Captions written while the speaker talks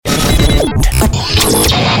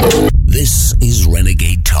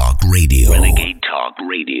Talk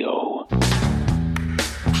Radio.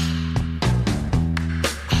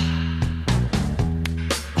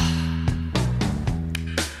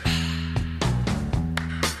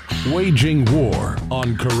 Waging war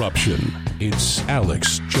on corruption. It's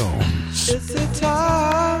Alex Jones. It's the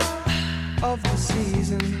time of the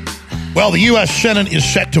season. Well, the U.S. Senate is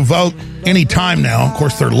set to vote any time now. Of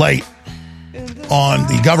course, they're late on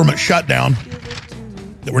the government shutdown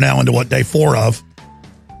that we're now into, day 4 of.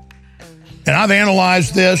 And I've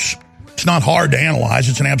analyzed this. It's not hard to analyze.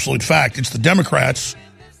 It's an absolute fact. It's the Democrats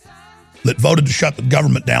that voted to shut the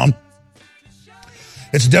government down.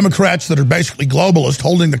 It's Democrats that are basically globalists,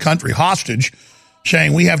 holding the country hostage,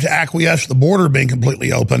 saying we have to acquiesce to the border being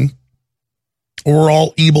completely open, or we're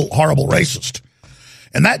all evil, horrible racist.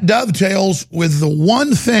 And that dovetails with the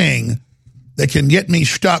one thing that can get me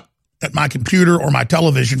stuck at my computer or my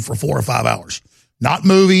television for 4 or 5 hours. Not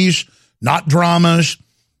movies, not dramas,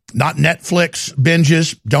 not Netflix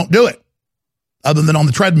binges. Don't do it. Other than on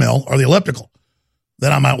the treadmill or the elliptical.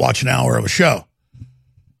 Then I might watch an hour of a show.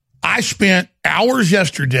 I spent hours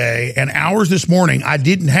yesterday and hours this morning I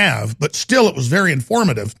didn't have, but still it was very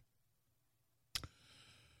informative,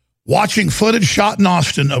 watching footage shot in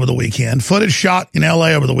Austin over the weekend, footage shot in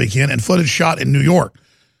L.A. over the weekend, and footage shot in New York.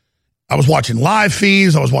 I was watching live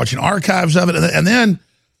feeds. I was watching archives of it. And then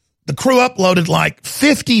the crew uploaded like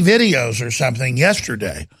 50 videos or something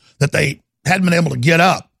yesterday that they hadn't been able to get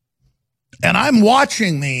up. And I'm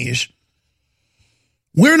watching these.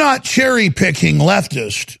 We're not cherry-picking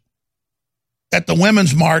leftists at the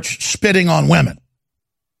Women's March spitting on women.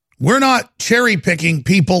 We're not cherry-picking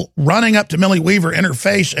people running up to Millie Weaver in her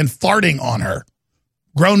face and farting on her.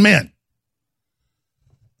 Grown men.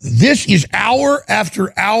 This is hour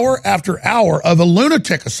after hour after hour of a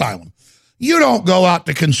lunatic asylum. You don't go out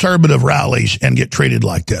to conservative rallies and get treated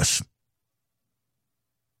like this.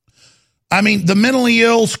 I mean, the mentally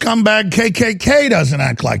ill scumbag KKK doesn't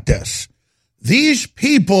act like this. These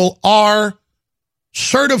people are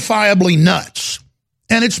certifiably nuts.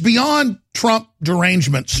 And it's beyond Trump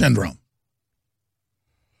derangement syndrome.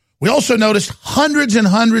 We also noticed hundreds and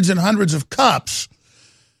hundreds and hundreds of cups,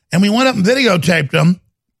 and we went up and videotaped them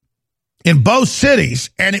in both cities,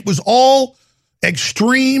 and it was all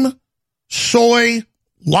extreme soy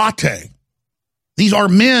latte. These are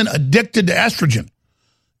men addicted to estrogen.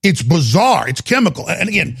 It's bizarre. It's chemical. And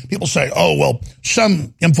again, people say, oh, well,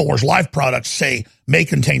 some InfoWars Life products say may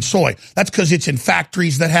contain soy. That's because it's in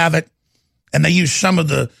factories that have it. And they use some of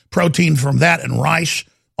the protein from that and rice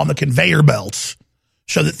on the conveyor belts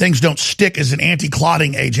so that things don't stick as an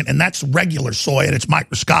anti-clotting agent. And that's regular soy, and it's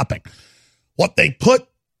microscopic. What they put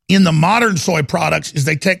in the modern soy products is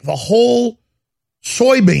they take the whole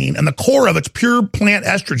soybean, and the core of it's pure plant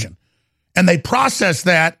estrogen. And they process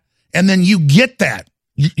that, and then you get that.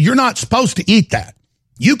 You're not supposed to eat that.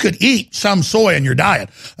 You could eat some soy in your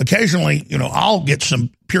diet. Occasionally, I'll get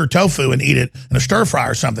some pure tofu and eat it in a stir fry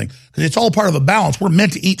or something because it's all part of a balance. We're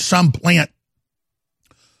meant to eat some plant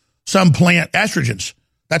estrogens.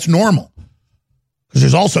 That's normal because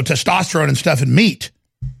there's also testosterone and stuff in meat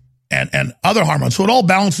and other hormones. So it all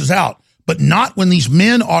balances out, but not when these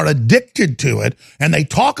men are addicted to it and they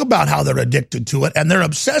talk about how they're addicted to it and they're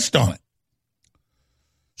obsessed on it.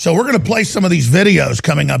 So we're going to play some of these videos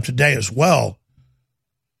coming up today as well.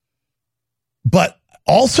 But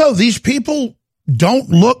also, these people don't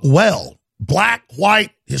look well. Black, white,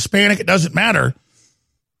 Hispanic, it doesn't matter.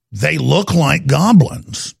 They look like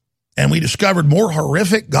goblins. And we discovered more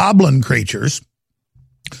horrific goblin creatures.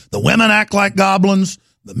 The women act like goblins.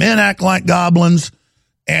 The men act like goblins.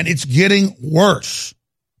 And it's getting worse.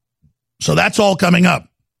 So that's all coming up.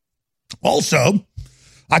 Also,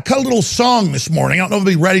 I cut a little song this morning. I don't know if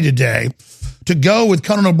it'll be ready today to go with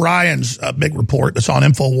Conan O'Brien's big report that's on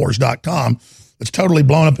Infowars.com. It's totally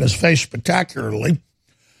blown up in his face spectacularly.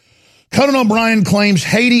 Conan O'Brien claims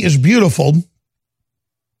Haiti is beautiful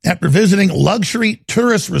after visiting a luxury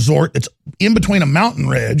tourist resort that's in between a mountain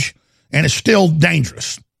ridge and is still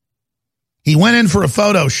dangerous. He went in for a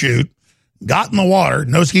photo shoot, got in the water,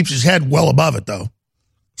 nose keeps his head well above it though.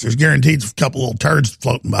 So there's guaranteed a couple little turds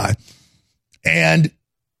floating by. And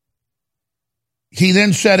he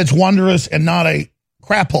then said it's wondrous and not a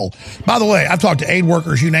crap hole. By the way, I've talked to aid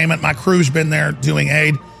workers, you name it. My crew's been there doing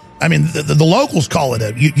aid. I mean, the locals call it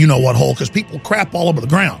a you know what hole because people crap all over the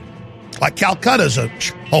ground. Like Calcutta's a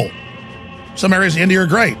hole. Some areas of India are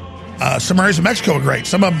great. Some areas of Mexico are great.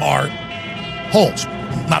 Some of them are holes.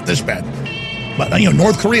 Not this bad. But,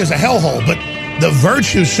 North Korea is a hellhole. But the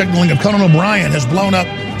virtue signaling of Conan O'Brien has blown up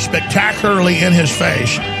spectacularly in his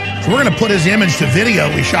face. So we're going to put his image to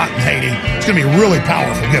video we shot in Haiti. It's going to be really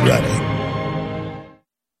powerful. Get ready.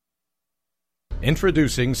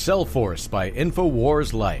 Introducing Cellforce by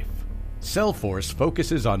InfoWars Life. Cellforce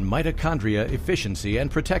focuses on mitochondria efficiency and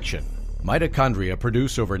protection. Mitochondria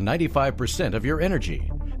produce over 95% of your energy.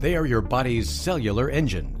 They are your body's cellular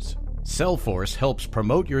engines. Cellforce helps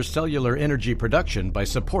promote your cellular energy production by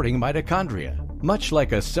supporting mitochondria, much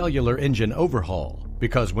like a cellular engine overhaul.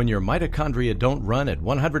 Because when your mitochondria don't run at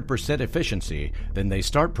 100% efficiency, then they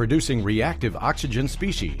start producing reactive oxygen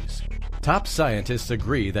species. Top scientists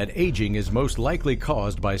agree that aging is most likely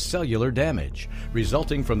caused by cellular damage,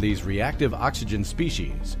 resulting from these reactive oxygen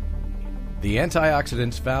species. The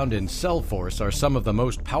antioxidants found in Cellforce are some of the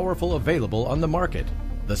most powerful available on the market.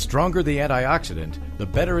 The stronger the antioxidant, the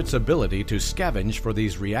better its ability to scavenge for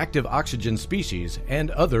these reactive oxygen species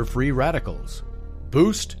and other free radicals.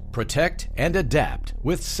 Boost, protect, and adapt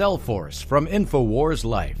with Cellforce from InfoWars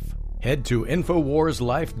Life. Head to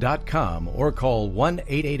InfoWarsLife.com or call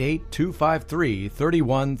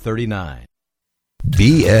 1-888-253-3139.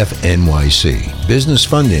 BFNYC, Business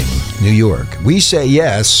Funding, New York. We say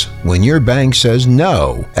yes when your bank says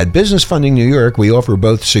no. At Business Funding New York, we offer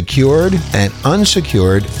both secured and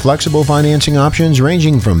unsecured flexible financing options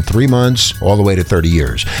ranging from 3 months all the way to 30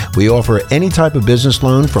 years. We offer any type of business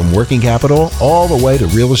loan from working capital all the way to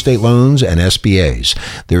real estate loans and SBAs.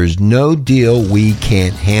 There is no deal we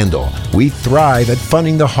can't handle. We thrive at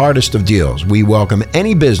funding the hardest of deals. We welcome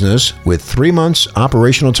any business with 3 months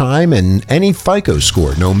operational time and any FICO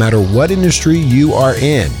score, no matter what industry you are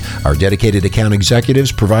in. Our dedicated account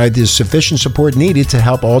executives provide the sufficient support needed to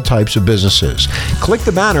help all types of businesses. Click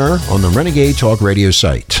the banner on the Renegade Talk Radio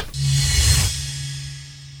site.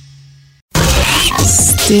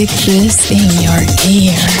 Stick this in your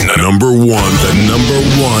ear. The number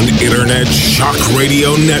one internet shock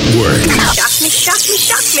radio network.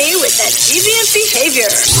 Shock me with that deviant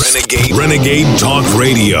behavior. Renegade Talk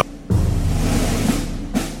Radio.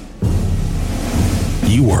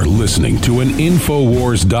 You are listening to an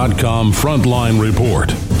Infowars.com frontline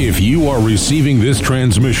report. If you are receiving this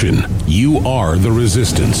transmission, you are the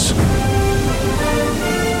resistance.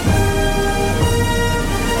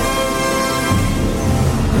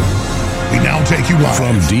 We now take you live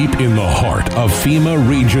from deep in the heart of FEMA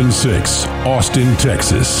Region 6, Austin,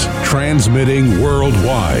 Texas, transmitting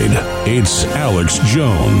worldwide. It's Alex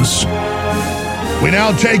Jones. We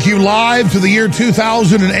now take you live to the year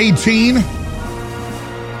 2018.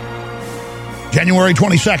 January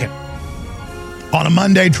 22nd, on a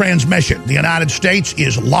Monday transmission. The United States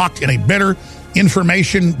is locked in a bitter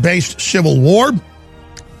information-based civil war.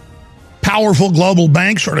 Powerful global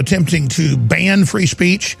banks are attempting to ban free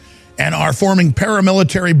speech and are forming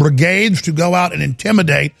paramilitary brigades to go out and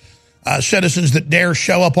intimidate citizens that dare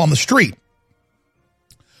show up on the street.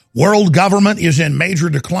 World government is in major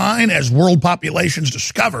decline as world populations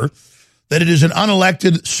discover that it is an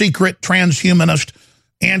unelected, secret, transhumanist,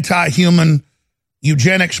 anti-human,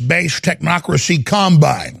 eugenics-based technocracy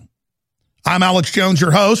combine. I'm Alex Jones,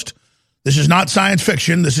 your host. This is not science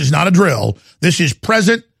fiction. This is not a drill. This is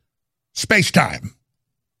present space-time.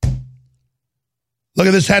 Look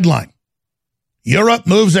at this headline. Europe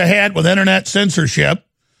moves ahead with internet censorship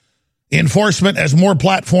enforcement as more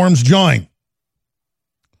platforms join.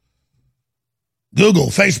 Google,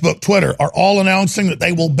 Facebook, Twitter are all announcing that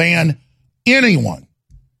they will ban anyone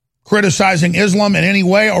criticizing Islam in any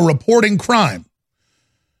way or reporting crime.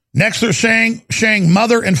 Next, they're saying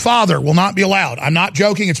mother and father will not be allowed. I'm not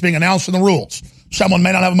joking. It's being announced in the rules. Someone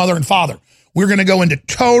may not have a mother and father. We're going to go into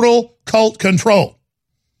total cult control.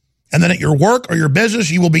 And then at your work or your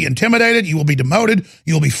business, you will be intimidated. You will be demoted.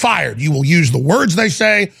 You will be fired. You will use the words they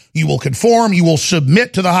say. You will conform. You will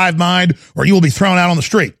submit to the hive mind, or you will be thrown out on the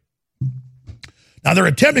street. Now, they're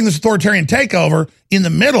attempting this authoritarian takeover in the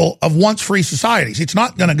middle of once free societies. It's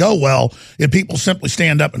not going to go well if people simply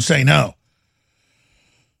stand up and say no.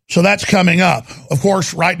 So that's coming up. Of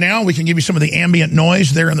course, right now, we can give you some of the ambient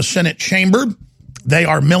noise there in the Senate chamber. They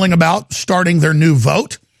are milling about starting their new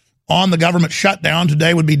vote on the government shutdown.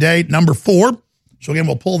 Today would be day number 4. So again,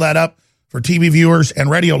 we'll pull that up for TV viewers and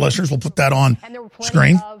radio listeners. We'll put that on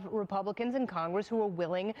screen. Of Republicans in Congress who are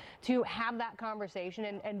willing to have that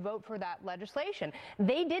conversation and vote for that legislation.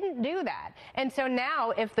 They didn't do that. And so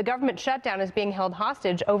now if the government shutdown is being held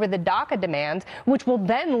hostage over the DACA demands, which will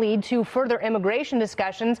then lead to further immigration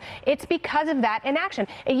discussions, it's because of that inaction.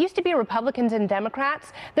 It used to be Republicans and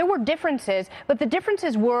Democrats. There were differences, but the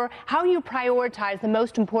differences were how you prioritize the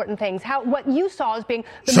most important things, what you saw as being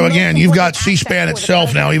the So again, you've got C-SPAN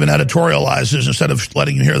itself now even editorializes, instead of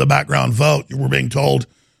letting you hear the background vote, we're being told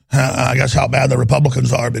I guess how bad the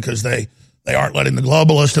Republicans are because they aren't letting the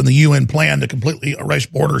globalists and the UN plan to completely erase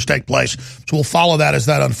borders take place. So we'll follow that as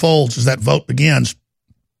that unfolds, as that vote begins.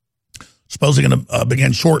 supposedly going to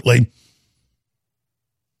begin shortly.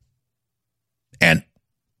 And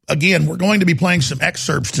again, we're going to be playing some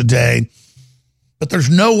excerpts today, but there's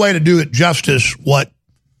no way to do it justice what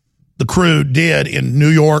the crew did in New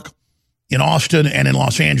York, in Austin, and in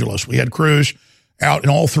Los Angeles. We had crews out in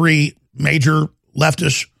all three major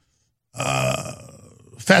leftist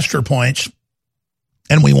fester points,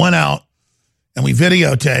 and we went out and we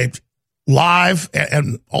videotaped live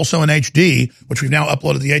and also in HD, which we've now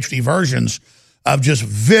uploaded the HD versions of just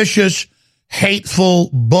vicious, hateful,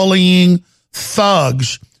 bullying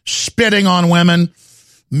thugs spitting on women,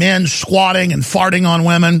 men squatting and farting on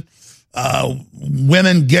women,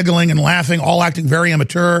 women giggling and laughing, all acting very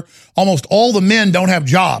immature. Almost all the men don't have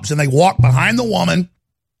jobs, and they walk behind the woman,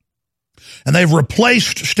 and they've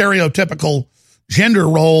replaced stereotypical gender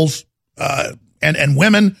roles, and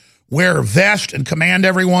women wear vests and command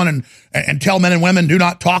everyone and tell men and women, do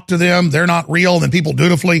not talk to them. They're not real. Then people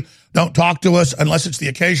dutifully don't talk to us unless it's the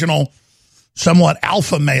occasional somewhat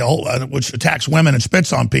alpha male, which attacks women and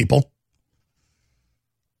spits on people.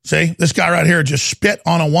 See, this guy right here just spit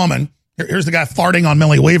on a woman. Here's the guy farting on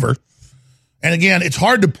Millie Weaver. And again, it's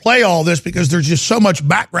hard to play all this because there's just so much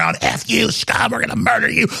background. F you, scum, we're going to murder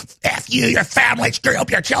you. F you, your family, screw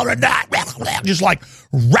up your children. Just like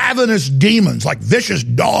ravenous demons, like vicious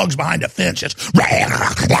dogs behind a fence. Just,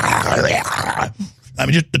 I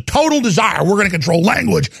mean, just the total desire. We're going to control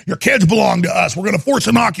language. Your kids belong to us. We're going to force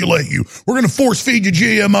inoculate you. We're going to force feed you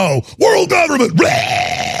GMO. World government.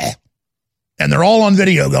 And they're all on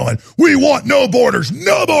video going, we want no borders,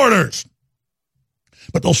 no borders.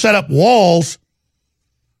 But they'll set up walls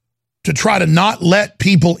to try to not let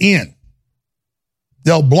people in.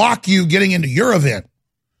 They'll block you getting into your event.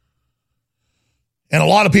 And a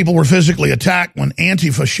lot of people were physically attacked when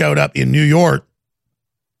Antifa showed up in New York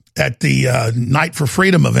at the Night for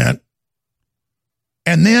Freedom event.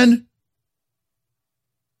 And then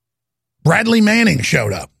Bradley Manning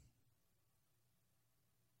showed up.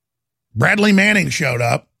 Bradley Manning showed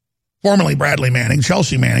up, formerly Bradley Manning,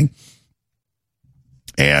 Chelsea Manning,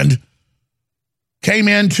 and came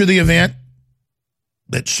into the event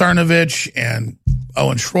that Cernovich and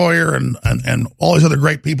Owen Schroyer and all these other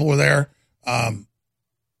great people were there.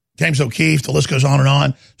 James O'Keefe, the list goes on and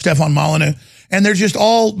on. Stefan Molyneux. And there's just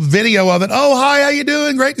all video of it. Oh, hi, how you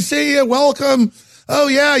doing? Great to see you. Welcome. Oh,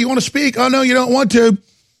 yeah, you want to speak? Oh, no, you don't want to.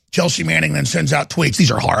 Chelsea Manning then sends out tweets.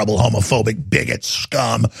 These are horrible, homophobic, bigots,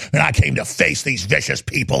 scum. And I came to face these vicious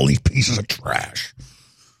people, these pieces of trash.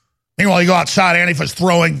 Meanwhile, you go outside, Antifa's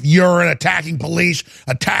throwing urine, attacking police,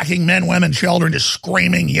 attacking men, women, children, just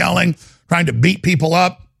screaming, yelling, trying to beat people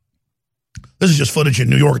up. This is just footage in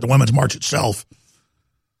New York at the Women's March itself.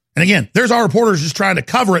 And again, there's our reporters just trying to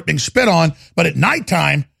cover it, being spit on, but at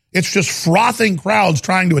nighttime, it's just frothing crowds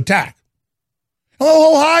trying to attack.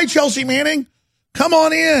 Hello, hi, Chelsea Manning. Come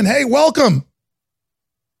on in. Hey, welcome.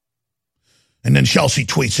 And then Chelsea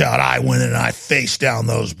tweets out, I went and I faced down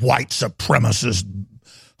those white supremacist,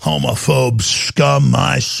 homophobe scum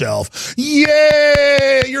myself.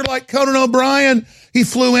 Yay! You're like Conan O'Brien. He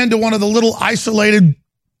flew into one of the little isolated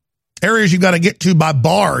areas you've got to get to by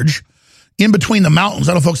barge in between the mountains.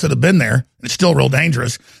 I know folks that have been there. It's still real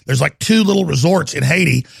dangerous. There's like 2 little resorts in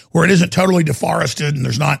Haiti where it isn't totally deforested and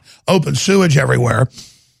there's not open sewage everywhere.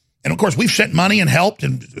 And, of course, we've sent money and helped,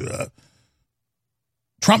 and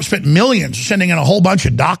Trump spent millions sending in a whole bunch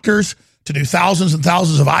of doctors to do thousands and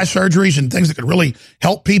thousands of eye surgeries and things that could really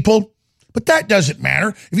help people. But that doesn't matter.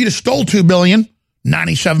 If you just stole $2 billion,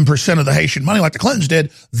 97% of the Haitian money like the Clintons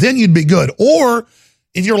did, then you'd be good. Or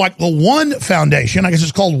if you're like the One Foundation, I guess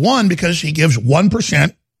it's called One because he gives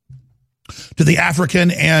 1% to the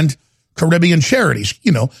African and Caribbean charities,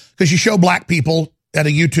 you know, because you show black people at a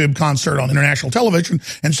YouTube concert on international television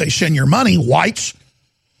and say, send your money, whites,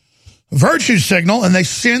 virtue signal, and they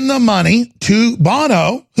send the money to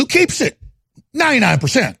Bono, who keeps it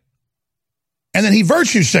 99%. And then he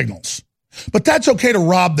virtue signals. But that's okay to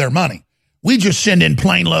rob their money. We just send in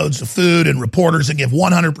plane loads of food and reporters and give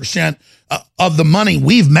 100% of the money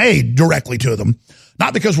we've made directly to them.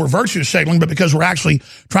 Not because we're virtue signaling, but because we're actually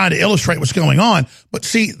trying to illustrate what's going on. But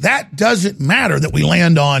see, that doesn't matter that we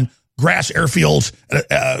land on grass airfields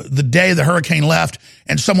the day the hurricane left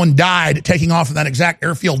and someone died taking off from that exact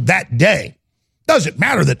airfield that day. Doesn't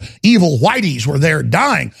matter that evil whiteys were there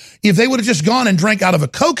dying. If they would have just gone and drank out of a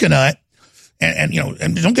coconut and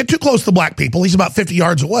don't get too close to the black people. He's about 50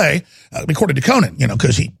 yards away, according to Conan,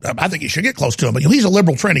 because I think you should get close to him, but he's a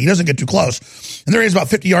liberal Trini. He doesn't get too close. And there he is about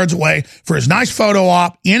 50 yards away for his nice photo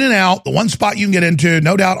op, in and out, the one spot you can get into,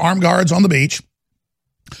 no doubt armed guards on the beach.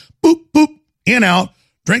 Boop, boop, in, out.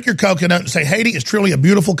 Drink your coconut and say, Haiti is truly a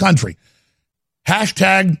beautiful country.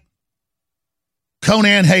 Hashtag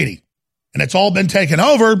Conan Haiti. And it's all been taken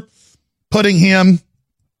over, putting him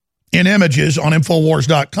in images on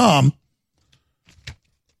Infowars.com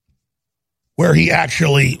where he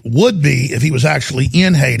actually would be if he was actually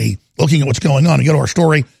in Haiti looking at what's going on. You go to our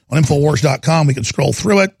story on Infowars.com. We can scroll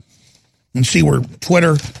through it and see where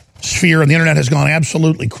Twitter sphere and the internet has gone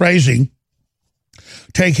absolutely crazy,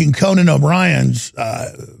 taking Conan O'Brien's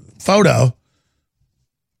photo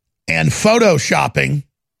and photoshopping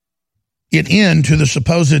it into the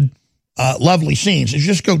supposed lovely scenes. It's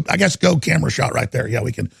just go camera shot right there. Yeah,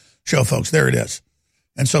 we can show folks. There it is.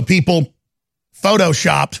 And so people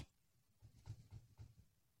photoshopped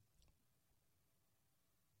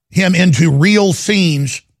him into real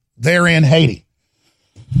scenes there in Haiti.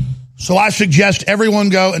 So I suggest everyone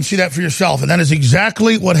go and see that for yourself. And that is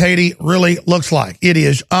exactly what Haiti really looks like. It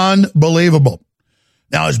is unbelievable.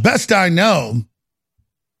 Now, as best I know,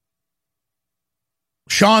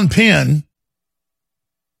 Sean Penn,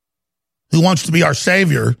 who wants to be our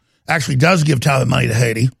savior, actually does give tithe money to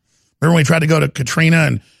Haiti. Remember when we tried to go to Katrina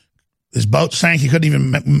and his boat sank? He couldn't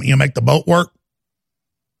even make the boat work.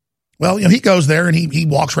 Well, he goes there and he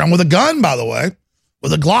walks around with a gun, by the way,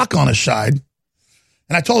 with a Glock on his side.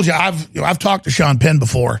 And I told you, I've talked to Sean Penn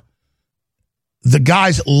before. The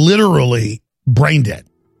guy's literally brain dead.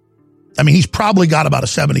 I mean, he's probably got about a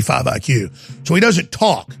 75 IQ. So he doesn't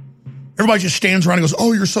talk. Everybody just stands around and goes,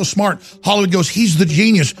 "Oh, you're so smart." Hollywood goes, "He's the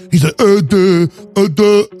genius." He's like,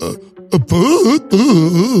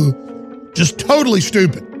 just totally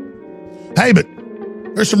stupid. Hey, but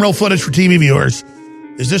there's some real footage for TV viewers.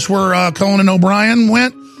 Is this where Conan O'Brien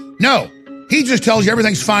went? No. He just tells you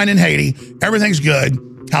everything's fine in Haiti. Everything's good.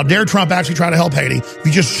 How dare Trump actually try to help Haiti? If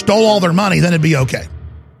you just stole all their money, then it'd be okay.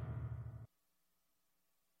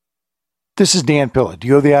 This is Dan Pilla. Do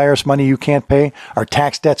you owe the IRS money you can't pay? Are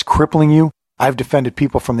tax debts crippling you? I've defended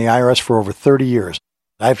people from the IRS for over 30 years.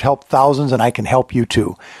 I've helped thousands, and I can help you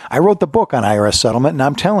too. I wrote the book on IRS settlement, and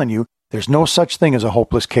I'm telling you, there's no such thing as a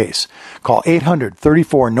hopeless case. Call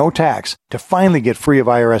 800-34-NO-TAX to finally get free of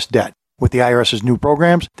IRS debt. With the IRS's new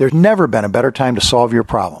programs, there's never been a better time to solve your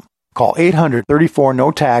problem. Call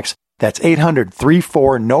 800-34-NO-TAX. That's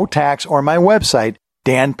 800-34-NO-TAX, or my website,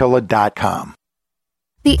 danpilla.com.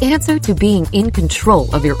 The answer to being in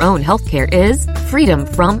control of your own healthcare is freedom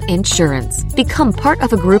from insurance. Become part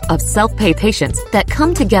of a group of self-pay patients that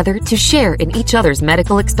come together to share in each other's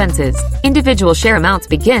medical expenses. Individual share amounts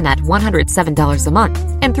begin at $107 a month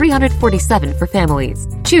and $347 for families.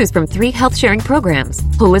 Choose from 3 health-sharing programs.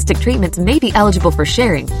 Holistic treatments may be eligible for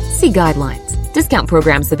sharing. See guidelines. Discount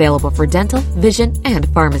programs available for dental, vision, and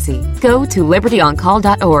pharmacy. Go to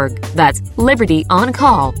libertyoncall.org. That's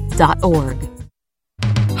libertyoncall.org.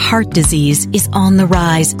 Heart disease is on the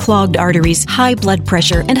rise. Clogged arteries, high blood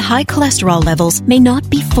pressure, and high cholesterol levels may not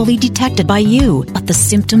be fully detected by you, but the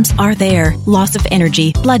symptoms are there. Loss of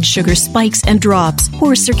energy, blood sugar spikes and drops,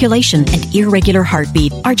 poor circulation, and irregular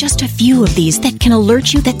heartbeat are just a few of these that can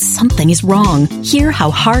alert you that something is wrong. Hear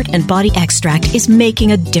how Heart and Body Extract is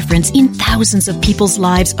making a difference in thousands of people's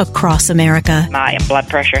lives across America. My blood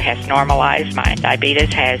pressure has normalized. My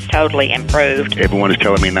diabetes has totally improved. Everyone is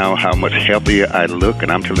telling me now how much healthier I look,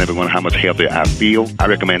 and I'm telling everyone how much healthier I feel. I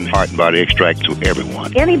recommend Heart and Body Extract to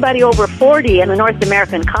everyone. Anybody over 40 in the North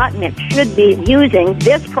American continent should be using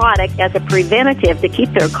this product as a preventative to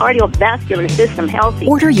keep their cardiovascular system healthy.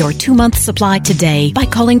 Order your 2-month supply today by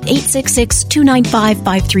calling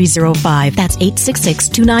 866-295-5305. That's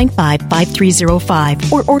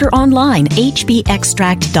 866-295-5305. Or order online,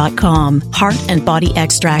 hbextract.com. Heart and Body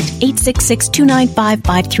Extract,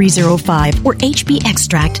 866-295-5305 or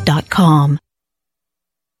hbextract.com.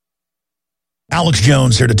 Alex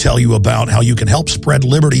Jones here to tell you about how you can help spread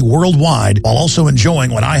liberty worldwide while also enjoying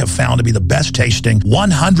what I have found to be the best tasting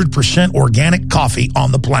 100% organic coffee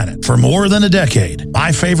on the planet. For more than a decade,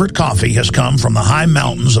 my favorite coffee has come from the high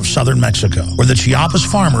mountains of southern Mexico, where the Chiapas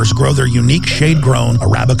farmers grow their unique shade-grown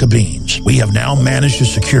Arabica beans. We have now managed to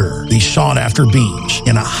secure these sought-after beans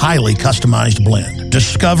in a highly customized blend.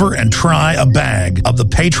 Discover and try a bag of the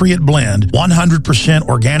Patriot Blend 100%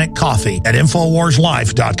 organic coffee at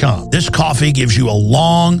InfoWarsLife.com. This coffee gives you a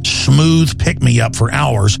long, smooth pick-me-up for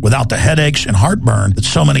hours without the headaches and heartburn that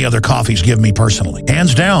so many other coffees give me personally.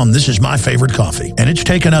 Hands down, this is my favorite coffee, and it's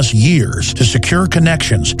taken us years to secure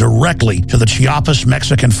connections directly to the Chiapas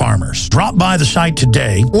Mexican farmers. Drop by the site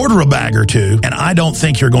today, order a bag or two, and I don't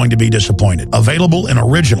think you're going to be disappointed. Available in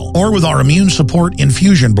original or with our immune support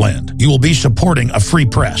infusion blend. You will be supporting a free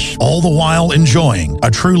press, all the while enjoying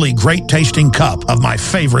a truly great-tasting cup of my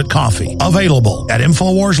favorite coffee. Available at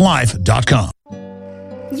InfoWarsLife.com.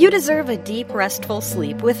 You deserve a deep, restful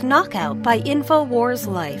sleep with Knockout by InfoWars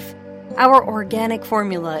Life. Our organic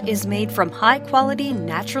formula is made from high-quality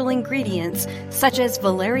natural ingredients such as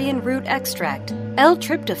valerian root extract,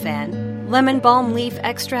 L-tryptophan, lemon balm leaf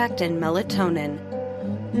extract, and melatonin.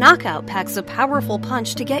 Knockout packs a powerful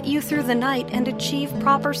punch to get you through the night and achieve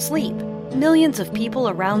proper sleep. Millions of people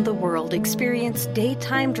around the world experience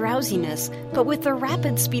daytime drowsiness, but with the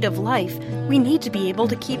rapid speed of life, we need to be able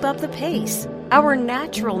to keep up the pace. Our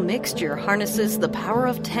natural mixture harnesses the power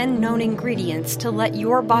of 10 known ingredients to let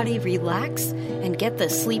your body relax and get the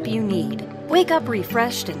sleep you need. Wake up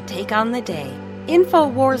refreshed and take on the day.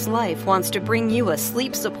 InfoWars Life wants to bring you a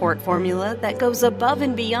sleep support formula that goes above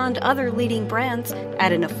and beyond other leading brands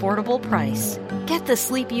at an affordable price. Get the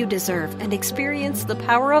sleep you deserve and experience the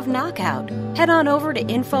power of knockout. Head on over to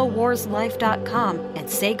InfoWarsLife.com and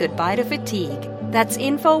say goodbye to fatigue. That's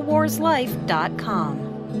InfoWarsLife.com.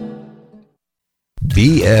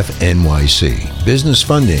 BFNYC, Business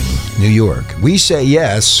Funding, New York. We say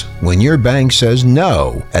yes when your bank says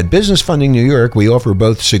no. At Business Funding New York, we offer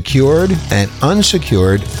both secured and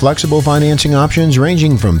unsecured flexible financing options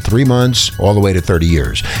ranging from 3 months all the way to 30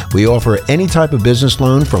 years. We offer any type of business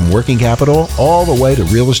loan from working capital all the way to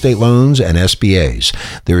real estate loans and SBAs.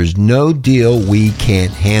 There is no deal we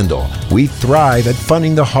can't handle. We thrive at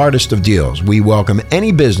funding the hardest of deals. We welcome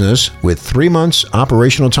any business with 3 months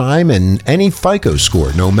operational time and any FICO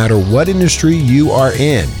score, no matter what industry you are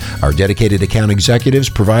in. Our dedicated account executives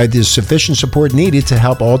provide the sufficient support needed to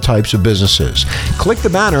help all types of businesses. Click the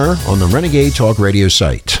banner on the Renegade Talk Radio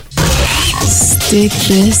site. Stick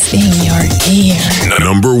this in your ear. The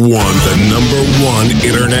number one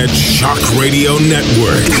internet shock radio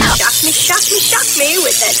network. Shock me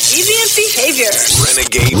with that deviant behavior.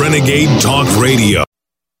 Renegade Talk Radio.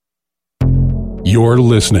 You're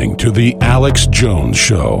listening to The Alex Jones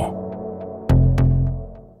Show.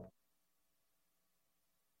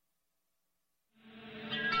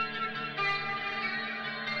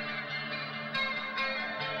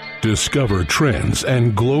 Discover trends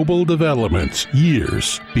and global developments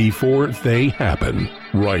years before they happen,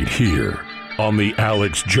 right here on The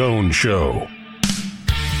Alex Jones Show.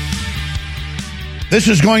 This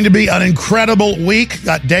is going to be an incredible week.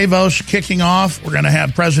 Got Davos kicking off. We're going to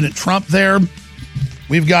have President Trump there.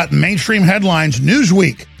 We've got mainstream headlines.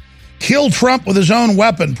 Newsweek, kill Trump with his own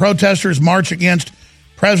weapon. Protesters march against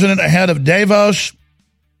president ahead of Davos.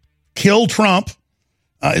 Kill Trump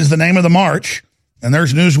is the name of the march. And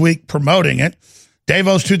there's Newsweek promoting it.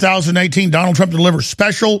 Davos 2018, Donald Trump delivers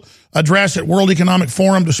special address at World Economic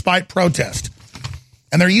Forum despite protest.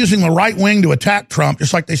 And they're using the right wing to attack Trump,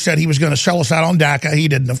 just like they said he was going to sell us out on DACA. He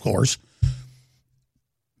didn't, of course.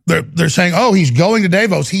 They're saying, oh, he's going to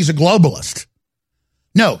Davos. He's a globalist.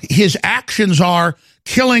 No, his actions are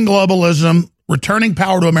killing globalism, returning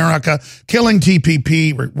power to America, killing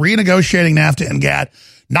TPP, renegotiating NAFTA and GATT,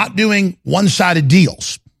 not doing one-sided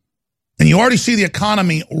deals. And you already see the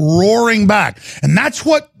economy roaring back. And that's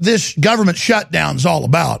what this government shutdown is all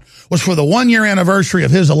about, was for the 1-year anniversary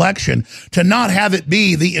of his election to not have it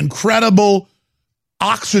be the incredible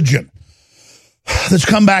oxygen that's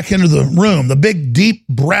come back into the room, the big, deep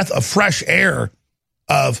breath of fresh air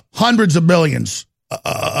of hundreds of billions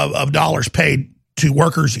of dollars paid to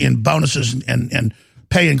workers in bonuses and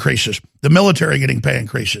pay increases, the military getting pay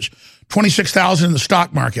increases, 26,000 in the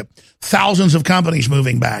stock market, thousands of companies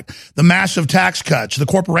moving back, the massive tax cuts, the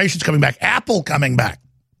corporations coming back, Apple coming back.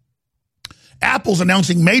 Apple's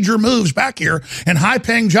announcing major moves back here and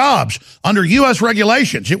high-paying jobs under U.S.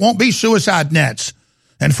 regulations. It won't be suicide nets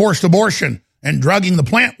and forced abortion and drugging the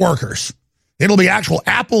plant workers. It'll be actual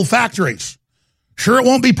Apple factories. Sure, it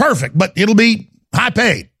won't be perfect, but it'll be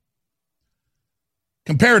high-paid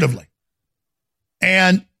comparatively.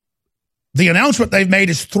 And the announcement they've made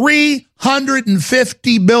is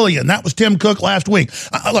 $350 billion. That was Tim Cook last week.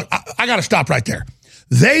 Look, I got to stop right there.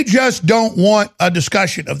 They just don't want a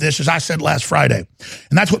discussion of this, as I said last Friday.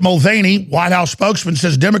 And that's what Mulvaney, White House spokesman,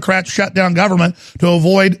 says Democrats shut down government to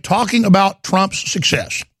avoid talking about Trump's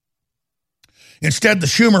success. Instead, the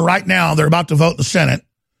Schumer right now, they're about to vote in the Senate.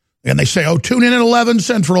 And they say, oh, tune in at 11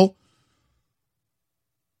 Central.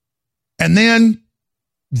 And then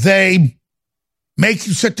they make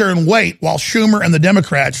you sit there and wait while Schumer and the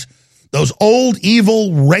Democrats, those old,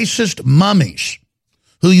 evil, racist mummies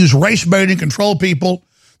who use race baiting to control people,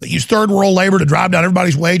 that use third world labor to drive down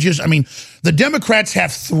everybody's wages. I mean, the Democrats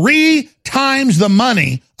have 3 times the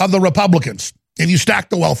money of the Republicans if you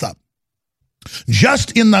stack the wealth up.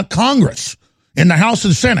 Just in the Congress, in the House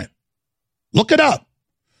and Senate. Look it up.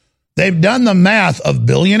 They've done the math of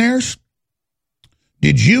billionaires.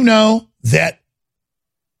 Did you know that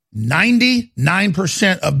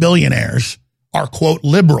 99% of billionaires are, quote,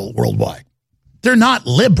 liberal worldwide? They're not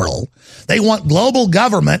liberal. They want global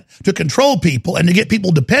government to control people and to get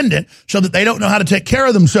people dependent so that they don't know how to take care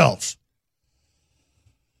of themselves.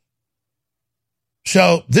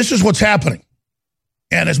 So this is what's happening.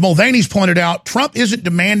 And as Mulvaney's pointed out, Trump isn't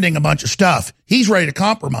demanding a bunch of stuff. He's ready to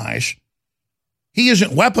compromise. He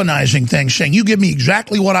isn't weaponizing things, saying, you give me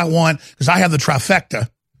exactly what I want because I have the trifecta,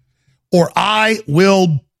 or I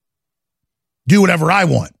will do whatever I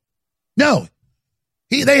want. No.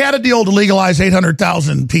 They had a deal to legalize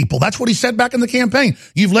 800,000 people. That's what he said back in the campaign.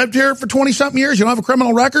 You've lived here for 20-something years. You don't have a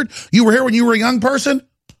criminal record. You were here when you were a young person.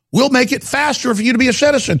 We'll make it faster for you to be a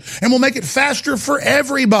citizen, and we'll make it faster for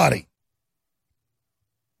everybody.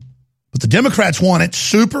 But the Democrats want it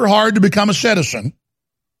super hard to become a citizen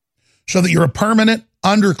so that you're a permanent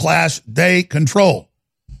underclass they control.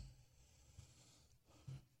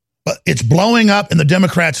 But it's blowing up in the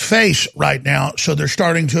Democrats' face right now, so they're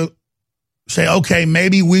starting to say, okay,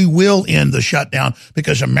 maybe we will end the shutdown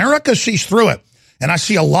because America sees through it. And I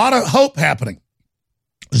see a lot of hope happening.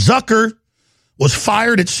 Zucker was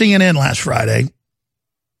fired at CNN last Friday,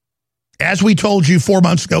 as we told you 4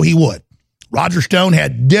 months ago he would. Roger Stone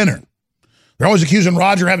had dinner. They're always accusing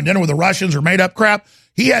Roger of having dinner with the Russians or made up crap.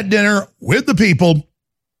 He had dinner with the people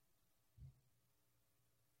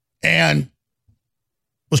and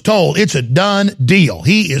was told it's a done deal.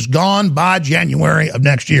 He is gone by January of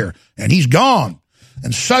next year, and he's gone.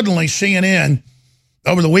 And suddenly CNN,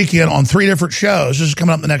 over the weekend on 3 different shows, this is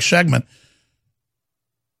coming up in the next segment,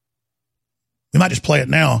 we might just play it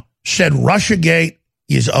now, said Russiagate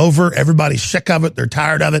is over. Everybody's sick of it. They're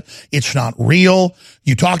tired of it. It's not real.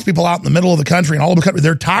 You talk to people out in the middle of the country and all over the country,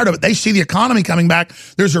 they're tired of it. They see the economy coming back.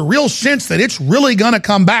 There's a real sense that it's really going to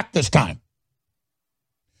come back this time.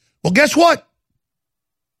 Well, guess what?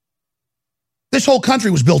 This whole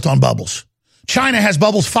country was built on bubbles. China has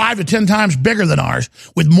bubbles 5 to 10 times bigger than ours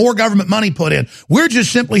with more government money put in. We're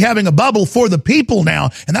just simply having a bubble for the people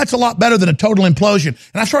now, and that's a lot better than a total implosion.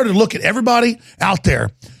 And I started to look at everybody out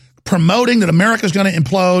there promoting that America's going to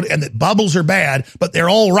implode and that bubbles are bad, but they're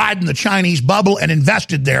all riding the Chinese bubble and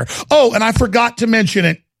invested there. Oh, and I forgot to mention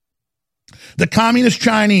it. The communist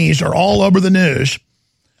Chinese are all over the news,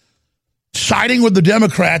 siding with the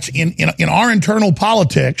Democrats in our internal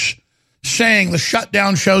politics, saying the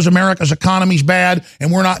shutdown shows America's economy's bad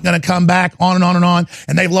and we're not going to come back, on and on and on.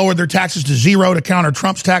 And they've lowered their taxes to 0 to counter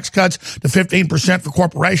Trump's tax cuts to 15% for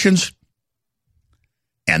corporations.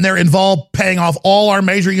 And they're involved paying off all our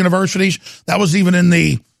major universities. That was even in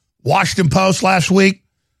the Washington Post last week.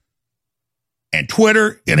 And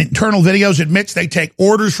Twitter, in internal videos, admits they take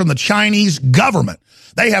orders from the Chinese government.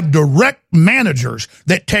 They have direct managers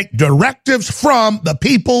that take directives from the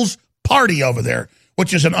People's Party over there,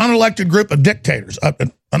 which is an unelected group of dictators,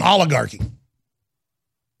 an oligarchy.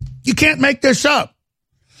 You can't make this up.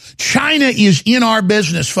 China is in our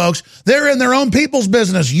business, folks. They're in their own people's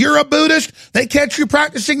business. You're a Buddhist. They catch you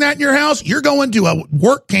practicing that in your house. You're going to a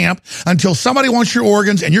work camp until somebody wants your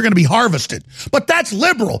organs and you're going to be harvested. But that's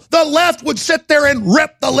liberal. The left would sit there and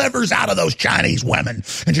rip the livers out of those Chinese women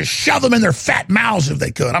and just shove them in their fat mouths if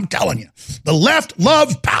they could. I'm telling you. The left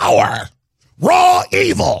loves power. Raw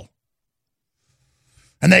evil.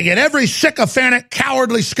 And they get every sycophantic,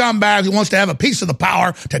 cowardly scumbag who wants to have a piece of the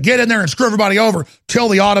power to get in there and screw everybody over till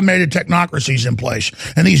the automated technocracy's in place.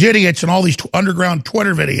 And these idiots and all these underground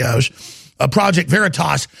Twitter videos, Project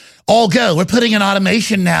Veritas, all go, we're putting in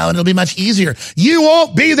automation now and it'll be much easier. You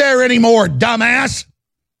won't be there anymore, dumbass.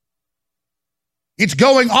 It's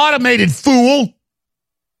going automated, fool.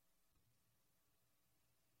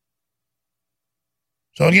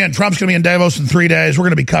 So again, Trump's going to be in Davos in 3 days. We're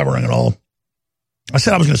going to be covering it all. I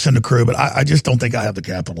said I was going to send a crew, but I just don't think I have the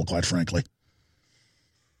capital, quite frankly.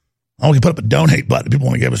 I only put up a donate button. People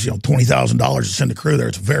want to give us, $20,000 to send a crew there.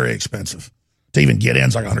 It's very expensive. To even get in,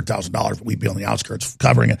 it's like $100,000, but we'd be on the outskirts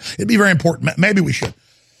covering it. It'd be very important. Maybe we should.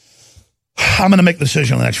 I'm going to make the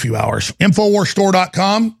decision in the next few hours.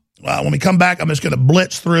 InfoWarsStore.com. When we come back, I'm just going to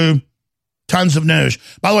blitz through tons of news.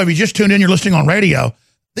 By the way, if you just tuned in, you're listening on radio.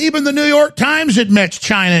 Even the New York Times admits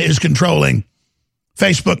China is controlling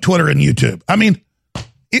Facebook, Twitter, and YouTube. I mean,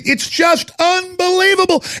 it's just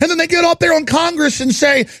unbelievable. And then they get up there on Congress and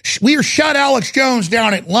say, we shut Alex Jones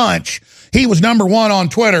down at lunch. He was number 1 on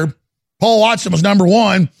Twitter. Paul Watson was number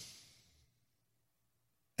 1.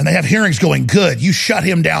 And they have hearings going, good, you shut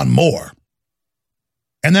him down more.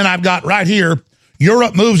 And then I've got right here,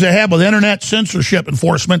 Europe moves ahead with internet censorship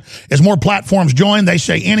enforcement. As more platforms join, they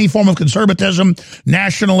say any form of conservatism,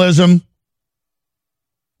 nationalism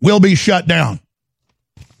will be shut down.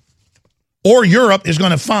 Or Europe is going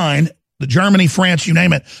to fine, Germany, France, you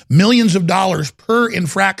name it, millions of dollars per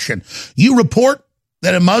infraction. You report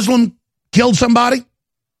that a Muslim killed somebody,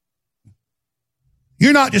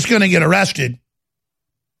 you're not just going to get arrested.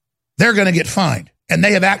 They're going to get fined. And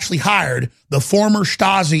they have actually hired the former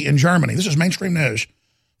Stasi in Germany. This is mainstream news.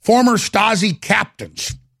 Former Stasi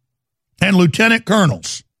captains and lieutenant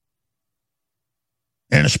colonels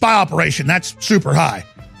in a spy operation, that's super high,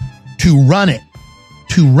 to run it.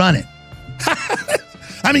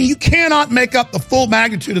 I mean, you cannot make up the full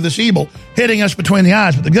magnitude of this evil hitting us between the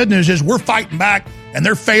eyes. But the good news is we're fighting back, and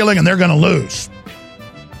they're failing, and they're going to lose.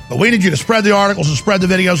 But we need you to spread the articles and spread the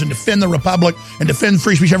videos and defend the Republic and defend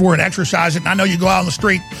free speech everywhere and exercise it. And I know you go out on the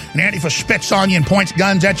street and Antifa spits on you and points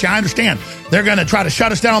guns at you. I understand. They're going to try to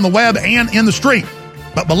shut us down on the web and in the street.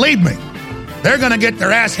 But believe me, they're going to get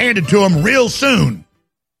their ass handed to them real soon.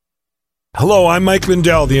 Hello, I'm Mike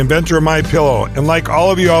Lindell, the inventor of MyPillow, and like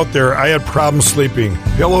all of you out there, I had problems sleeping.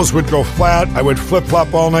 Pillows would go flat, I would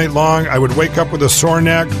flip-flop all night long, I would wake up with a sore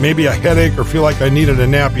neck, maybe a headache, or feel like I needed a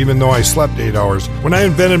nap even though I slept 8 hours. When I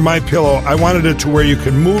invented MyPillow, I wanted it to where you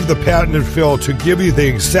can move the patented fill to give you the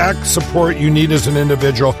exact support you need as an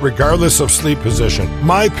individual, regardless of sleep position.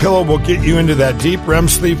 MyPillow will get you into that deep REM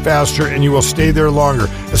sleep faster, and you will stay there longer.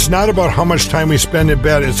 It's not about how much time we spend in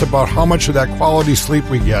bed, it's about how much of that quality sleep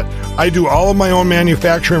we get. I do all of my own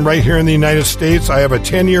manufacturing right here in the United States. I have a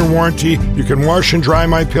 10-year warranty. You can wash and dry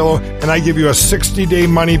my pillow, and I give you a 60-day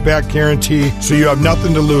money-back guarantee, so you have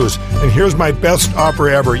nothing to lose. And here's my best offer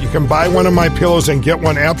ever. You can buy one of my pillows and get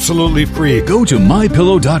one absolutely free. Go to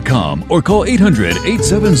MyPillow.com or call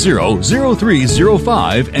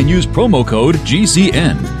 800-870-0305 and use promo code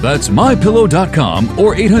GCN. That's MyPillow.com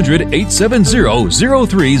or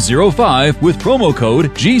 800-870-0305 with promo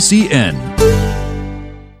code GCN.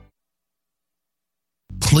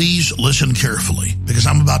 Please listen carefully, because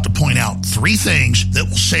I'm about to point out 3 things that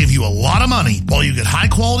will save you a lot of money while you get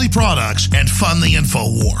high-quality products and fund the info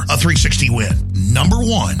war. A 360 win. Number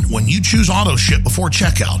 1, when you choose AutoShip before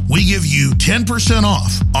checkout, we give you 10%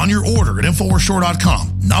 off on your order at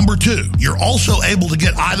InfoWarsStore.com. Number 2, you're also able to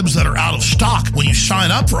get items that are out of stock when you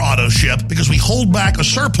sign up for AutoShip, because we hold back a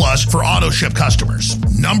surplus for AutoShip customers.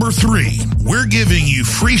 Number 3, we're giving you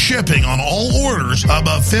free shipping on all orders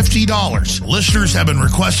above $50. Listeners have been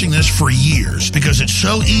requesting this for years because it's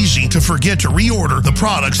so easy to forget to reorder the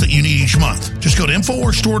products that you need each month. Just go to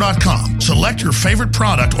InfoWarsStore.com, select your favorite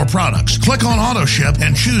product or products, click on AutoShip,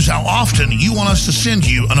 and choose how often you want us to send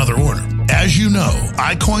you another order. As you know,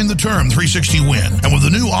 I coined the term 360 win, and with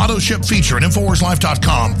the new AutoShip feature at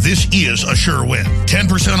InfoWarsLife.com, this is a sure win.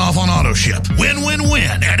 10% off on AutoShip. Win, win,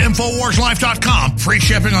 win at InfoWarsLife.com. Free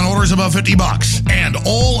shipping on orders above $50. And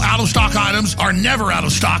all out-of-stock items are never out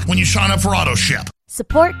of stock when you sign up for AutoShip.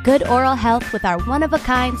 Support good oral health with our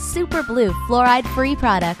one-of-a-kind Super Blue fluoride-free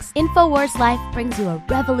products. InfoWars Life brings you a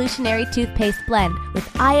revolutionary toothpaste blend with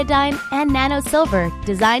iodine and nano silver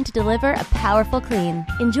designed to deliver a powerful clean.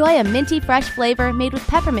 Enjoy a minty fresh flavor made with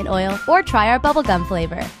peppermint oil, or try our bubblegum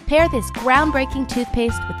flavor. Pair this groundbreaking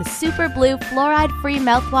toothpaste with the Super Blue fluoride-free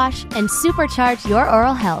mouthwash and supercharge your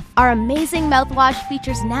oral health. Our amazing mouthwash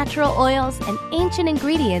features natural oils and ancient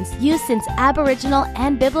ingredients used since Aboriginal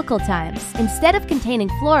and biblical times. Instead of containing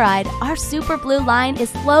fluoride, our Super Blue line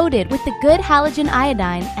is loaded with the good halogen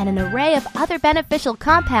iodine and an array of other beneficial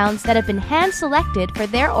compounds that have been hand-selected for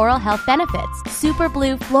their oral health benefits. Super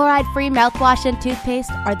Blue fluoride-free mouthwash and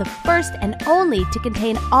toothpaste are the first and only to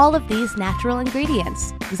contain all of these natural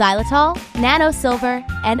ingredients: xylitol, nano silver,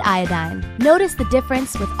 and iodine. Notice the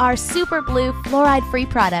difference with our Super Blue fluoride-free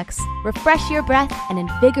products. Refresh your breath and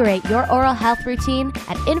invigorate your oral health routine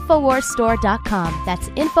at InfoWarsStore.com. That's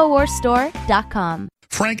InfoWarsStore.com.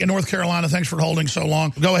 Frank in North Carolina, thanks for holding so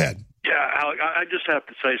long. Go ahead. Yeah, Alec, I just have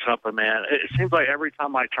to say something, man. It seems like every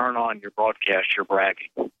time I turn on your broadcast, you're bragging.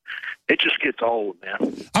 It just gets old,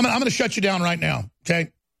 man. I'm going to shut you down right now,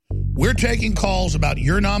 okay? We're taking calls about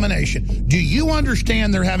your nomination. Do you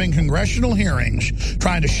understand they're having congressional hearings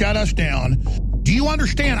trying to shut us down? Do you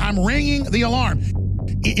understand I'm ringing the alarm?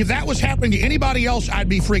 If that was happening to anybody else, I'd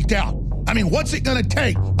be freaked out. I mean, what's it going to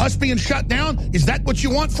take? Us being shut down? Is that what you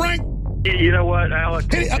want, Frank? You know what, Alec?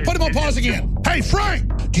 Put him on pause again. Hey,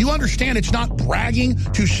 Frank, do you understand it's not bragging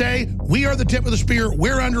to say we are the tip of the spear,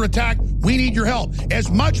 we're under attack, we need your help?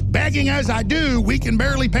 As much begging as I do, we can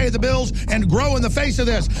barely pay the bills and grow in the face of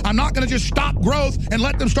this. I'm not going to just stop growth and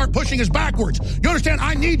let them start pushing us backwards. You understand?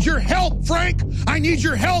 I need your help, Frank. I need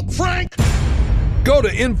your help, Frank. Go to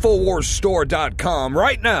InfoWarsStore.com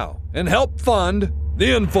right now and help fund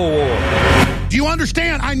the InfoWars. Do you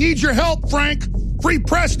understand? I need your help, Frank. Free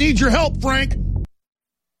press needs your help, Frank.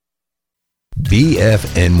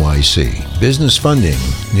 BFNYC, Business Funding,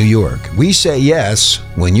 New York. We say yes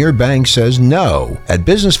when your bank says no. At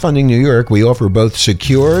Business Funding New York, we offer both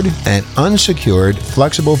secured and unsecured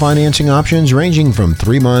flexible financing options ranging from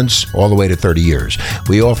 3 months all the way to 30 years.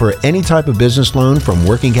 We offer any type of business loan from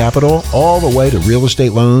working capital all the way to real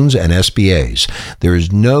estate loans and SBAs. There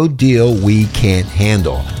is no deal we can't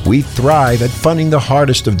handle. We thrive at funding the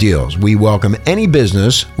hardest of deals. We welcome any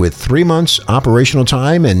business with 3 months operational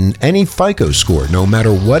time and any FICO score, no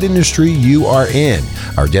matter what industry you are in.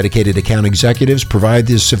 Our dedicated account executives provide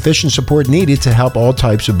the sufficient support needed to help all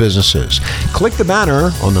types of businesses. Click the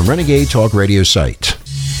banner on the Renegade Talk Radio site.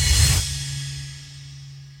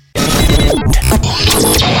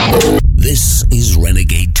 This is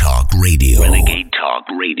Renegade Talk Radio. Renegade Talk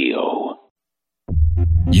Radio.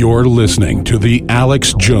 You're listening to The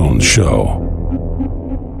Alex Jones Show.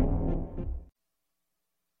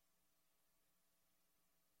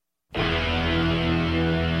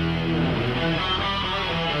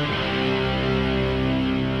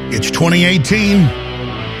 It's 2018.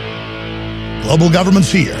 Global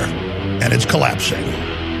government's here, and it's collapsing.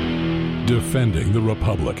 Defending the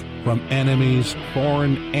Republic from enemies,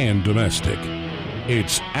 foreign and domestic.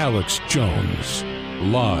 It's Alex Jones,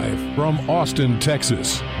 live from Austin,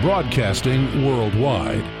 Texas, broadcasting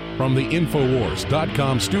worldwide from the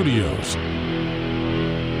Infowars.com studios.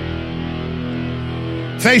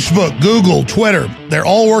 Facebook, Google, Twitter, they're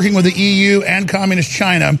all working with the EU and Communist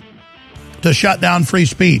China to shut down free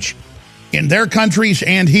speech in their countries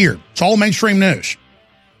and here. It's all mainstream news.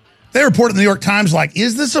 They report in the New York Times like,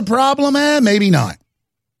 is this a problem? Maybe not.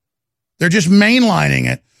 They're just mainlining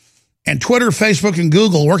it. And Twitter, Facebook, and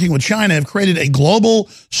Google, working with China, have created a global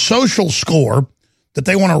social score that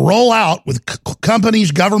they want to roll out with companies,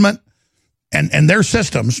 government, and their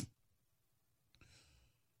systems,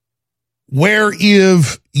 where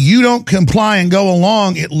if you don't comply and go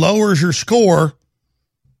along, it lowers your score,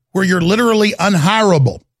 where you're literally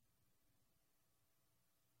unhireable.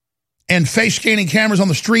 And face scanning cameras on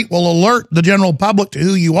the street will alert the general public to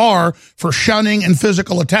who you are for shunning and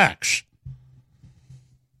physical attacks.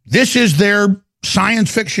 This is their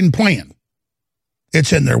science fiction plan.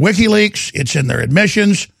 It's in their WikiLeaks. It's in their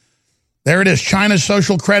admissions. There it is. China's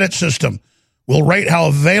social credit system will rate how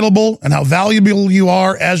available and how valuable you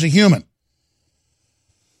are as a human.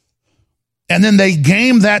 And then they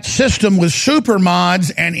game that system with super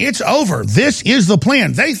mods, and it's over. This is the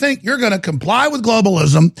plan. They think you're going to comply with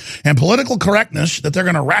globalism and political correctness, that they're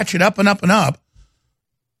going to ratchet up and up and up,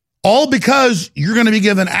 all because you're going to be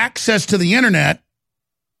given access to the internet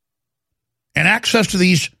and access to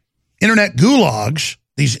these internet gulags,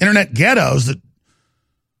 these internet ghettos that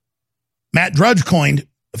Matt Drudge coined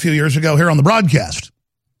a few years ago here on the broadcast.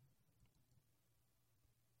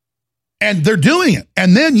 And they're doing it.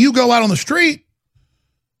 And then you go out on the street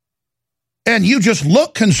and you just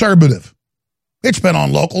look conservative. It's been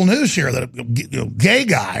on local news here that a gay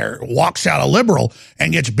guy walks out a liberal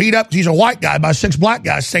and gets beat up. He's a white guy by 6 black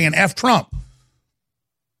guys saying F Trump.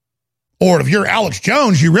 Or if you're Alex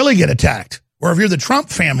Jones, you really get attacked. Or if you're the Trump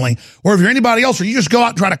family, or if you're anybody else, or you just go out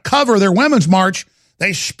and try to cover their women's march,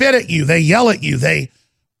 they spit at you, they yell at you,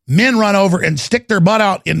 men run over and stick their butt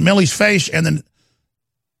out in Millie's face and then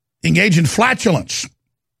engage in flatulence.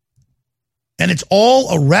 And it's all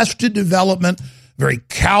arrested development, very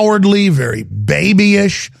cowardly, very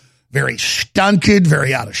babyish, very stunted,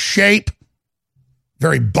 very out of shape,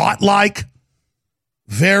 very bot-like,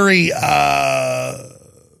 very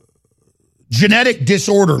genetic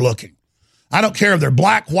disorder looking. I don't care if they're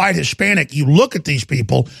black, white, Hispanic. You look at these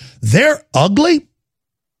people, they're ugly,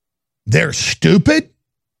 they're stupid,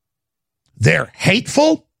 they're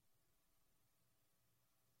hateful,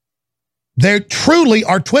 they truly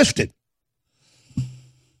are twisted.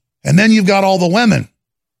 And then you've got all the women.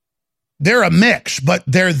 They're a mix, but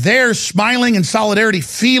they're there smiling in solidarity,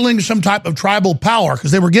 feeling some type of tribal power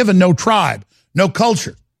because they were given no tribe, no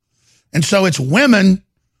culture. And so it's women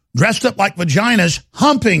dressed up like vaginas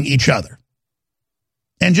humping each other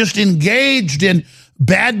and just engaged in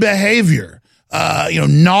bad behavior,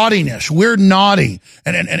 naughtiness. We're naughty.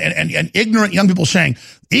 And ignorant young people saying,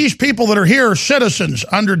 these people that are here are citizens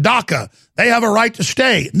under DACA. They have a right to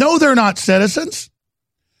stay. No, they're not citizens.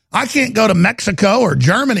 I can't go to Mexico or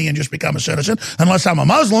Germany and just become a citizen unless I'm a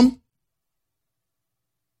Muslim.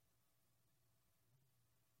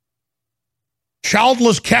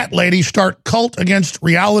 Childless cat ladies start cult against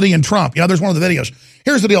reality and Trump. There's one of the videos.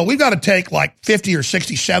 Here's the deal. We've got to take like 50 or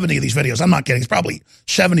 60, 70 of these videos. I'm not kidding. It's probably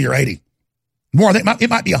 70 or 80. More. It might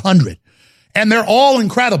be 100. And they're all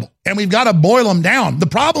incredible. And we've got to boil them down. The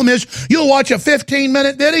problem is you'll watch a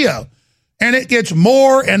 15-minute video And it gets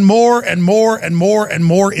more and more and more and more and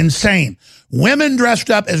more insane. Women dressed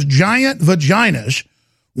up as giant vaginas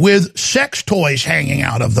with sex toys hanging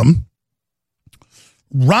out of them,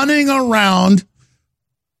 running around,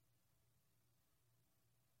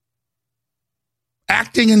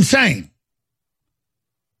 acting insane.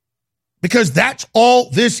 Because that's all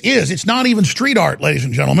this is. It's not even street art, ladies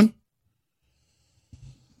and gentlemen.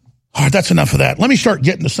 All right, that's enough of that. Let me start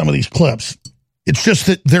getting to some of these clips. It's just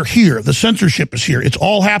that they're here. The censorship is here. It's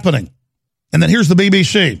all happening. And then here's the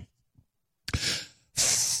BBC.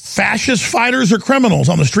 Fascist fighters are criminals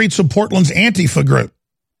on the streets of Portland's Antifa group.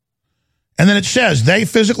 And then it says they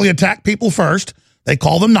physically attack people first. They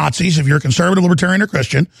call them Nazis if you're a conservative, libertarian, or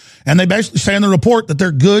Christian. And they basically say in the report that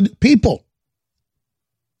they're good people.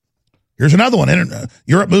 Here's another one.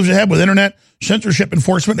 Europe moves ahead with internet censorship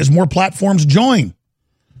enforcement as more platforms join.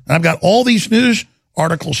 And I've got all these news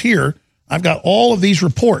articles here. I've got all of these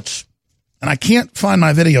reports. And I can't find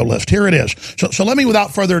my video list. Here it is. So let me,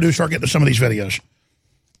 without further ado, start getting to some of these videos.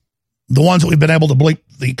 The ones that we've been able to bleep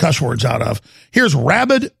the cuss words out of. Here's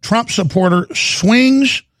rabid Trump supporter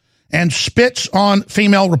swings and spits on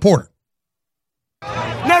female reporter.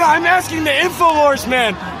 No, I'm asking the InfoWars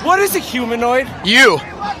man. What is a humanoid? You.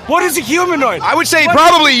 What is a humanoid? I would say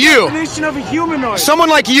probably you. What is the definition of a humanoid? Someone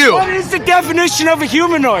like you. What is the definition of a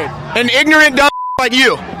humanoid? An ignorant dumb like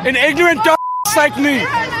you. An ignorant dumb like me.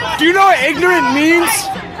 Do you know what ignorant means?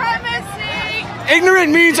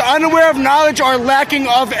 Ignorant means unaware of knowledge or lacking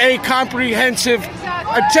of a comprehensive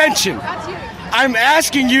attention. I'm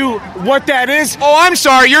asking you what that is. Oh, I'm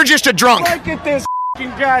sorry. You're just a drunk. Look at this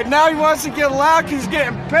guy. Now he wants to get loud because he's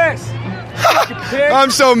getting pissed. I'm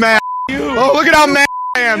so mad. You. Oh, look at how mad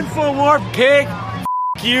I am. InfoWars pig.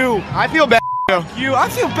 You. I feel bad. You. I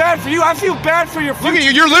feel bad for you. I feel bad for your future. Look at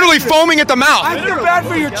you. You're literally foaming at the mouth. I feel bad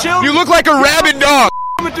for your children. You look like a rabid dog.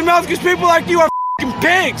 At the mouth because people like you are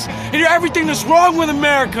pigs. And you're everything that's wrong with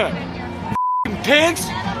America. Pigs.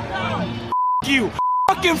 You.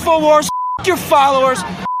 InfoWars. Your followers.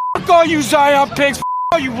 All you Zion pigs.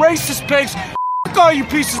 All you racist pigs. All you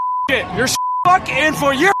pieces of shit. You're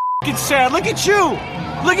info. You're sad. Look at you.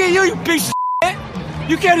 Look at you piece of shit.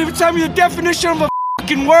 You can't even tell me the definition of a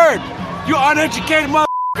fucking word. You uneducated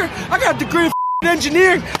motherfucker. I got a degree in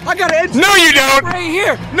engineering. I got an No, you don't. Right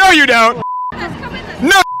here. No, you don't.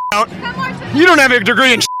 No, you don't. You don't have a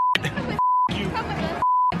degree in shit.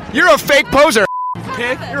 You're a fake poser.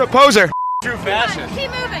 Pig. You're a poser. True fascist.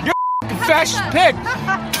 Keep moving. You're a fascist pig.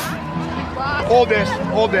 Hold this.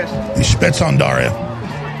 Hold this. He spits on Daria.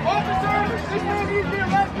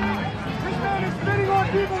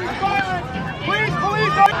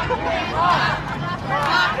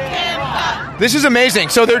 This is amazing.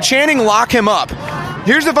 So they're chanting lock him up.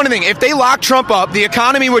 Here's the funny thing. If they lock Trump up, the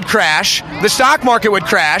economy would crash, the stock market would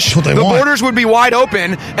crash, the borders would be wide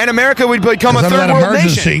open, and America would become a third world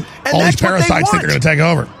nation. And all these parasites think they're going to take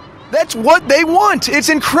over. That's what they want. It's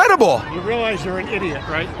incredible. You realize you're an idiot,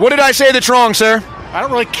 right? What did I say that's wrong, sir? I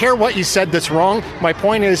don't really care what you said that's wrong. My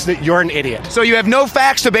point is that you're an idiot. So you have no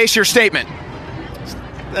facts to base your statement.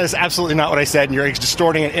 That is absolutely not what I said, and you're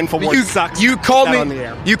distorting it. InfoWars sucks. You called me. On the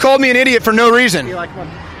air. You called me an idiot for no reason.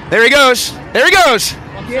 There he goes. There he goes.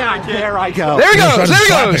 Yeah, there I go. There he goes. There he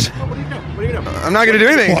goes. What are you doing? I'm not going to do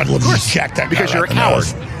anything. Well, let's just check that because guy you're a out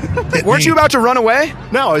coward. Weren't you about to run away?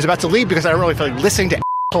 No, I was about to leave because I don't really feel like listening to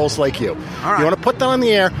assholes like you. All right. You want to put that on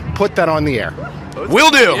the air? Put that on the air. Will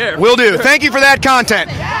do. Will do. Thank you for that content.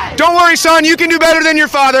 Don't worry, son. You can do better than your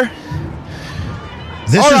father.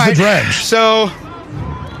 This is the dredge. So,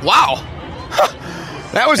 wow.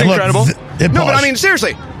 That was incredible. No, but I mean,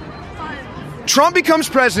 seriously. Trump becomes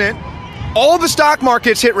president. All the stock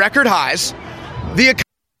markets hit record highs. I need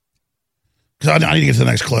to get to the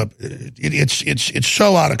next clip. It's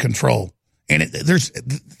so out of control, and there's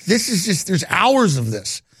hours of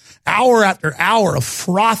this, hour after hour of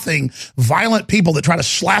frothing, violent people that try to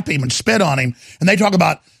slap him and spit on him, and they talk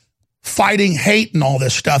about fighting hate and all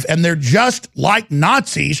this stuff, and they're just like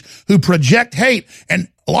Nazis who project hate, and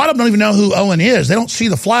a lot of them don't even know who Owen is. They don't see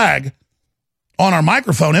the flag on our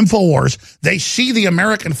microphone, InfoWars. They see the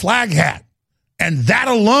American flag hat, and that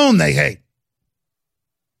alone they hate.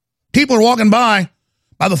 People are walking by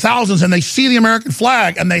the thousands, and they see the American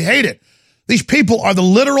flag, and they hate it. These people are the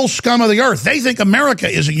literal scum of the earth. They think America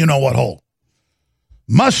is a you-know-what hole.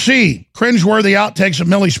 Must see cringeworthy outtakes of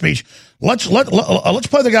Millie's speech. Let's play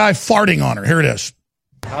the guy farting on her. Here it is.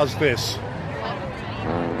 How's this?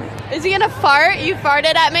 Is he gonna fart? You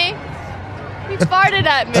farted at me? You farted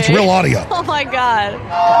at me. That's real audio. Oh my God.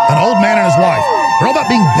 An old man and his wife. They're all about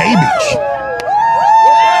being babies.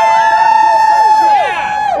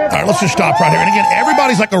 All right, let's just stop right here. And again,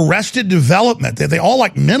 everybody's like arrested development. They all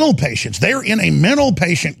like mental patients. They're in a mental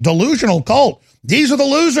patient delusional cult. These are the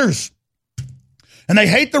losers. And they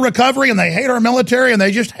hate the recovery, and they hate our military, and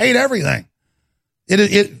they just hate everything. It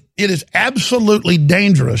is absolutely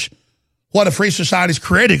dangerous what a free society's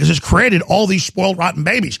created, because it's created all these spoiled, rotten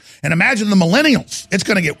babies. And imagine the millennials. It's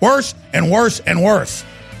going to get worse and worse and worse.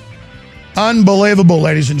 Unbelievable,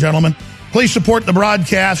 ladies and gentlemen. Please support the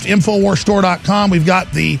broadcast, InfoWarsStore.com. We've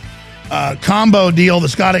got the combo deal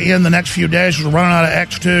that's got to end the next few days. We're running out of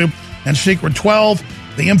X2 and Secret 12.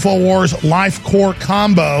 The InfoWars Life Core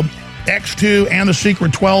Combo, X2 and the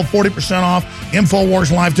Secret 12, 40% off,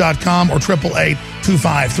 InfoWarsLife.com or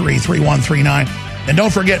 888-253-3139. And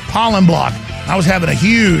don't forget Pollen Block. I was having a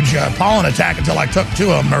huge pollen attack until I took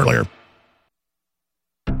 2 of them earlier.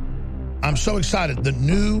 I'm so excited. The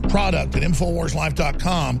new product at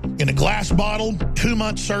InfoWarsLife.com in a glass bottle,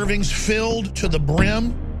 2-month servings, filled to the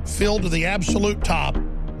brim, filled to the absolute top,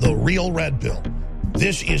 the real red pill.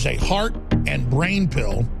 This is a heart and brain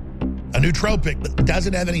pill, a nootropic that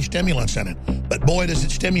doesn't have any stimulants in it. But boy, does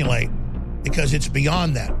it stimulate, because it's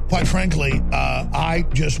beyond that. Quite frankly, I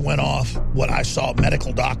just went off what I saw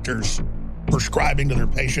medical doctors prescribing to their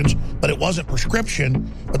patients, but it wasn't prescription,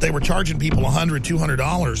 but they were charging people $100,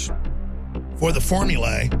 $200 for the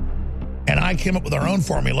formulae, and I came up with our own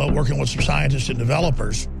formula working with some scientists and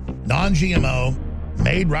developers, non-GMO,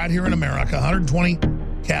 made right here in America, 120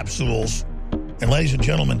 capsules, and ladies and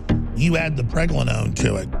gentlemen, you add the pregnenolone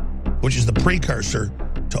to it, which is the precursor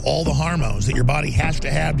to all the hormones that your body has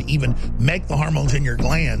to have to even make the hormones in your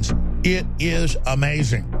glands. It is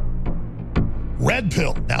amazing. Red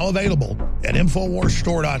Pill, now available at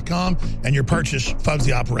InfoWarsStore.com, and your purchase funds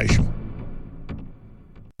the operation.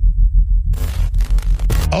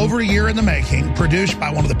 Over a year in the making, produced by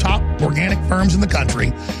one of the top organic firms in the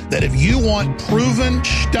country, that if you want proven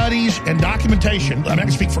studies and documentation, I'm not going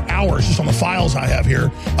to speak for hours just on the files I have here,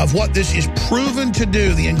 of what this is proven to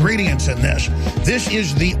do, the ingredients in this. This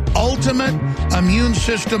is the ultimate immune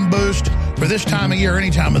system boost for this time of year, any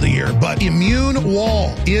time of the year. But Immune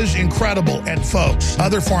Wall is incredible. And folks,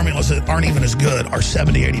 other formulas that aren't even as good are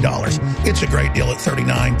 $70, $80. It's a great deal at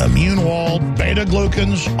 $39. Immune Wall,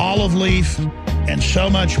 beta-glucans, olive leaf, and so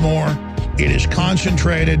much more. It is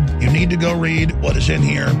concentrated. You need to go read what is in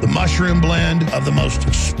here. The mushroom blend of the most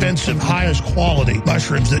expensive, highest quality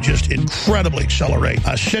mushrooms that just incredibly accelerate.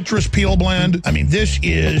 A citrus peel blend. I mean, this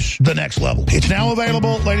is the next level. It's now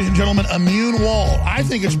available, ladies and gentlemen, Immune Wall. I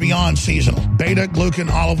think it's beyond seasonal. Beta, glucan,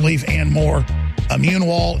 olive leaf, and more. Immune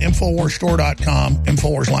Wall, InfoWarsStore.com,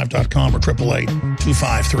 InfoWarsLife.com, or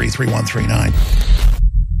 888-253-3139.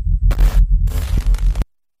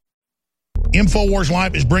 InfoWars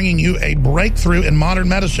Life is bringing you a breakthrough in modern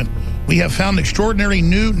medicine. We have found an extraordinary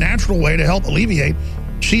new natural way to help alleviate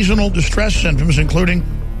seasonal distress symptoms, including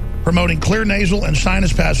promoting clear nasal and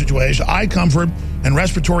sinus passageways, eye comfort, and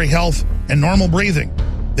respiratory health and normal breathing.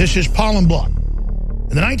 This is Pollen Block.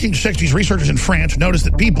 In the 1960s, researchers in France noticed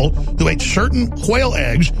that people who ate certain quail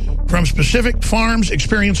eggs from specific farms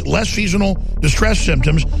experienced less seasonal distress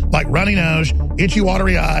symptoms like runny nose, itchy,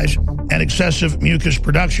 watery eyes, and excessive mucus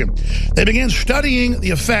production. They began studying the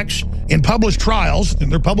effects in published trials,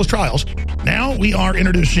 Now we are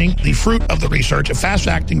introducing the fruit of the research, a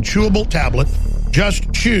fast-acting chewable tablet.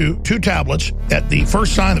 Just chew 2 tablets at the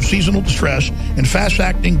first sign of seasonal distress, and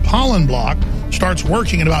fast-acting Pollen Block starts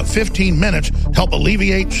working in about 15 minutes to help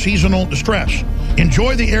alleviate seasonal distress.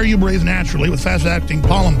 Enjoy the air you breathe naturally with fast-acting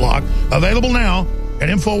Pollen Block. Available now at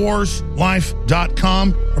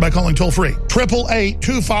InfoWarsLife.com or by calling toll-free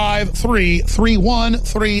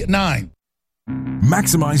 888-253-3139.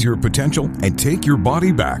 Maximize your potential and take your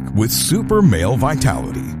body back with Super Male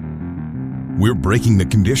Vitality. We're breaking the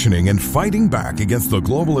conditioning and fighting back against the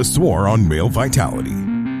globalist war on male vitality.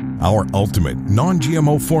 Our ultimate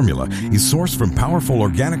non-GMO formula is sourced from powerful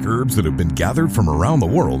organic herbs that have been gathered from around the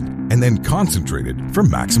world and then concentrated for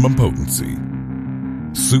maximum potency.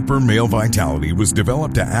 Super Male Vitality was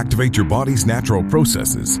developed to activate your body's natural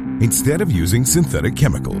processes instead of using synthetic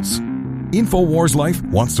chemicals. InfoWars Life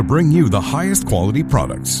wants to bring you the highest quality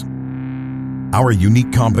products. Our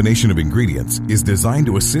unique combination of ingredients is designed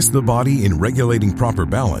to assist the body in regulating proper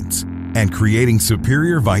balance and creating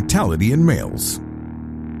superior vitality in males.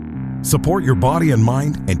 Support your body and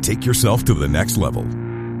mind and take yourself to the next level.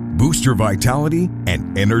 Boost your vitality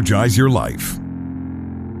and energize your life.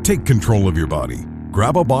 Take control of your body.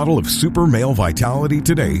 Grab a bottle of Super Male Vitality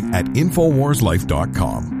today at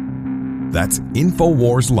InfoWarsLife.com. That's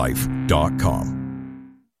InfoWarsLife.com.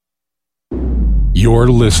 You're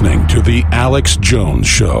listening to The Alex Jones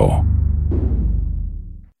Show.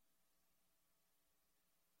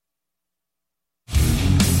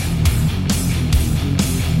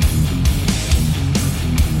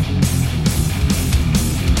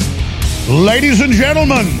 Ladies and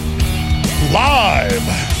gentlemen, live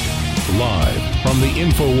from the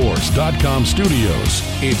Infowars.com studios,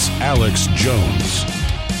 it's Alex Jones.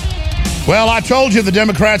 Well, I told you the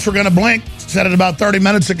Democrats were going to blink. Said it about 30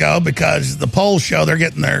 minutes ago because the polls show they're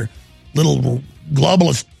getting their little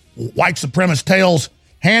globalist, white supremacist tails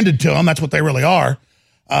handed to them. That's what they really are.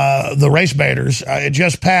 The race baiters. It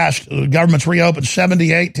just passed. The government's reopened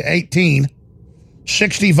 78 to 18.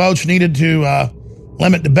 60 votes needed to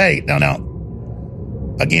limit debate. Now,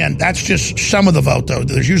 again, that's just some of the vote, though.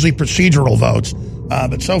 There's usually procedural votes.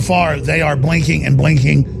 But so far, they are blinking and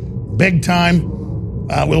blinking big time.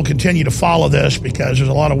 We'll continue to follow this because there's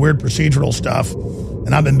a lot of weird procedural stuff.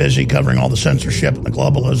 And I've been busy covering all the censorship and the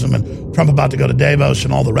globalism and Trump about to go to Davos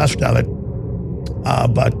and all the rest of it.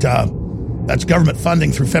 But that's government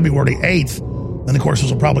funding through February 8th. Then, of course,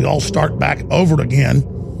 this will probably all start back over again.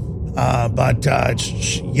 But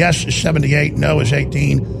it's yes is 78, no is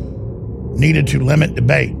 18, needed to limit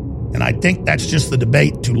debate. And I think that's just the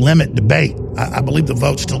debate to limit debate. I believe the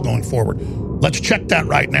vote's still going forward. Let's check that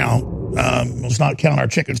right now. Let's not count our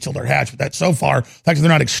chickens till they're hatched. But that so far, the fact that they're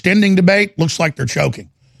not extending debate looks like they're choking.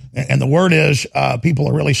 And the word is people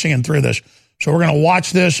are really seeing through this. So we're going to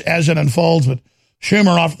watch this as it unfolds. But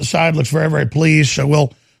Schumer off to the side looks very, very pleased. So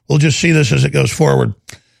we'll just see this as it goes forward.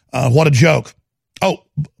 What a joke. Oh,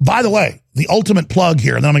 by the way, the ultimate plug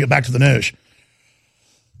here, and then I'm going to get back to the news.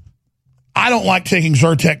 I don't like taking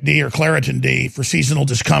Zyrtec D or Claritin D for seasonal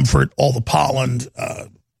discomfort, all the pollen.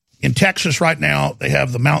 In Texas right now, they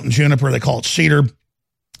have the mountain juniper. They call it cedar.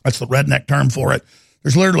 That's the redneck term for it.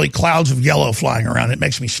 There's literally clouds of yellow flying around. It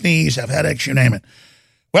makes me sneeze, have headaches, you name it.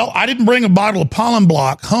 Well, I didn't bring a bottle of pollen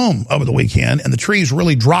block home over the weekend, and the trees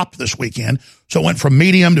really dropped this weekend. So it went from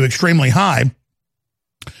medium to extremely high.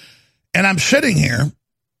 And I'm sitting here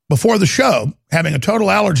before the show having a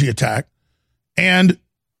total allergy attack. And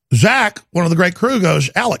Zach, one of the great crew, goes,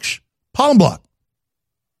 Alex, pollen block.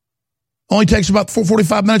 Only takes about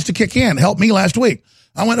 45 minutes to kick in. Helped me last week.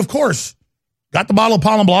 I went, of course. Got the bottle of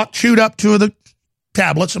pollen block, chewed up 2 of the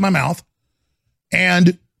tablets in my mouth.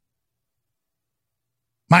 And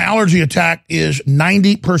my allergy attack is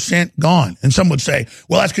 90% gone. And some would say,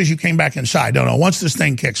 well, that's because you came back inside. No. Once this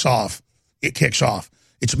thing kicks off, it kicks off.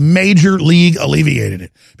 It's major league alleviated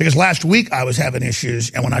it. Because last week I was having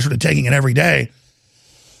issues, and when I started taking it every day,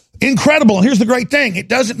 incredible. And here's the great thing. It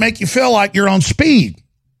doesn't make you feel like you're on speed.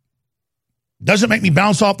 Doesn't make me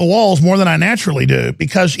bounce off the walls more than I naturally do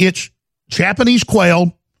because it's Japanese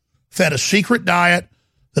quail fed a secret diet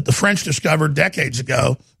that the French discovered decades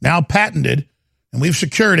ago, now patented, and we've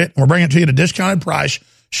secured it, and we're bringing it to you at a discounted price.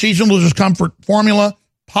 Seasonal discomfort formula,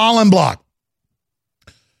 pollen block.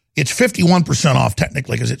 It's 51% off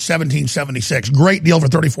technically because it's $17.76. Great deal for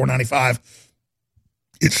 $34.95.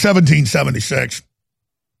 It's $17.76.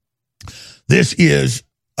 This is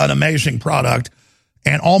an amazing product.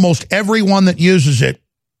 And almost everyone that uses it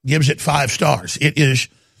gives it 5 stars. It is,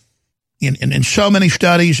 in so many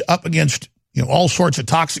studies, up against all sorts of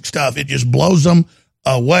toxic stuff. It just blows them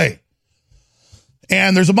away.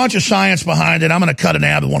 And there's a bunch of science behind it. I'm going to cut an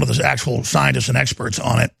ad with one of the actual scientists and experts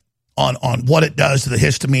on it, on what it does to the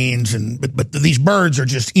histamines. But these birds are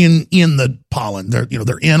just in the pollen.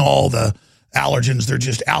 They're in all the allergens. They're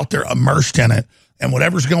just out there immersed in it. And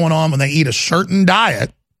whatever's going on when they eat a certain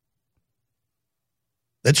diet,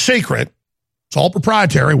 that's secret. It's all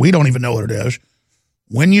proprietary. We don't even know what it is.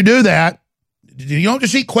 When you do that, you don't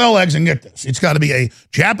just eat quail eggs and get this. It's got to be a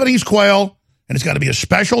Japanese quail, and it's got to be a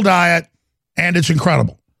special diet, and it's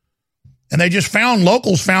incredible. And they just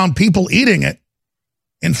locals found people eating it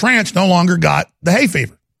in France no longer got the hay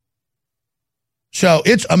fever. So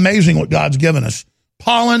it's amazing what God's given us.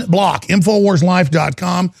 Pollen block,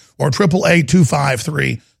 InfoWarsLife.com or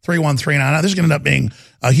 888-253-3139. Now, this is going to end up being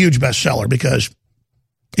a huge bestseller because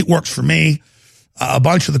it works for me. A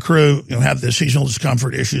bunch of the crew, have the seasonal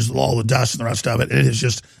discomfort issues with all the dust and the rest of it. It has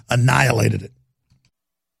just annihilated it.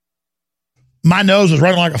 My nose was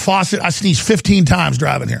running like a faucet. I sneezed 15 times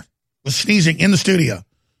driving here. Was sneezing in the studio.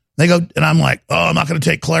 They go, and I'm like, oh, I'm not going to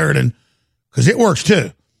take Claritin because it works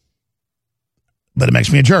too. But it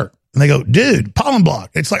makes me a jerk. And they go, dude, pollen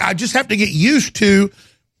block. It's like I just have to get used to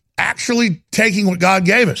actually taking what God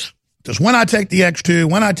gave us. Because when I take the X2,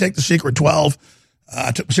 when I take the Secret 12,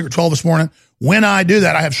 I took the Secret 12 this morning. When I do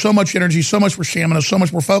that, I have so much energy, so much more stamina, so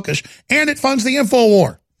much more focus, and it funds the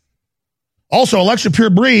InfoWar. Also, Alexa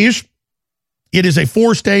Pure Breeze. It is a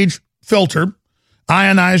 4-stage filter,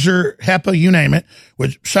 ionizer, HEPA, you name it,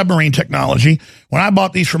 with submarine technology. When I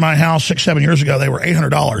bought these for my house 6-7 years ago, they were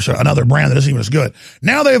 $800, so another brand that isn't even as good.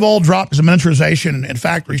 Now they've all dropped as a miniaturization in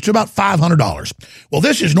factories to about $500. Well,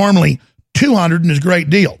 this is normally $200 and is a great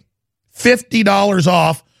deal. $50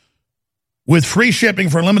 off with free shipping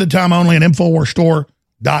for a limited time only at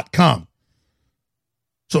InfoWarsStore.com.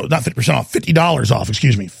 So not 50% off, $50 off,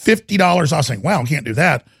 excuse me. $50 off, saying, wow, I can't do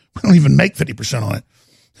that. We don't even make 50% on it.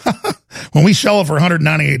 When we sell it for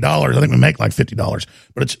 $198, I think we make like $50.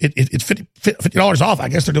 But it's $50 off. I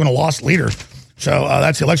guess they're doing a lost leader. So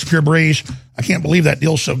that's the Alexa Pure Breeze. I can't believe that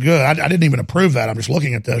deal's so good. I didn't even approve that. I'm just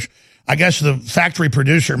looking at this. I guess the factory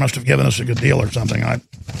producer must have given us a good deal or something. I've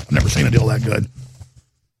never seen a deal that good.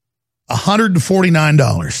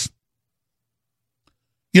 $149.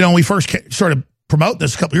 You know, when we first started promoting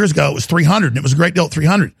this a couple years ago, it was $300, and it was a great deal at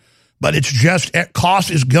 $300. But it's just, cost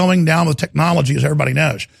is going down with technology, as everybody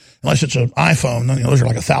knows. Unless it's an iPhone, you know, those are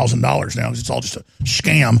like $1,000 now. It's all just a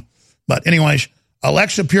scam. But anyways,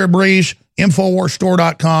 Alexa Pure Breeze,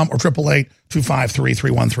 InfoWarsStore.com, or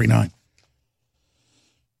 888-253-3139.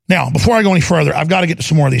 Now, before I go any further, I've got to get to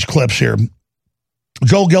some more of these clips here.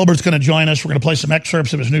 Joel Gilbert's going to join us. We're going to play some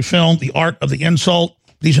excerpts of his new film, The Art of the Insult.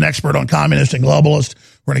 He's an expert on communist and globalist.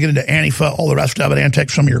 We're going to get into Antifa, all the rest of it, and take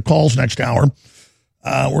some of your calls next hour.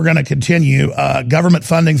 We're going to continue government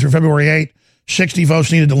funding through February 8th. 60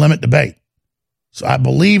 votes needed to limit debate. So I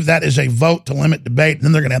believe that is a vote to limit debate, and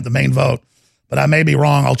then they're going to have the main vote. But I may be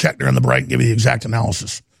wrong. I'll check during the break and give you the exact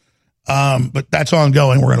analysis. But that's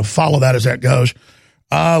ongoing. We're going to follow that as that goes.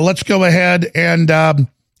 Let's go ahead and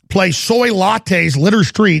play Soy Lattes Litter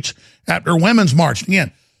Streets after Women's March.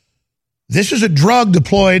 Again, this is a drug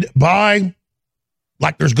deployed by,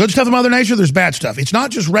 like there's good stuff in Mother Nature, there's bad stuff. It's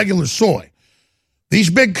not just regular soy. These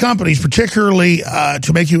big companies, particularly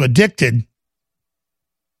to make you addicted, and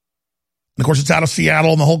of course it's out of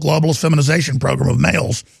Seattle and the whole globalist feminization program of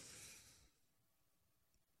males,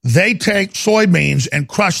 they take soybeans and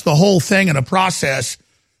crush the whole thing in a process,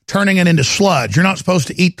 turning it into sludge. You're not supposed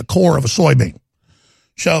to eat the core of a soybean.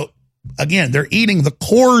 So, again, they're eating the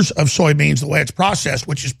cores of soybeans the way it's processed,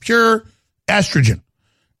 which is pure estrogen.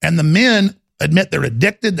 And the men admit they're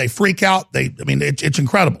addicted. They freak out. It's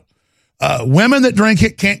incredible. Women that drink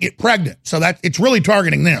it can't get pregnant. So that it's really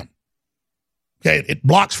targeting them. Okay, it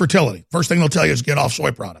blocks fertility. First thing they'll tell you is get off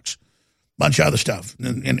soy products. Bunch of other stuff.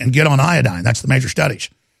 And get on iodine. That's the major studies.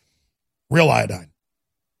 Real iodine.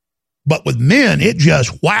 But with men, it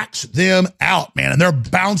just whacks them out, man. And they're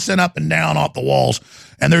bouncing up and down off the walls.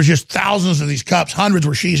 And there's just thousands of these cups, hundreds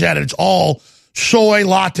where she's at it. It's all soy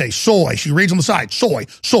latte, soy. She reads on the side, soy,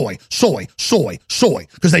 soy, soy, soy, soy.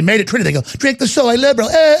 Because they made it trendy. They go, drink the soy liberal.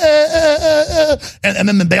 And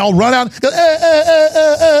then they all run out. Go,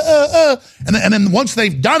 And then once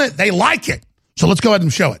they've done it, they like it. So let's go ahead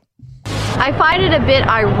and show it. I find it a bit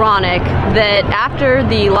ironic that after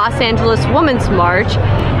the Los Angeles Women's March,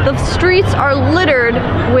 the streets are littered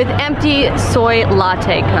with empty soy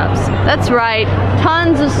latte cups. That's right,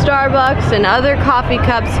 tons of Starbucks and other coffee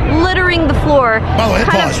cups littering the floor. By the way,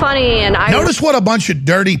 kind of funny. And notice what a bunch of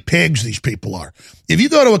dirty pigs these people are. If you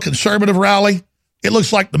go to a conservative rally, it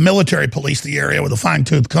looks like the military police the area with a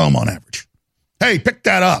fine-tooth comb on average. Hey, pick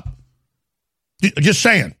that up. Just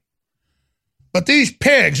saying. But these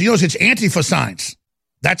pigs, you notice it's Antifa signs.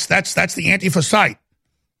 That's the Antifa site.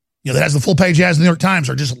 You know, that has the full page ads in the New York Times.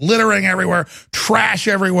 Are just littering everywhere, trash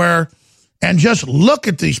everywhere. And just look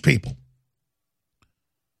at these people.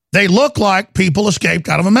 They look like people escaped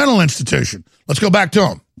out of a mental institution. Let's go back to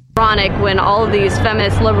them. Ironic when all of these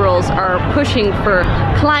feminist liberals are pushing for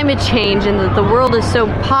climate change and that the world is so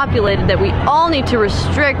populated that we all need to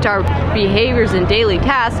restrict our behaviors and daily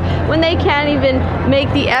tasks when they can't even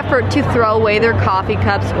make the effort to throw away their coffee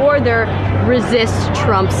cups or their resist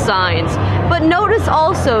Trump signs. But notice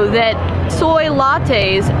also that soy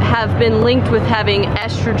lattes have been linked with having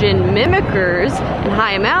estrogen mimickers and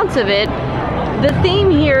high amounts of it. The theme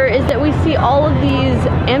here is that we see all of these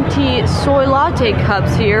empty soy latte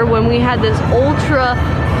cups here when we had this ultra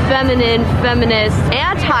feminine, feminist,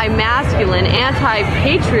 anti-masculine,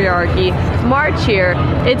 anti-patriarchy march here.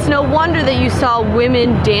 It's no wonder that you saw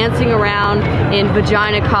women dancing around in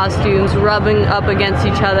vagina costumes, rubbing up against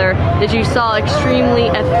each other, that you saw extremely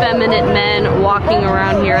effeminate men walking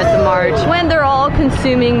around here at the march when they're all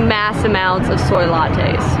consuming mass amounts of soy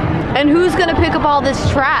lattes. And who's going to pick up all this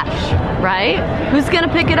trash, right? Who's going to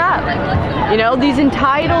pick it up? You know, these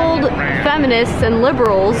entitled feminists and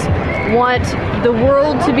liberals want the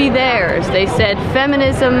world to be theirs. They said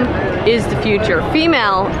feminism is the future.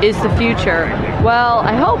 Female is the future. Well,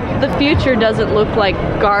 I hope the future doesn't look like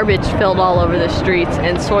garbage filled all over the streets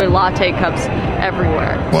and soy latte cups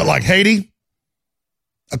everywhere. What, like Haiti?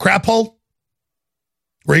 A crap hole?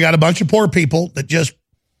 Where you got a bunch of poor people that just,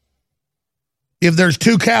 if there's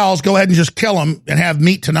 2 cows, go ahead and just kill them and have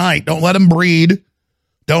meat tonight. Don't let them breed.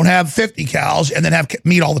 Don't have 50 cows and then have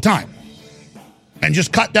meat all the time. and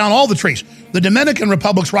just cut down all the trees. The Dominican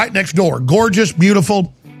Republic's right next door. Gorgeous,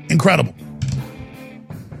 beautiful, incredible.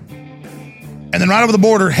 And then right over the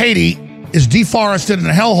border, Haiti is deforested in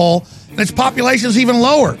a hellhole, and its population is even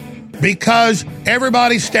lower because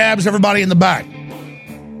everybody stabs everybody in the back.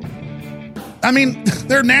 I mean,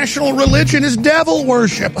 their national religion is devil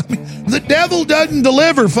worship. I mean, the devil doesn't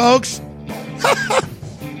deliver, folks.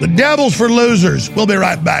 The devil's for losers. We'll be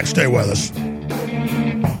right back. Stay with us.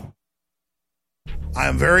 I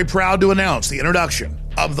am very proud to announce the introduction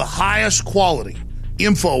of the highest quality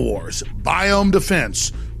InfoWars Biome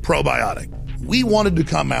Defense Probiotic. We wanted to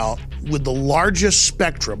come out with the largest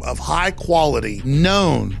spectrum of high quality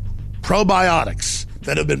known probiotics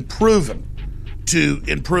that have been proven to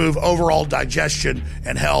improve overall digestion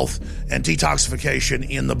and health and detoxification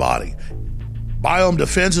in the body. Biome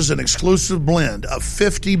Defense is an exclusive blend of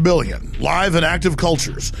 50 billion live and active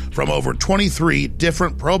cultures from over 23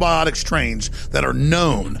 different probiotic strains that are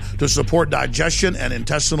known to support digestion and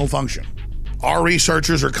intestinal function. Our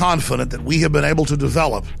researchers are confident that we have been able to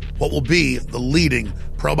develop what will be the leading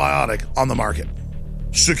probiotic on the market.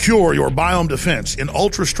 Secure your Biome Defense in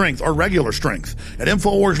ultra strength or regular strength at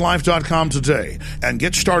InfoWarsLife.com today and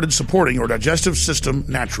get started supporting your digestive system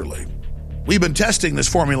naturally. We've been testing this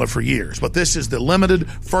formula for years, but this is the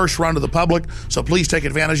limited first run to the public, so please take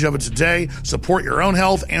advantage of it today. Support your own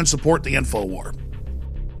health and support the InfoWar.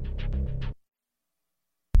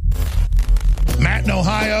 Matt in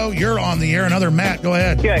Ohio, you're on the air. Another Matt, go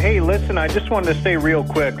ahead. Yeah, hey, listen, I just wanted to say real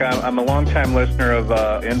quick, I'm a longtime listener of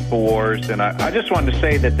InfoWars, and I just wanted to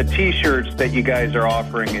say that the T-shirts that you guys are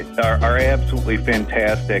offering are absolutely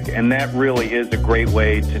fantastic, and that really is a great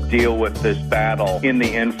way to deal with this battle in the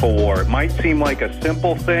InfoWar. It might seem like a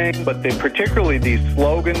simple thing, but particularly these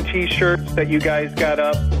slogan T-shirts that you guys got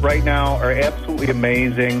up right now are absolutely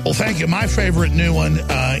amazing. Well, thank you. My favorite new one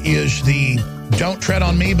is the Don't Tread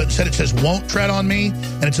on Me, but instead it says Won't Tread on Me,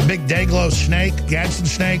 and it's a big Dayglow snake, Gadsden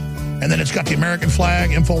snake, and then it's got the American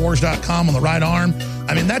flag, Infowars.com on the right arm.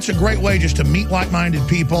 I mean, that's a great way just to meet like-minded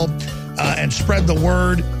people and spread the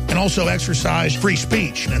word and also exercise free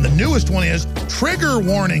speech. And the newest one is Trigger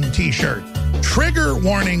Warning T-shirt. Trigger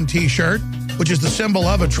Warning T-shirt, which is the symbol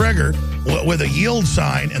of a trigger with a yield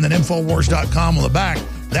sign and then Infowars.com on the back.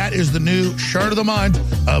 That is the new shirt of the month,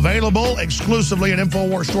 available exclusively at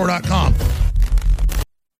InfoWarsStore.com.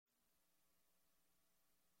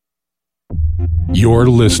 You're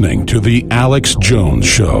listening to The Alex Jones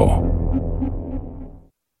Show.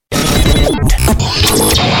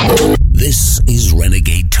 This is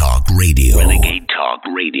Renegade Talk Radio. Renegade Talk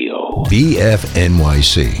Radio.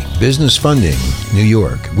 BFNYC, Business Funding, New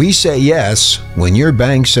York. We say yes when your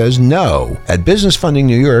bank says no. At Business Funding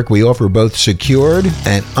New York, we offer both secured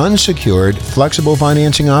and unsecured flexible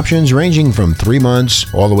financing options ranging from 3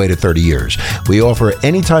 months all the way to 30 years. We offer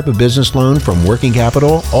any type of business loan from working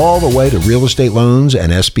capital all the way to real estate loans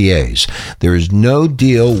and SBAs. There is no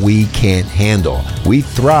deal we can't handle. We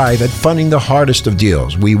thrive at funding the hardest of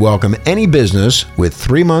deals. We welcome any business with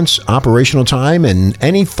 3 months operational time and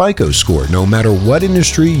any FICO score, no matter what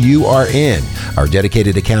industry you are in. Our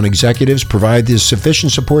dedicated account executives provide the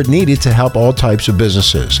sufficient support needed to help all types of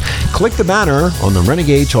businesses. Click the banner on the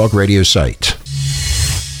Renegade Talk Radio site.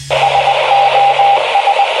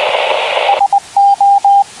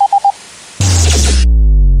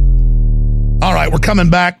 All right, we're coming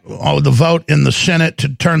back with the vote in the Senate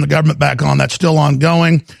to turn the government back on. That's still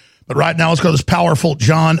ongoing. But right now, let's go to this powerful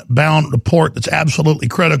John Bound report that's absolutely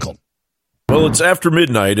critical. Well, it's after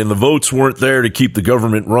midnight, and the votes weren't there to keep the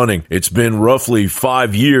government running. It's been roughly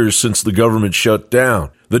 5 years since the government shut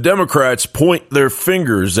down. The Democrats point their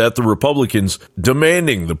fingers at the Republicans,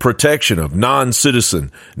 demanding the protection of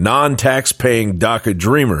non-citizen, non-tax-paying DACA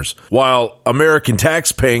dreamers, while American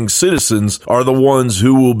tax-paying citizens are the ones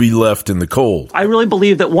who will be left in the cold. I really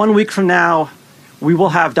believe that 1 week from now, we will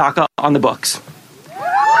have DACA on the books.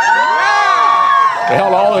 They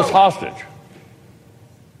held all this hostage,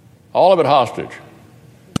 all of it hostage,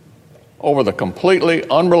 over the completely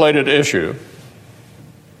unrelated issue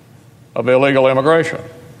of illegal immigration.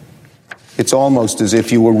 It's almost as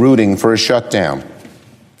if you were rooting for a shutdown.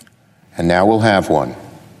 And now we'll have one.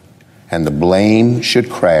 And the blame should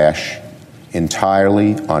crash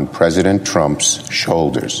entirely on President Trump's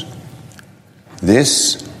shoulders.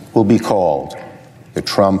 This will be called the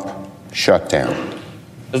Trump shutdown.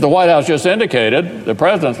 As the White House just indicated, the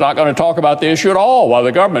president's not going to talk about the issue at all while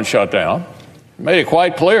the government shut down. He made it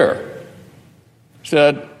quite clear. He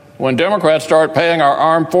said, when Democrats start paying our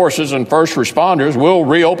armed forces and first responders, we'll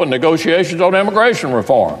reopen negotiations on immigration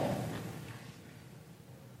reform.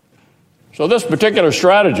 So this particular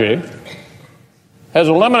strategy has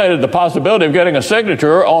eliminated the possibility of getting a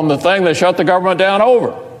signature on the thing they shut the government down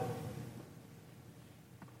over.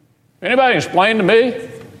 Anybody explain to me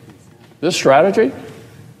this strategy?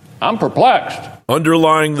 I'm perplexed.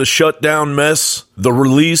 Underlying the shutdown mess, the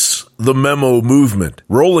release, the memo movement.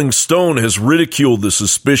 Rolling Stone has ridiculed the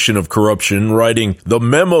suspicion of corruption, writing, "The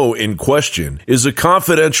memo in question is a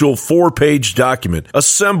confidential 4-page document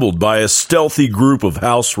assembled by a stealthy group of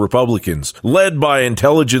House Republicans, led by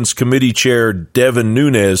Intelligence Committee Chair Devin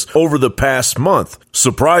Nunes over the past month.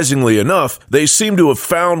 Surprisingly enough, they seem to have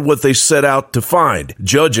found what they set out to find,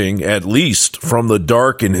 judging, at least, from the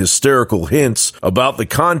dark and hysterical hints about the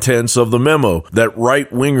contents of the memo that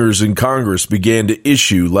right-wingers in Congress began to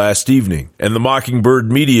issue last evening. And the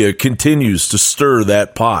Mockingbird media continues to stir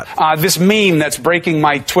that pot." This meme that's breaking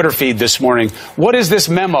my Twitter feed this morning, what is this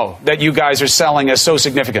memo that you guys are selling as so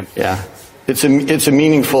significant? Yeah. It's a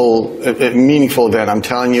meaningful event, I'm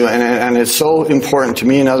telling you, and it's so important to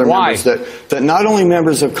me and other members that not only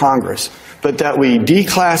members of Congress, but that we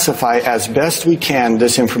declassify as best we can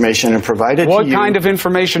this information and provide it to you. What kind of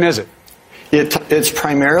information is it? It's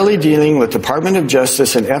primarily dealing with Department of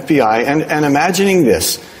Justice and FBI, and imagining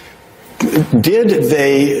this. Did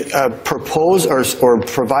they propose or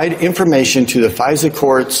provide information to the FISA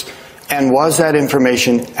courts, and was that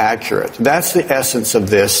information accurate? That's the essence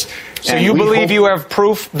of this. So you believe you have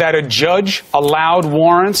proof that a judge allowed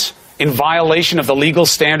warrants in violation of the legal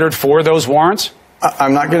standard for those warrants?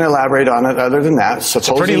 I'm not going to elaborate on it other than that. It's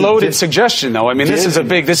a pretty loaded suggestion, though. I mean,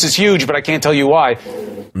 this is huge, but I can't tell you why.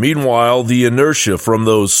 Meanwhile, the inertia from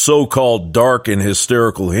those so-called dark and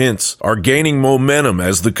hysterical hints are gaining momentum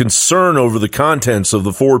as the concern over the contents of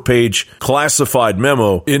the 4-page classified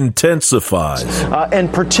memo intensifies.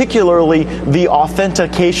 And particularly the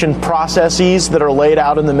authentication processes that are laid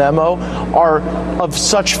out in the memo are of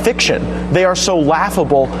such fiction. They are so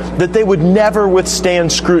laughable that they would never withstand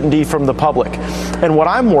scrutiny from the public. And what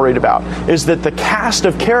I'm worried about is that the cast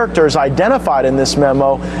of characters identified in this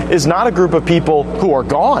memo is not a group of people who are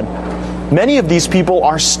gone. Many of these people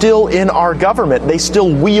are still in our government. They still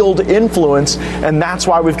wield influence, and that's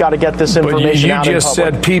why we've got to get this information out in public. You just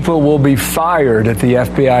said people will be fired at the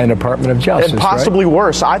FBI and Department of Justice, and possibly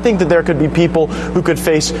worse. I think that there could be people who could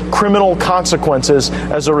face criminal consequences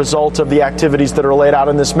as a result of the activities that are laid out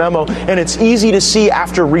in this memo. And it's easy to see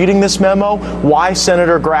after reading this memo why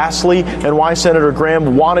Senator Grassley and why Senator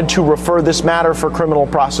Graham wanted to refer this matter for criminal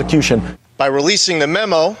prosecution. By releasing the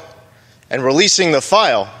memo and releasing the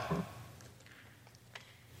file,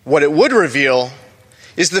 what it would reveal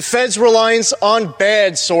is the Fed's reliance on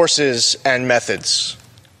bad sources and methods.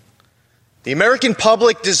 The American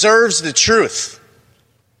public deserves the truth.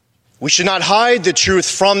 We should not hide the truth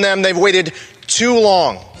from them. They've waited too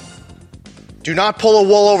long. Do not pull a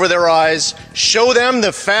wool over their eyes. Show them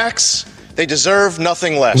the facts. They deserve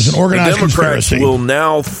nothing less. It was an organized The Democrats conspiracy. will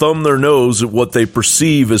now thumb their nose at what they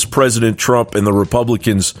perceive as President Trump and the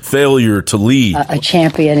Republicans' failure to lead. A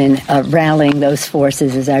champion in rallying those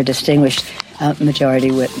forces is our distinguished majority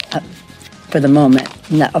whip for the moment.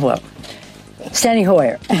 Steny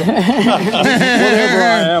Hoyer. Whatever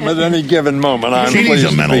I am at any given moment, I'm She needs pleased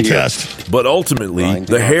a to mental be here. test. But ultimately,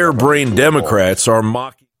 the harebrained Democrats are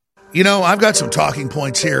mocking. You know, I've got some talking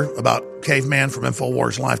points here about Caveman from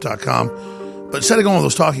InfoWarsLife.com. But instead of going with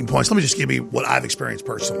those talking points, let me just give you what I've experienced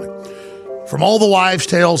personally. From all the wives'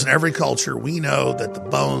 tales in every culture, we know that the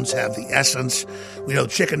bones have the essence. We know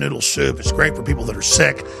chicken noodle soup is great for people that are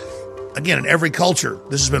sick. Again, in every culture,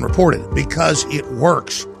 this has been reported because it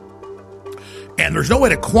works. And there's no way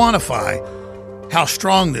to quantify how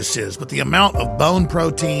strong this is, but the amount of bone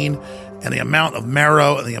protein and the amount of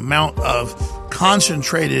marrow and the amount of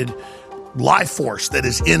concentrated life force that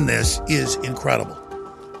is in this is incredible.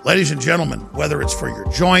 Ladies and gentlemen, whether it's for your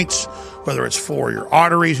joints, whether it's for your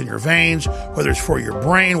arteries and your veins, whether it's for your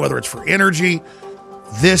brain, whether it's for energy,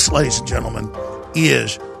 this, ladies and gentlemen,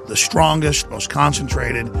 is the strongest, most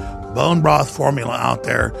concentrated bone broth formula out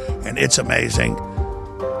there, and it's amazing.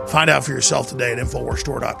 Find out for yourself today at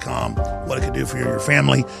InfoWarsStore.com what it can do for you and your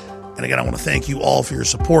family. And again, I want to thank you all for your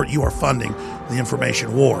support. You are funding the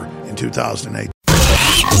information war in 2008.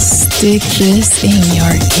 Stick this in your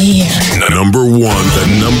ear. The number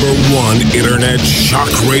one internet shock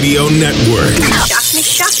radio network.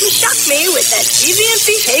 Shock me with that deviant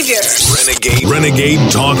behavior.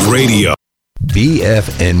 Renegade Talk Radio.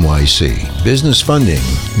 BFNYC, Business Funding,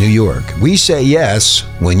 New York. We say yes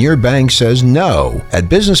when your bank says no. At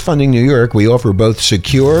Business Funding New York, we offer both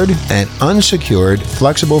secured and unsecured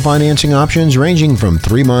flexible financing options ranging from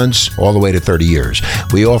 3 months all the way to 30 years.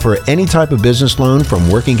 We offer any type of business loan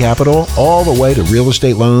from working capital all the way to real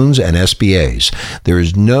estate loans and SBAs. There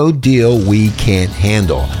is no deal we can't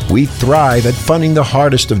handle. We thrive at funding the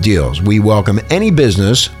hardest of deals. We welcome any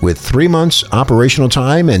business with 3 months operational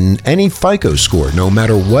time and any FICO score, no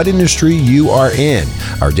matter what industry you are in.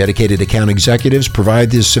 Our dedicated account executives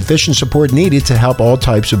provide the sufficient support needed to help all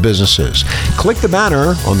types of businesses. Click the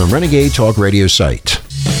banner on the Renegade Talk Radio site.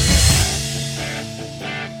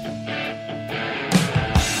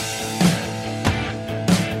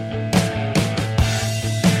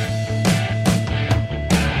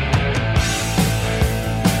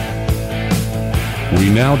 We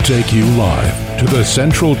now take you live to the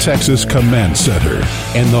Central Texas Command Center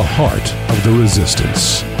and the heart of the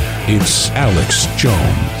resistance. It's Alex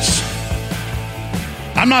Jones.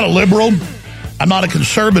 I'm not a liberal. I'm not a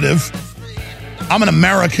conservative. I'm an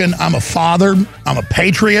American. I'm a father. I'm a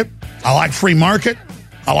patriot. I like free market.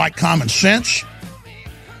 I like common sense.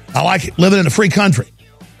 I like living in a free country.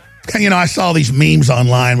 You know, I saw these memes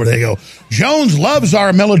online where they go, Jones loves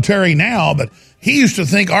our military now, but he used to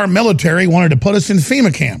think our military wanted to put us in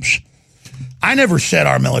FEMA camps. I never said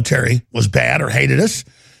our military was bad or hated us.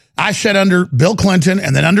 I said under Bill Clinton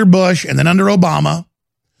and then under Bush and then under Obama,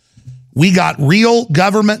 we got real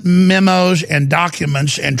government memos and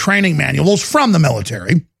documents and training manuals from the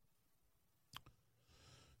military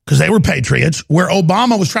because they were patriots, where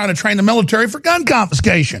Obama was trying to train the military for gun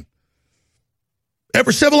confiscation and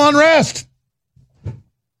for civil unrest.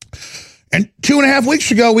 And 2.5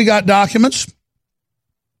 weeks ago, we got documents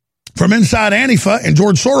from inside Antifa and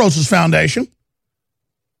George Soros' foundation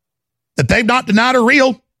that they've not denied are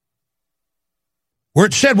real, where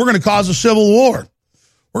it said we're going to cause a civil war.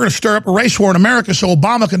 We're going to stir up a race war in America so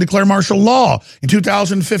Obama can declare martial law in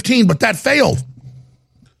 2015, but that failed.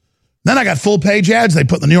 Then I got full-page ads they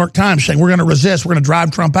put in the New York Times saying we're going to resist, we're going to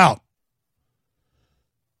drive Trump out.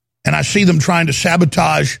 And I see them trying to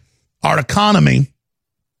sabotage our economy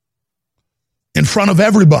in front of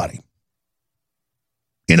everybody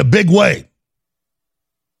in a big way.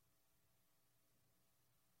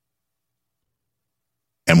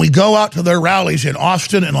 And we go out to their rallies in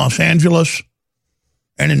Austin and Los Angeles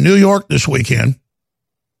and in New York this weekend.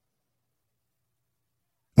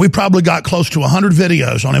 We probably got close to 100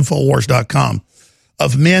 videos on Infowars.com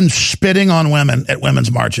of men spitting on women at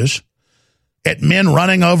women's marches, at men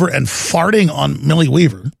running over and farting on Millie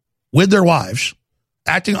Weaver with their wives,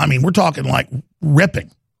 acting, I mean, we're talking like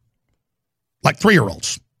ripping, like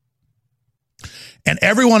 3-year-olds. And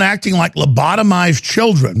everyone acting like lobotomized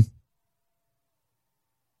children,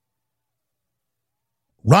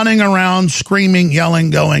 running around, screaming,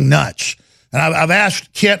 yelling, going nuts. And I've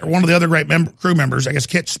asked Kit, or one of the other great crew members, I guess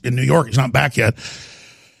Kit's in New York, he's not back yet,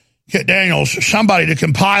 Kit Daniels, somebody to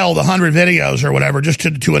compile the 100 videos or whatever just to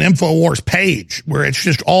an InfoWars page where it's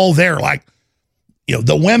just all there. Like, you know,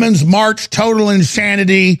 the Women's March, total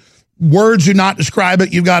insanity, words do not describe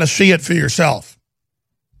it. You've got to see it for yourself.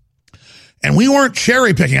 And we weren't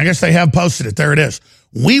cherry picking. I guess they have posted it. There it is.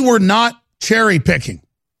 We were not cherry picking.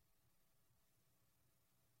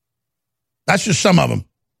 That's just some of them.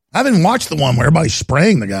 I haven't even watched the one where everybody's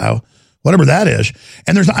spraying the guy, whatever that is.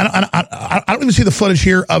 And there's I don't even see the footage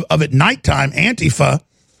here of at nighttime Antifa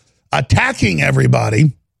attacking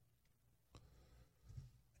everybody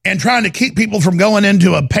and trying to keep people from going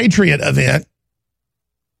into a Patriot event.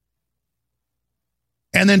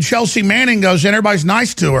 And then Chelsea Manning goes in, everybody's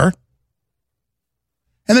nice to her.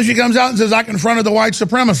 And then she comes out and says, I confronted the white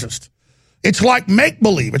supremacist. It's like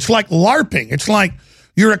make-believe. It's like LARPing. It's like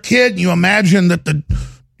you're a kid and you imagine that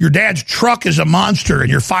your dad's truck is a monster and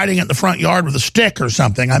you're fighting it in the front yard with a stick or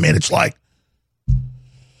something. I mean, it's like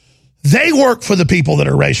they work for the people that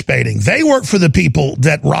are race baiting. They work for the people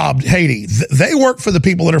that robbed Haiti. They work for the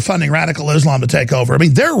people that are funding radical Islam to take over. I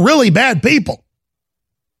mean, they're really bad people.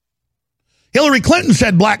 Hillary Clinton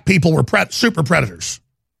said black people were super predators.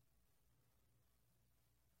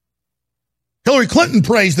 Hillary Clinton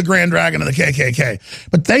praised the Grand Dragon of the KKK,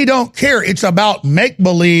 but they don't care. It's about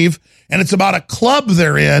make-believe, and it's about a club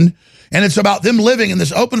they're in, and it's about them living in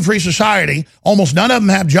this open, free society. Almost none of them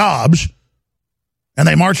have jobs, and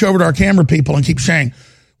they march over to our camera people and keep saying,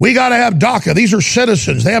 we got to have DACA. These are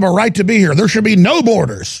citizens. They have a right to be here. There should be no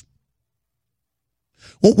borders.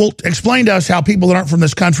 Well, explain to us how people that aren't from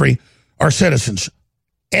this country are citizens.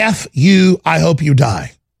 F you, I hope you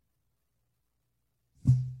die.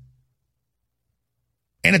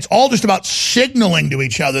 And it's all just about signaling to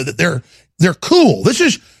each other that they're cool. This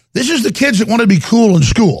is the kids that want to be cool in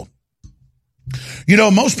school. You know,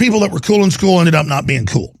 most people that were cool in school ended up not being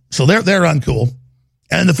cool. So they're uncool.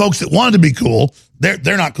 And the folks that wanted to be cool,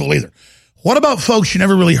 they're not cool either. What about folks you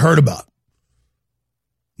never really heard about?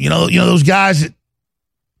 You know those guys that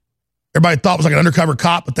everybody thought was like an undercover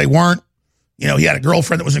cop, but they weren't. You know, he had a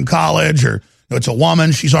girlfriend that was in college, or it's a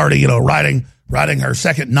woman. She's already, writing her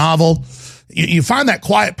second novel. You find that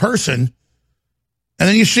quiet person, and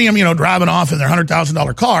then you see them, driving off in their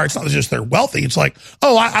 $100,000 car. It's not just they're wealthy. It's like,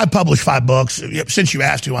 oh, I published 5 books since you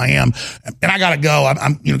asked who I am, and I got to go.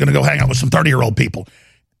 I'm going to go hang out with some 30-year-old people.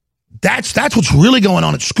 That's what's really going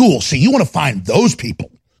on at school. See, you want to find those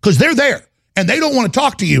people because they're there. And they don't want to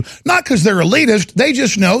talk to you, not because they're elitist. They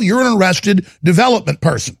just know you're an arrested development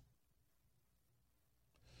person.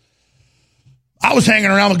 I was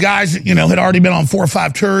hanging around with guys that, had already been on 4 or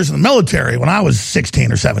 5 tours in the military when I was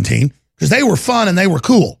 16 or 17 because they were fun and they were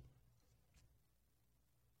cool.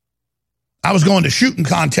 I was going to shooting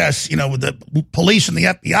contests, with the police and the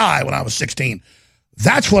FBI when I was 16.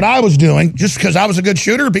 That's what I was doing just because I was a good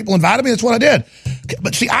shooter. People invited me. That's what I did.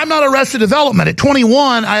 But see, I'm not Arrested Development. At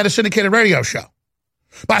 21, I had a syndicated radio show.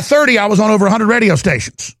 By 30, I was on over 100 radio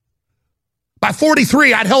stations. By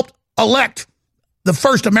 43, I'd helped elect the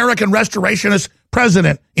first American restorationist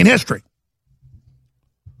president in history.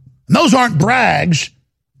 And those aren't brags.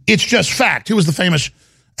 It's just fact. Who was the famous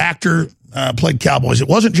actor played Cowboys? It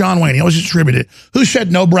wasn't John Wayne. He always distributed it. Who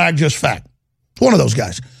said no brag, just fact? One of those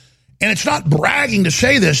guys. And it's not bragging to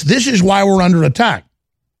say this. This is why we're under attack.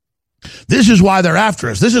 This is why they're after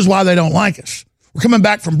us. This is why they don't like us. We're coming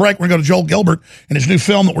back from break. We're going to go to Joel Gilbert and his new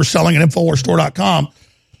film that we're selling at InfoWarsStore.com.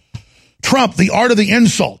 Trump, The Art of the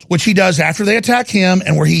Insult, which he does after they attack him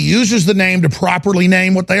and where he uses the name to properly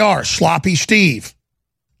name what they are. Sloppy Steve.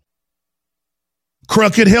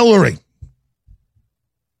 Crooked Hillary.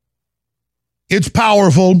 It's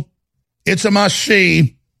powerful. It's a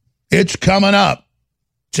must-see. It's coming up.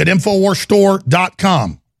 It's at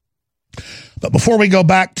InfoWarsStore.com. But before we go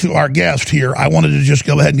back to our guest here, I wanted to just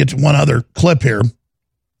go ahead and get to one other clip here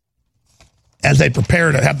as they prepare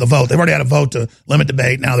to have the vote. They've already had a vote to limit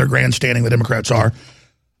debate. Now they're grandstanding, the Democrats are.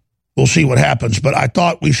 We'll see what happens. But I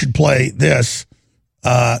thought we should play this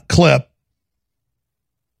clip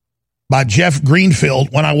by Jeff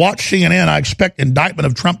Greenfield. When I watch CNN, I expect indictment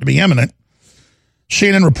of Trump to be imminent.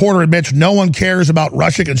 CNN reporter admits no one cares about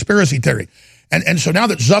Russia conspiracy theory. And so now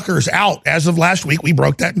that Zucker's out, as of last week, we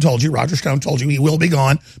broke that and told you, Roger Stone told you he will be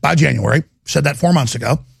gone by January. Said that 4 months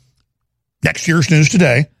ago. Next year's news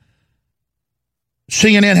today.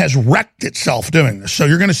 CNN has wrecked itself doing this. So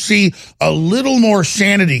you're going to see a little more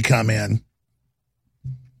sanity come in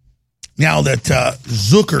now that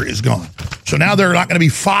Zucker is gone. So now they're not going to be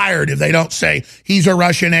fired if they don't say he's a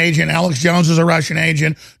Russian agent, Alex Jones is a Russian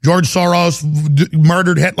agent, George Soros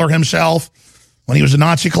murdered Hitler himself when he was a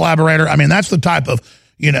Nazi collaborator. I mean, that's the type of,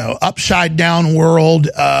 upside down world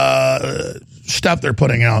stuff they're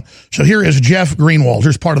putting out. So here is Jeff Greenwald.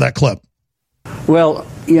 Here's part of that clip. Well,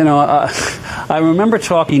 I remember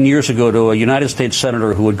talking years ago to a United States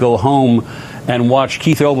senator who would go home and watch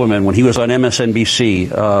Keith Olbermann when he was on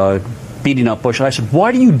MSNBC beating up Bush. And I said,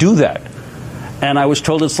 why do you do that? And I was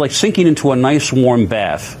told it's like sinking into a nice warm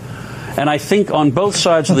bath. And I think on both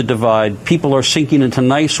sides of the divide, people are sinking into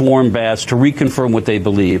nice warm baths to reconfirm what they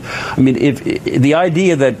believe. I mean, if the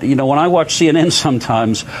idea that, when I watch CNN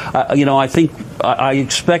sometimes, I think I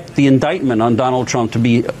expect the indictment on Donald Trump to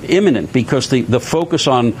be imminent because the focus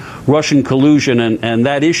on Russian collusion and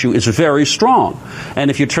that issue is very strong.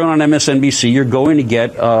 And if you turn on MSNBC, you're going to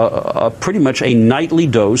get pretty much a nightly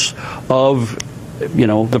dose of,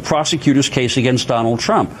 the prosecutor's case against Donald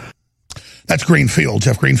Trump. That's Greenfield,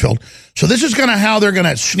 Jeff Greenfield. So this is how they're going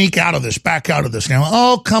to sneak out of this, back out of this. Now,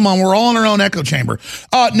 oh, come on, we're all in our own echo chamber.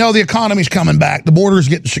 No, the economy's coming back. The border's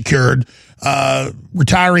getting secured.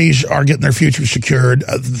 Retirees are getting their futures secured.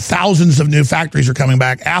 Thousands of new factories are coming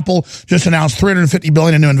back. Apple just announced $350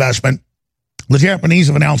 billion in new investment. The Japanese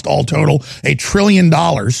have announced all total $1 trillion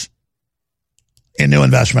in new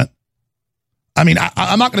investment. I mean,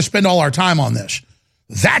 I'm not going to spend all our time on this.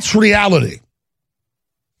 That's reality.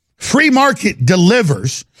 Free market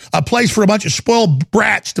delivers a place for a bunch of spoiled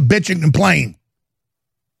brats to bitch and complain.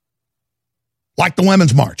 Like the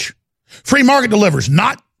Women's March. Free market delivers,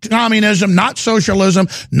 not communism, not socialism,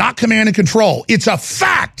 not command and control. It's a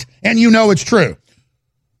fact, and it's true.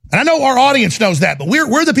 And I know our audience knows that, but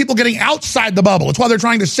we're the people getting outside the bubble. It's why they're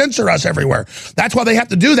trying to censor us everywhere. That's why they have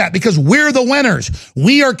to do that, because we're the winners.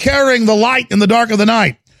 We are carrying the light in the dark of the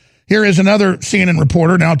night. Here is another CNN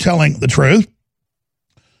reporter now telling the truth.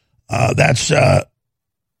 That's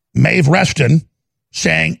Maeve Reston,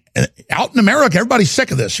 saying, out in America, everybody's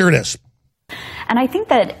sick of this. Here it is. And I think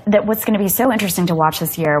that what's going to be so interesting to watch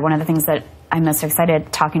this year, one of the things that I'm most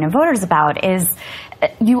excited talking to voters about is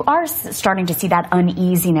you are starting to see that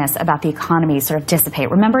uneasiness about the economy sort of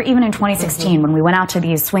dissipate. Remember, even in 2016, when we went out to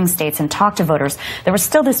these swing states and talked to voters, there was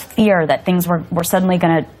still this fear that things were suddenly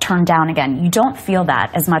going to turn down again. You don't feel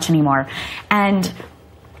that as much anymore. And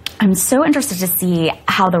I'm so interested to see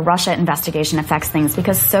how the Russia investigation affects things,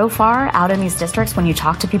 because so far out in these districts, when you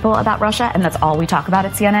talk to people about Russia, and that's all we talk about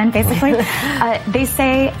at CNN, basically, they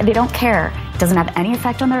say they don't care. It doesn't have any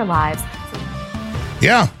effect on their lives.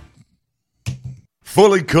 Yeah.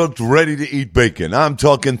 Fully cooked, ready-to-eat bacon. I'm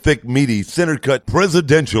talking thick, meaty, center-cut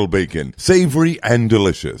presidential bacon. Savory and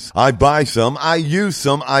delicious. I buy some, I use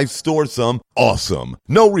some, I store some. Awesome.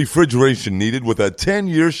 No refrigeration needed with a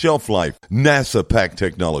 10-year shelf life. NASA pack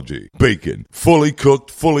technology. Bacon. Fully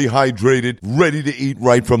cooked, fully hydrated, ready to eat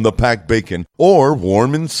right from the packed bacon, or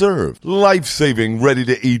warm and served. Life-saving,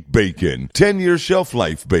 ready-to-eat bacon. 10-year shelf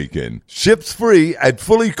life bacon. Ships free at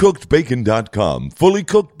fullycookedbacon.com.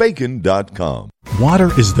 Fullycookedbacon.com. Water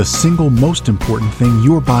is the single most important thing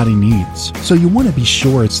your body needs, so you want to be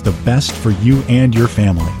sure it's the best for you and your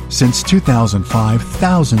family. Since 2005,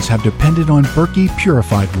 thousands have depended on Berkey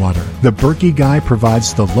purified water. The Berkey Guy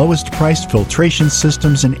provides the lowest priced filtration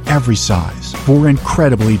systems in every size. For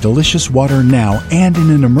incredibly delicious water now and in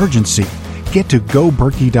an emergency, get to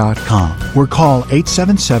GoBerkey.com or call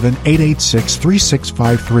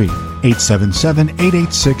 877-886-3653.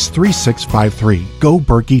 877-886-3653.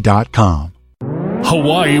 GoBerkey.com.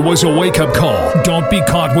 Hawaii was a wake-up call. Don't be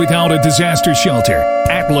caught without a disaster shelter.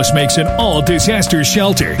 Atlas makes an all-disaster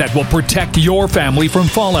shelter that will protect your family from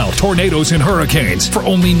fallout, tornadoes, and hurricanes for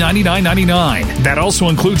only $99.99. That also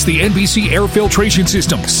includes the NBC air filtration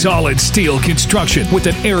system, solid steel construction with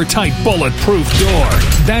an airtight, bulletproof door.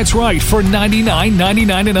 That's right, for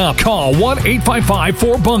 $99.99 and up. Call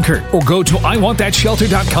 1-855-4BUNKER or go to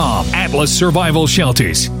iwantthatshelter.com. Atlas Survival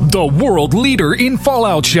Shelters, the world leader in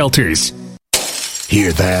fallout shelters.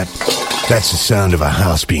 Hear that? That's the sound of a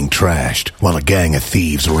house being trashed while a gang of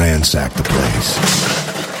thieves ransack the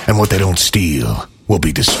place. And what they don't steal will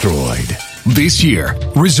be destroyed. This year,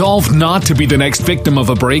 resolve not to be the next victim of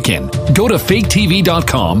a break-in. Go to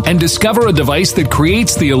faketv.com and discover a device that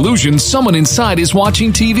creates the illusion someone inside is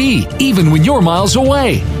watching TV, even when you're miles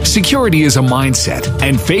away. Security is a mindset,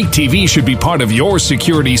 and Fake TV should be part of your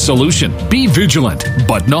security solution. Be vigilant,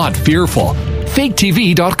 but not fearful.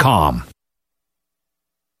 faketv.com.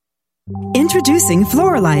 Introducing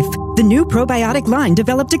Floralife, the new probiotic line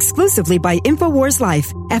developed exclusively by InfoWars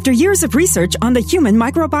Life after years of research on the human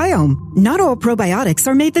microbiome. Not all probiotics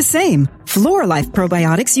are made the same. Floralife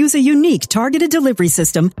probiotics use a unique targeted delivery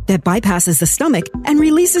system that bypasses the stomach and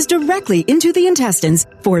releases directly into the intestines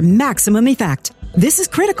for maximum effect. This is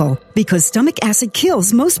critical because stomach acid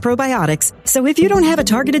kills most probiotics. So if you don't have a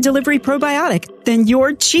targeted delivery probiotic, then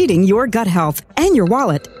you're cheating your gut health and your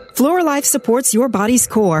wallet. Floralife supports your body's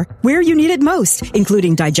core where you need it most,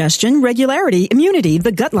 including digestion, regularity, immunity,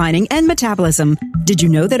 the gut lining, and metabolism. Did you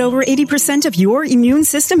know that over 80% of your immune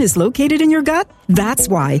system is located in your gut? That's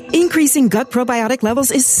why increasing gut probiotic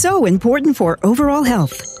levels is so important for overall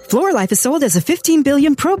health. Floralife is sold as a 15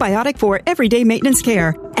 billion probiotic for everyday maintenance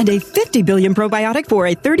care and a 50 billion probiotic for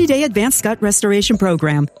a 30-day advanced gut restoration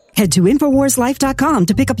program. Head to InfoWarsLife.com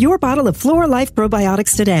to pick up your bottle of Floralife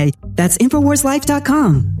probiotics today. That's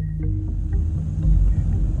InfoWarsLife.com.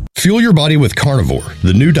 Fuel your body with Carnivore,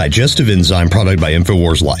 the new digestive enzyme product by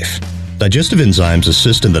InfoWars Life. Digestive enzymes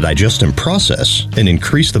assist in the digestion process and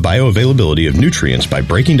increase the bioavailability of nutrients by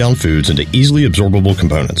breaking down foods into easily absorbable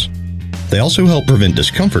components. They also help prevent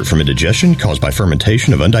discomfort from indigestion caused by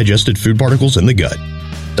fermentation of undigested food particles in the gut.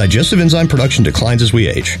 Digestive enzyme production declines as we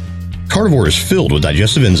age. Carnivore is filled with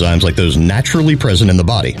digestive enzymes like those naturally present in the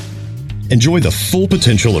body. Enjoy the full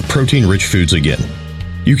potential of protein-rich foods again.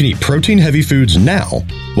 You can eat protein-heavy foods now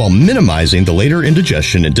while minimizing the later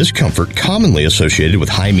indigestion and discomfort commonly associated with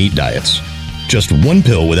high-meat diets. Just one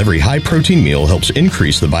pill with every high-protein meal helps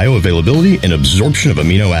increase the bioavailability and absorption of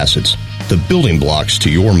amino acids, the building blocks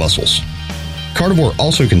to your muscles. Carnivore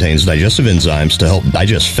also contains digestive enzymes to help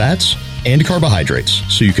digest fats and carbohydrates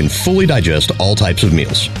so you can fully digest all types of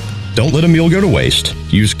meals. Don't let a meal go to waste.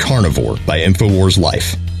 Use Carnivore by InfoWars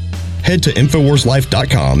Life. Head to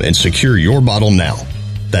InfoWarsLife.com and secure your bottle now.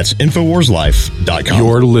 That's InfoWarsLife.com.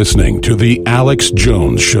 You're listening to The Alex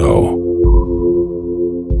Jones Show.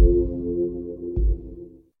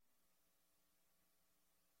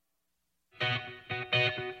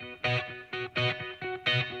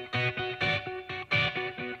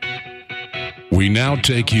 We now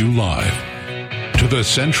take you live to the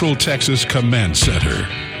Central Texas Command Center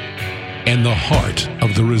and the heart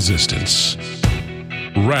of the resistance,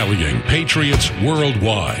 rallying patriots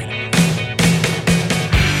worldwide.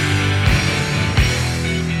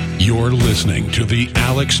 You're listening to The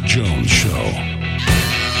Alex Jones Show.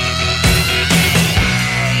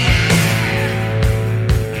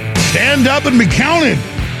 Stand up and be counted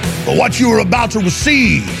for what you are about to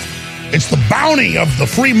receive. It's the bounty of the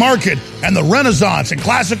free market and the Renaissance and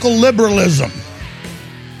classical liberalism.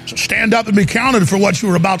 So stand up and be counted for what you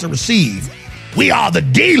are about to receive. We are the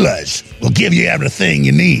dealers. We'll give you everything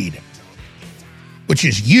you need, which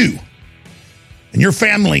is you and your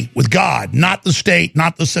family with God, not the state,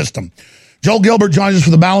 not the system. Joel Gilbert joins us for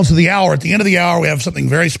the balance of the hour. At the end of the hour, we have something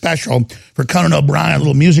very special for Conan O'Brien, a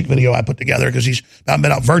little music video I put together because he's been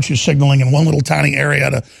out virtue signaling in one little tiny area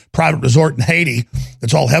at a private resort in Haiti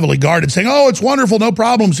that's all heavily guarded, saying, oh, it's wonderful, no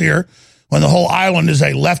problems here, when the whole island is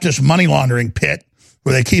a leftist money laundering pit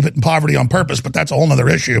where they keep it in poverty on purpose, but that's a whole other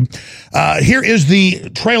issue. Here is the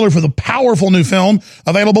trailer for the powerful new film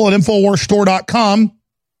available at InfoWarsStore.com,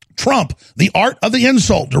 Trump, The Art of the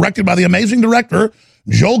Insult, directed by the amazing director,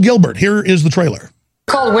 Joel Gilbert. Here is the trailer.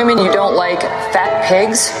 Called women you don't like fat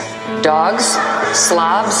pigs, dogs,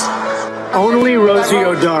 slobs. Only Rosie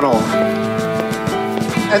O'Donnell.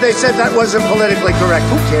 And they said that wasn't politically correct.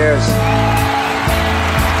 Who cares?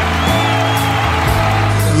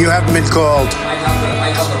 You haven't been called.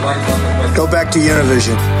 Go back to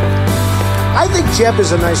Univision. I think Jeb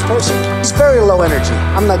is a nice person. He's very low energy.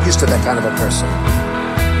 I'm not used to that kind of a person.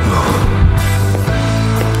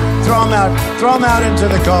 Throw them out into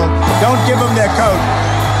the cold. Don't give them their coat.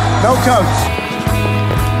 No coats.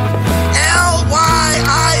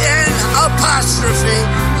 Lyin apostrophe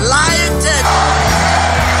Lion dead.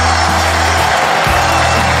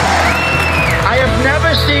 I have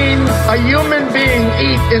never seen a human being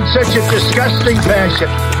eat in such a disgusting fashion.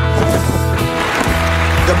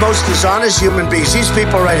 The most dishonest human beings. These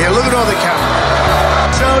people right here. Look at all the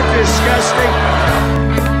cameras. So disgusting.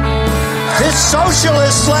 This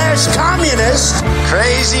socialist / communist.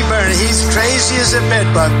 Crazy Bernie. He's crazy as a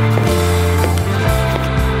bedbug.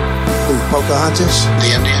 Who, Pocahontas?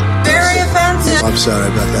 The Indian. Very offensive. I'm sorry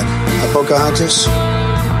about that. Pocahontas?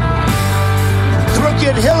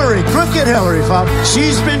 Crooked Hillary, Bob.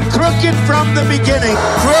 She's been crooked from the beginning.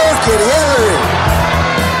 Crooked Hillary.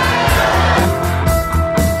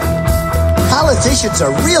 Politicians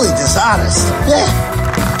are really dishonest. Yeah.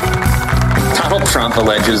 Donald Trump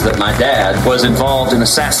alleges that my dad was involved in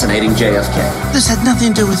assassinating JFK. This had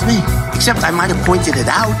nothing to do with me, except I might have pointed it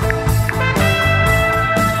out.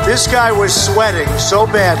 This guy was sweating so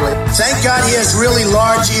badly. Thank God he has really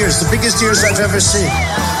large ears, the biggest ears I've ever seen.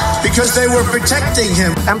 Because they were protecting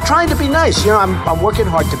him. I'm trying to be nice. You know, I'm working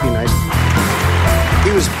hard to be nice.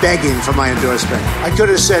 He was begging for my endorsement. I could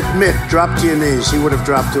have said, Mitt, drop to your knees. He would have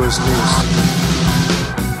dropped to his knees.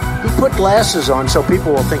 He put glasses on so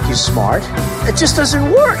people will think he's smart. It just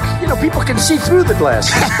doesn't work. You know, people can see through the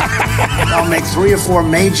glasses. I'll make 3 or 4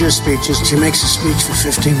 major speeches. She makes a speech for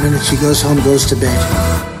 15 minutes. She goes home, goes to bed.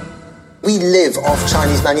 We live off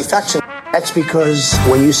Chinese manufacturing. That's because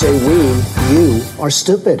when you say we, you are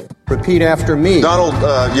stupid. Repeat after me. Donald,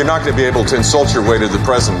 you're not going to be able to insult your way to the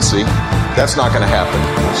presidency. That's not going to happen.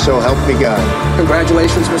 So help me God.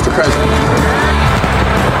 Congratulations, Mr. President.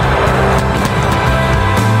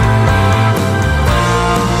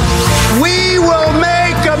 We will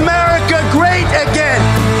make America great again.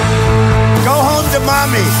 Go home to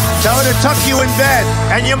mommy. Tell her to tuck you in bed.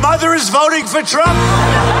 And your mother is voting for Trump.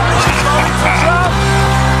 She's voting for Trump.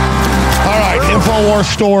 All right,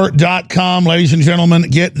 InfoWarsStore.com, ladies and gentlemen,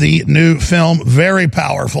 get the new film. Very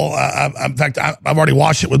powerful. In fact, I've already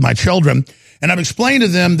watched it with my children, and I've explained to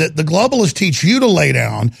them that the globalists teach you to lay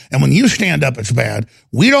down, and when you stand up, it's bad.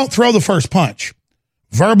 We don't throw the first punch.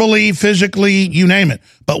 Verbally, physically, you name it.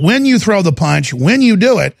 But when you throw the punch, when you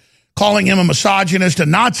do it, calling him a misogynist, a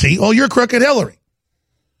Nazi, oh, you're Crooked Hillary.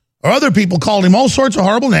 Or other people called him all sorts of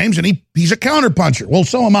horrible names, and he's a counterpuncher. Well,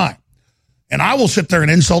 so am I. And I will sit there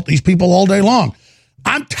and insult these people all day long.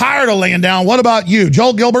 I'm tired of laying down. What about you?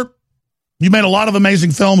 Joel Gilbert, you made a lot of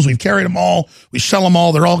amazing films. We've carried them all. We sell them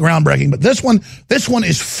all. They're all groundbreaking. But this one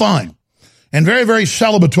is fun and very, very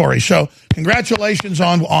celebratory. So congratulations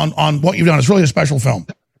on what you've done. It's really a special film.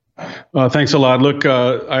 Thanks a lot. Look,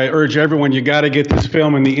 I urge everyone, you got to get this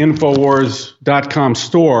film in the Infowars.com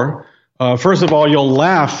store. First of all, you'll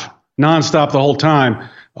laugh nonstop the whole time.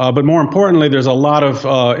 But more importantly, there's a lot of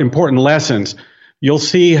important lessons. You'll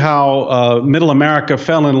see how middle America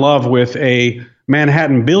fell in love with a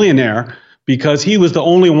Manhattan billionaire because he was the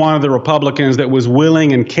only one of the Republicans that was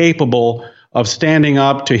willing and capable of standing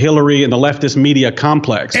up to Hillary and the leftist media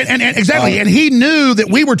complex. And exactly. And he knew that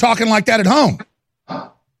we were talking like that at home.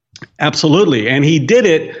 Absolutely. And he did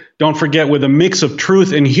it, don't forget, with a mix of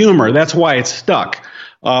truth and humor. That's why it stuck.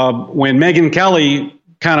 When Megyn Kelly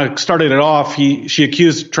kind of started it off, she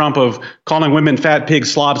accused Trump of calling women fat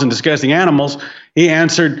pigs, slobs, and disgusting animals. He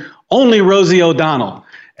answered, only Rosie O'Donnell.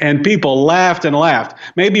 And people laughed and laughed.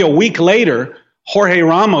 Maybe a week later, Jorge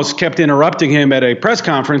Ramos kept interrupting him at a press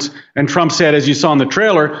conference, and Trump said, as you saw in the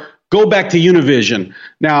trailer, go back to Univision.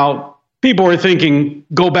 Now, people were thinking,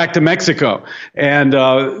 go back to Mexico. And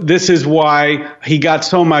this is why he got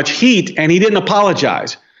so much heat, and he didn't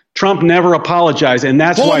apologize. Trump never apologized, and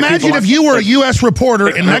that's why. Well, imagine if you were a U.S. reporter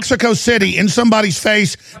in Mexico City in somebody's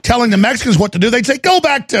face telling the Mexicans what to do. They'd say, go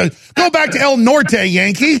back to El Norte,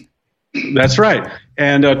 Yankee. That's right.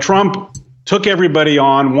 And Trump took everybody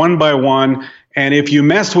on one by one. And if you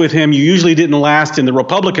messed with him, you usually didn't last in the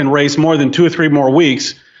Republican race more than 2 or 3 more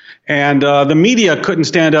weeks. And the media couldn't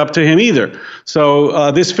stand up to him either.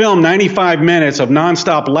 So this film, 95 minutes of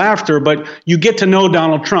nonstop laughter, but you get to know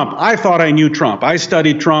Donald Trump. I thought I knew Trump. I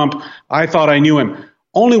studied Trump. I thought I knew him.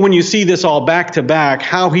 Only when you see this all back to back,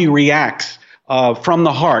 how he reacts from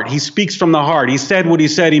the heart. He speaks from the heart. He said what he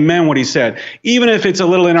said. He meant what he said. Even if it's a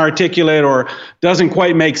little inarticulate or doesn't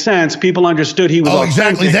quite make sense, people understood he was authentic.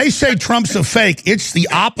 Exactly. They say Trump's a fake. It's the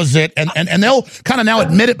opposite. And they'll kind of now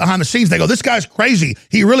admit it behind the scenes. They go, this guy's crazy.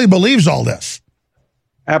 He really believes all this.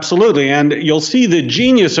 Absolutely. And you'll see the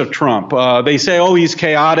genius of Trump. They say, oh, he's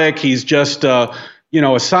chaotic. He's just, a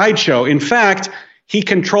sideshow. In fact, he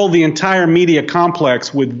controlled the entire media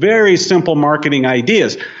complex with very simple marketing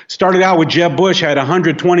ideas. Started out with Jeb Bush, had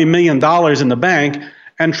 $120 million in the bank,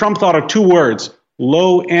 and Trump thought of 2 words,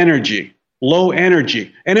 low energy.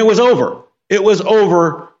 And it was over. It was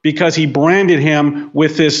over because he branded him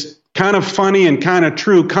with this kind of funny and kind of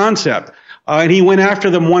true concept. And he went after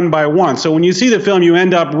them one by one. So when you see the film, you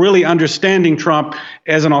end up really understanding Trump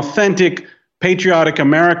as an authentic, patriotic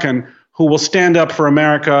American who will stand up for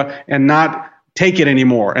America and not take it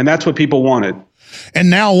anymore. And that's what people wanted. And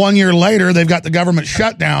now 1 year later, they've got the government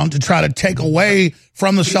shut down to try to take away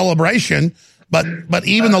from the celebration. But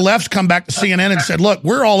even the left's come back to CNN and said, look,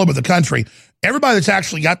 we're all over the country. Everybody that's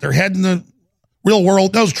actually got their head in the real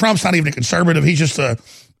world knows Trump's not even a conservative. He's just a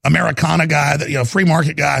Americana guy, free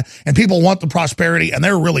market guy. And people want the prosperity, and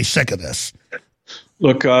they're really sick of this.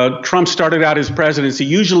 Look, Trump started out his presidency.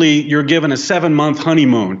 Usually you're given a 7-month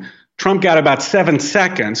honeymoon. Trump got about 7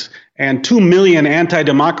 seconds, and 2 million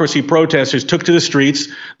anti-democracy protesters took to the streets.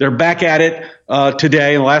 They're back at it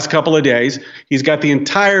today, in the last couple of days. He's got the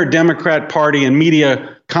entire Democrat Party and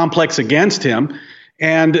media complex against him.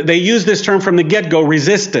 And they use this term from the get-go,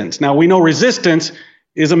 resistance. Now, we know resistance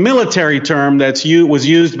is a military term that was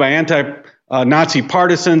used by anti-Nazi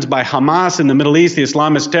partisans, by Hamas in the Middle East, the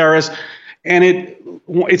Islamist terrorists. And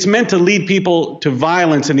it's meant to lead people to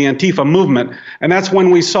violence in the Antifa movement. And that's when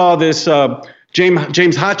we saw this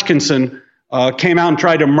James Hodgkinson came out and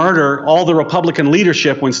tried to murder all the Republican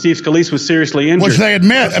leadership when Steve Scalise was seriously injured. Which they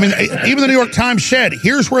admit. I mean, even the New York Times said,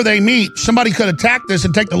 here's where they meet. Somebody could attack this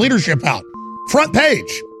and take the leadership out. Front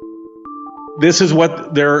page. This is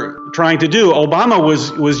what they're trying to do. Obama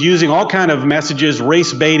was using all kind of messages,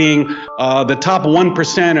 race baiting. The top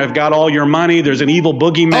 1% have got all your money. There's an evil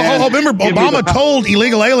boogeyman. Remember, Obama told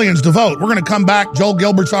illegal aliens to vote. We're going to come back. Joel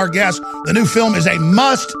Gilbert's our guest. The new film is a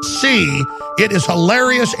must-see. It is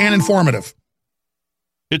hilarious and informative.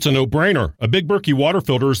 It's a no-brainer. A Big Berkey water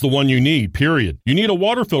filter is the one you need, period. You need a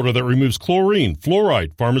water filter that removes chlorine,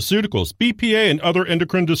 fluoride, pharmaceuticals, BPA, and other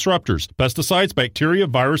endocrine disruptors, pesticides, bacteria,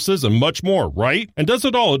 viruses, and much more, right? And does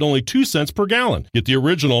it all at only 2 cents per gallon. Get the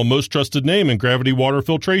original, most trusted name in gravity water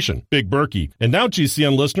filtration, Big Berkey. And now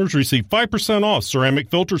GCN listeners receive 5% off ceramic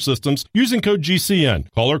filter systems using code GCN.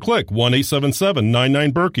 Call or click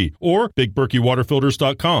 1-877-99-BERKEY or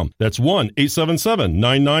BigBerkeyWaterFilters.com. That's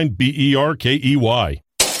 1-877-99-BERKEY.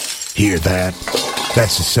 Hear that?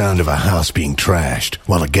 That's the sound of a house being trashed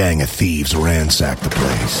while a gang of thieves ransack the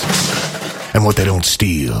place. And what they don't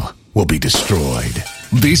steal will be destroyed.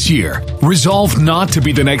 This year, resolve not to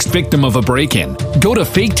be the next victim of a break-in. Go to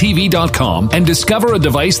faketv.com and discover a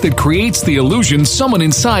device that creates the illusion someone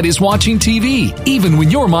inside is watching TV, even when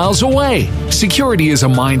you're miles away. Security is a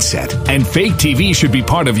mindset, and Fake TV should be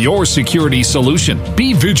part of your security solution.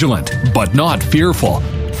 Be vigilant, but not fearful.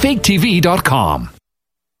 faketv.com.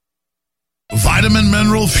 Vitamin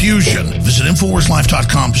Mineral Fusion. Visit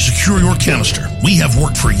InfoWarsLife.com to secure your canister. We have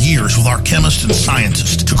worked for years with our chemists and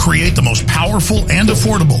scientists to create the most powerful and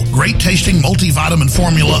affordable, great-tasting multivitamin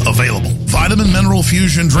formula available. Vitamin Mineral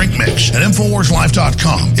Fusion Drink Mix at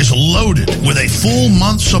InfoWarsLife.com is loaded with a full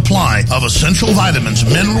month supply of essential vitamins,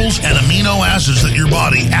 minerals, and amino acids that your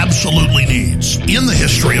body absolutely needs. In the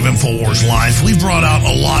history of InfoWars Life, we've brought out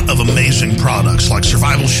a lot of amazing products like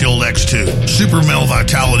Survival Shield X2, Super Male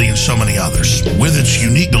Vitality, and so many others. With its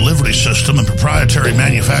unique delivery system and proprietary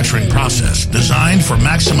manufacturing process designed for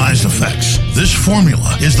maximized effects, this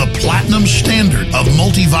formula is the platinum standard of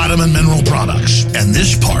multivitamin mineral products. And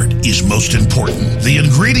this part is most important. The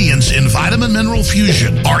ingredients in Vitamin Mineral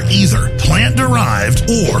Fusion are either plant-derived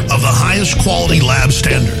or of the highest quality lab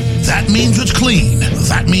standard. That means it's clean.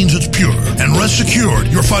 That means it's pure. And rest assured,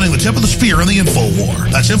 you're finding the tip of the spear in the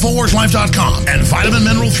InfoWar. That's InfoWarsLife.com and Vitamin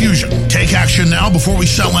Mineral Fusion. Take action now before we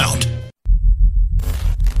sell out.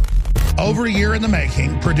 Over a year in the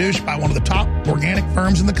making, produced by one of the top organic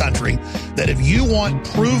firms in the country, that if you want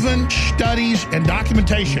proven studies and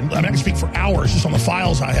documentation, I can speak for hours just on the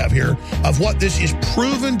files I have here, of what this is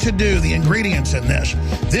proven to do, the ingredients in this.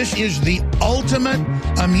 This is the ultimate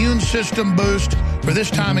immune system boost for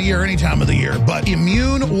this time of year, any time of the year. But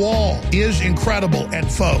Immune Wall is incredible.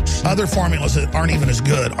 And folks, other formulas that aren't even as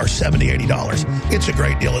good are $70, $80. It's a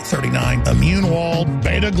great deal at $39. Immune Wall,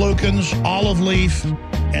 beta-glucans, olive leaf,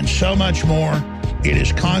 and so much more. It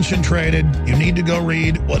is concentrated. You need to go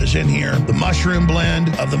read what is in here. The mushroom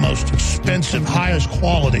blend of the most expensive, highest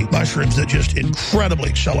quality mushrooms that just incredibly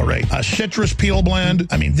accelerate. A citrus peel blend.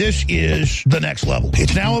 I mean, this is the next level.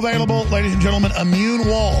 It's now available, ladies and gentlemen, Immune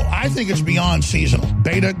Wall. I think it's beyond seasonal.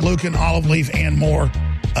 Beta, glucan, olive leaf, and more.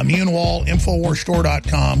 Immune Wall,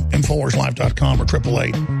 InfoWarsStore.com, InfoWarsLife.com, or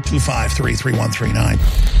 888-253-3139.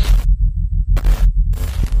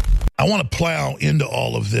 I want to plow into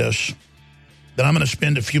all of this. Then I'm going to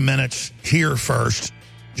spend a few minutes here first,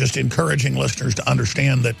 just encouraging listeners to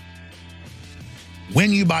understand that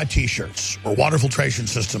when you buy T-shirts or water filtration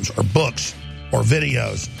systems or books or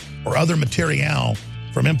videos or other material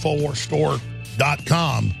from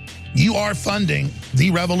InfoWarsStore.com, you are funding the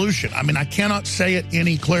revolution. I mean, I cannot say it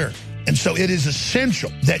any clearer. And so it is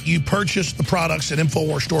essential that you purchase the products at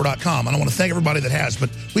InfoWarsStore.com. And I want to thank everybody that has, but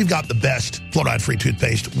we've got the best fluoride-free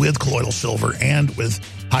toothpaste with colloidal silver and with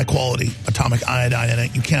high-quality atomic iodine in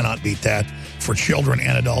it. You cannot beat that. For children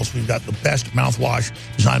and adults, we've got the best mouthwash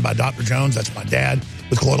designed by Dr. Jones. That's my dad,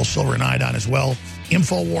 with colloidal silver and iodine as well.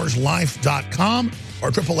 InfoWarsLife.com or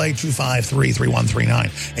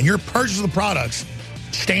 888-253-3139. And your purchase of the products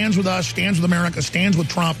stands with us, stands with America, stands with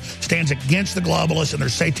Trump, stands against the globalists and their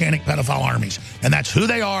satanic pedophile armies. And that's who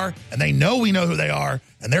they are, and they know we know who they are,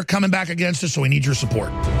 and they're coming back against us, so we need your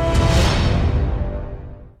support.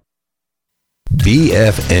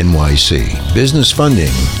 BFNYC, Business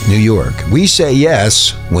Funding, New York. We say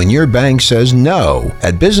yes when your bank says no.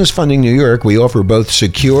 At Business Funding New York, we offer both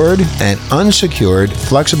secured and unsecured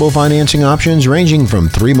flexible financing options ranging from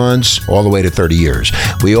 3 months all the way to 30 years.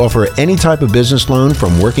 We offer any type of business loan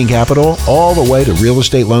from working capital all the way to real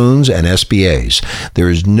estate loans and SBAs. There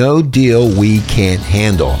is no deal we can't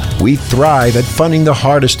handle. We thrive at funding the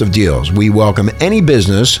hardest of deals. We welcome any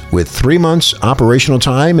business with 3 months operational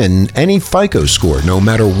time and any FICO score, no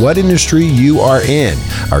matter what industry you are in.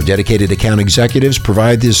 Our dedicated account executives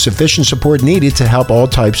provide the sufficient support needed to help all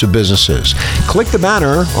types of businesses. Click the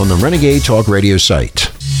banner on the Renegade Talk Radio site.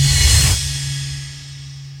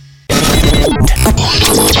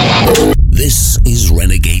 This is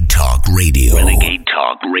Renegade Talk Radio. Renegade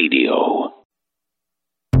Talk Radio.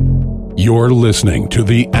 You're listening to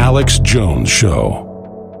The Alex Jones Show.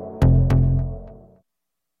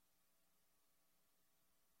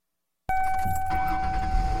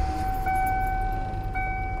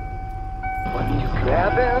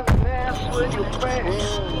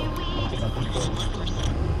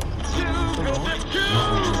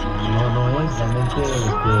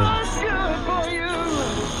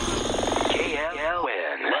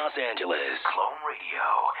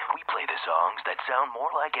 Sound more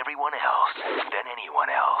like everyone else than anyone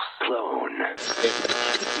else. Clone.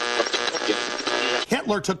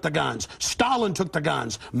 Hitler took the guns. Stalin took the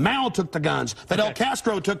guns. Mao took the guns. Fidel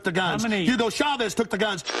Castro took the guns. Hugo Chavez took the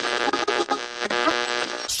guns.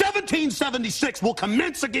 1776 will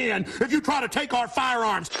commence again if you try to take our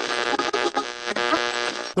firearms.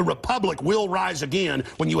 The Republic will rise again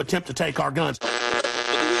when you attempt to take our guns. I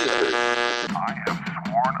have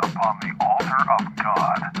sworn upon the altar of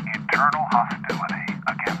God eternal hostility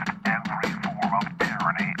against every form of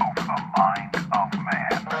tyranny over the mind of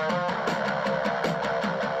man.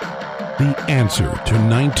 The answer to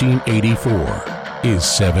 1984 is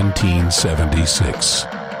 1776.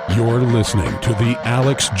 You're listening to The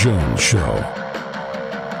Alex Jones Show.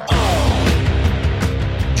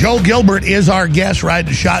 Joel Gilbert is our guest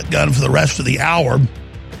riding shotgun for the rest of the hour.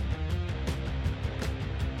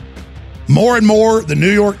 More and more, the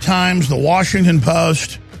New York Times, the Washington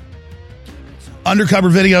Post,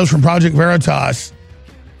 undercover videos from Project Veritas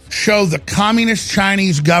show the communist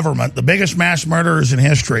Chinese government, the biggest mass murderers in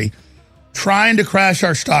history, trying to crash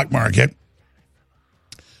our stock market,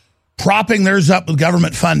 propping theirs up with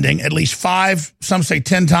government funding, at least 5, some say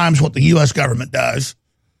 10 times what the U.S. government does,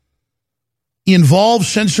 involves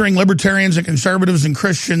censoring libertarians and conservatives and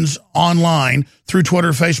Christians online through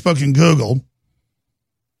Twitter, Facebook, and Google.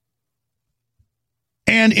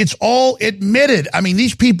 And it's all admitted. I mean,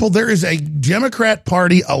 these people, there is a Democrat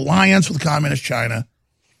Party alliance with Communist China.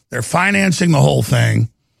 They're financing the whole thing.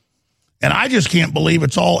 And I just can't believe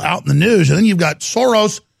it's all out in the news. And then you've got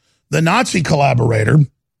Soros, the Nazi collaborator,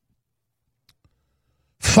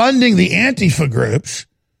 funding the Antifa groups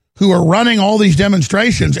who are running all these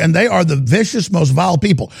demonstrations, and they are the vicious, most vile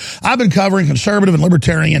people. I've been covering conservative and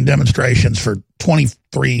libertarian demonstrations for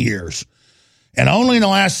 23 years. And only in the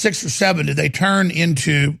last 6 or 7 did they turn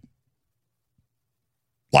into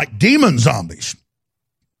like demon zombies.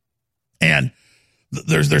 And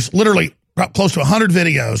there's literally close to 100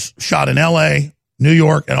 videos shot in L.A., New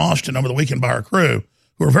York, and Austin over the weekend by our crew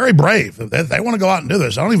who are very brave. They want to go out and do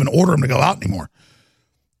this. I don't even order them to go out anymore.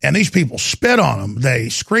 And these people spit on them. They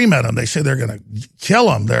scream at them. They say they're going to kill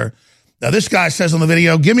them. Now, this guy says on the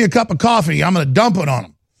video, give me a cup of coffee. I'm going to dump it on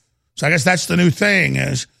them. So I guess that's the new thing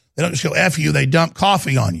is they don't just go F you, they dump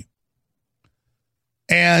coffee on you.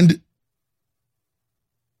 And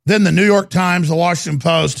then the New York Times, the Washington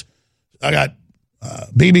Post, I got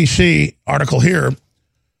BBC article here,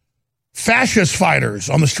 fascist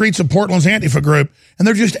fighters on the streets of Portland's Antifa group, and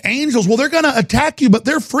they're just angels. Well, they're going to attack you, but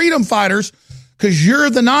they're freedom fighters because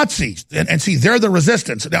you're the Nazis. And see, they're the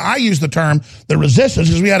resistance. Now, I use the term the resistance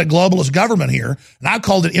because we had a globalist government here, and I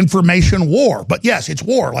called it information war. But yes, it's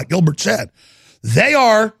war, like Gilbert said. They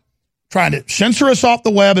are trying to censor us off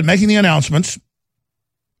the web and making the announcements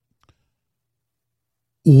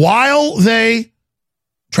while they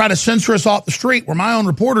try to censor us off the street, where my own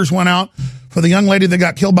reporters went out for the young lady that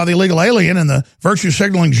got killed by the illegal alien, and the virtue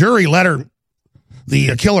signaling jury let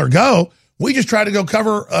the killer go. We just tried to go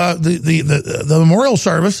cover the memorial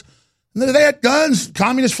service. And they had guns,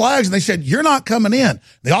 communist flags, and they said, you're not coming in.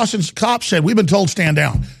 The Austin cops said, we've been told stand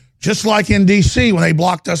down. Just like in D.C. when they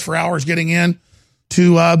blocked us for hours getting in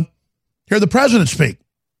to hear the president speak.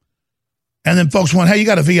 And then folks went, hey, you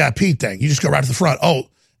got a VIP thing. You just go right to the front. Oh,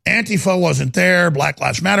 Antifa wasn't there, Black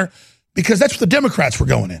Lives Matter, because that's what the Democrats were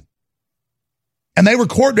going in. And they were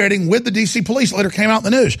coordinating with the D.C. police. It later came out in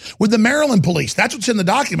the news. With the Maryland police. That's what's in the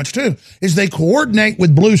documents, too, is they coordinate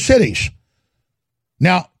with blue cities.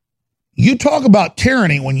 Now, you talk about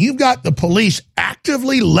tyranny when you've got the police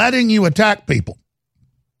actively letting you attack people.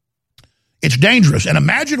 It's dangerous. And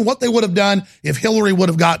imagine what they would have done if Hillary would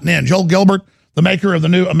have gotten in. Joel Gilbert, the maker of the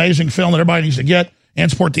new amazing film that everybody needs to get and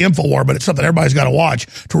support the InfoWar, but it's something everybody's got to watch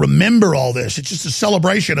to remember all this. It's just a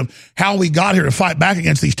celebration of how we got here to fight back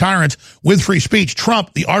against these tyrants with free speech.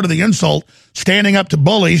 Trump, The Art of the Insult, Standing Up to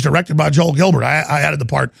Bullies, directed by Joel Gilbert. I added the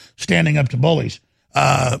part, Standing Up to Bullies.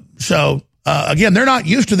 Again, they're not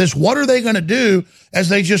used to this. What are they going to do as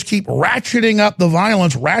they just keep ratcheting up the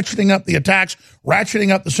violence, ratcheting up the attacks,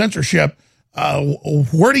 ratcheting up the censorship?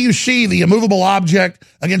 Where do you see the immovable object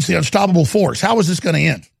against the unstoppable force? How is this going to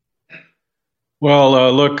end?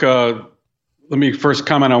 Well, let me first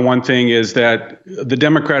comment on one thing, is that the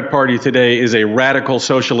Democrat Party today is a radical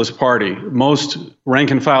socialist party. Most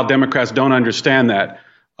rank-and-file Democrats don't understand that.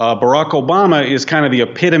 Barack Obama is kind of the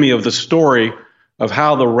epitome of the story of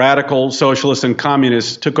how the radical socialists and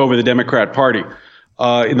communists took over the Democrat Party.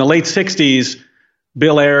 In the late 60s,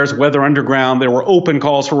 Bill Ayers, Weather Underground, there were open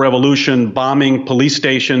calls for revolution, bombing police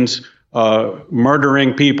stations,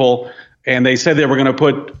 murdering people. And they said they were going to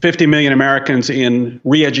put 50 million Americans in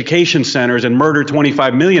re-education centers and murder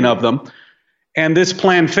 25 million of them. And this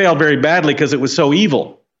plan failed very badly because it was so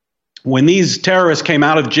evil. When these terrorists came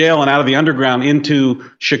out of jail and out of the underground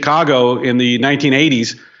into Chicago in the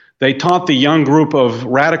 1980s, they taught the young group of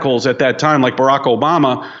radicals at that time, like Barack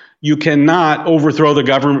Obama, you cannot overthrow the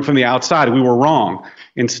government from the outside. We were wrong.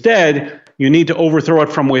 Instead, you need to overthrow it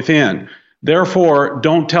from within. Therefore,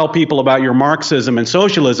 don't tell people about your Marxism and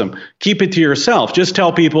socialism. Keep it to yourself. Just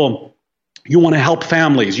tell people you want to help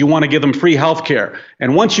families. You want to give them free health care.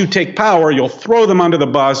 And once you take power, you'll throw them under the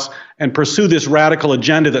bus and pursue this radical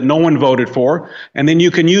agenda that no one voted for. And then you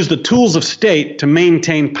can use the tools of state to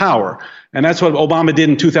maintain power. And that's what Obama did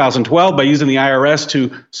in 2012 by using the IRS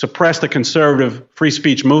to suppress the conservative free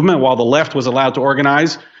speech movement while the left was allowed to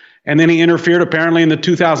organize. And then he interfered apparently in the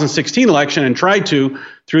 2016 election and tried to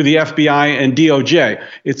through the FBI and DOJ.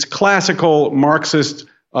 It's classical Marxist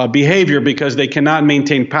behavior because they cannot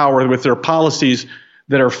maintain power with their policies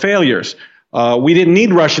that are failures. We didn't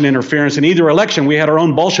need Russian interference in either election. We had our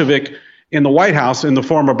own Bolshevik in the White House in the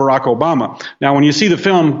form of Barack Obama. Now, when you see the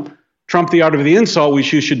film Trump, the Art of the Insult,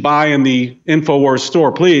 which you should buy in the InfoWars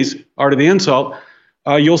store, please, Art of the Insult,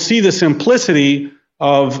 you'll see the simplicity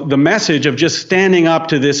of the message of just standing up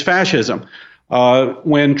to this fascism.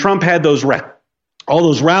 When Trump had all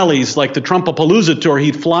those rallies, like the Trumpapalooza tour,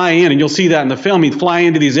 he'd fly in, and you'll see that in the film, he'd fly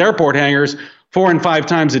into these airport hangars 4 and 5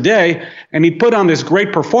 times a day, and he'd put on this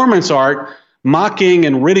great performance art, mocking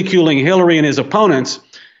and ridiculing Hillary and his opponents.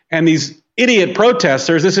 And these idiot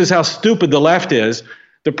protesters, this is how stupid the left is,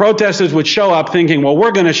 the protesters would show up thinking, well,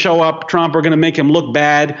 we're going to show up Trump, we're going to make him look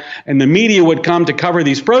bad, and the media would come to cover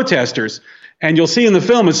these protesters. And you'll see in the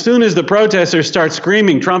film, as soon as the protesters start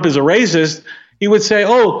screaming, Trump is a racist, he would say,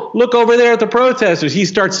 oh, look over there at the protesters. He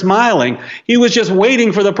starts smiling. He was just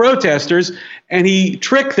waiting for the protesters, and he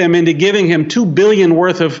tricked them into giving him $2 billion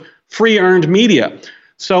worth of free earned media.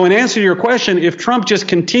 So in answer to your question, if Trump just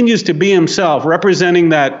continues to be himself, representing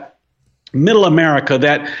that middle America,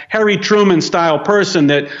 that Harry Truman style person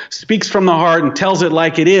that speaks from the heart and tells it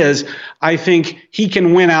like it is, I think he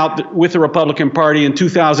can win out with the Republican Party in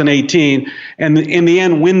 2018 and in the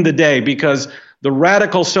end win the day, because the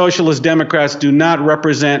radical socialist Democrats do not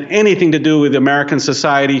represent anything to do with American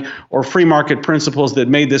society or free market principles that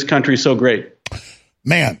made this country so great.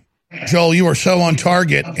 Man, Joel, you are so on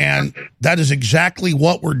target, and that is exactly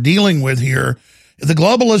what we're dealing with here. The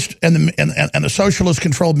globalist and the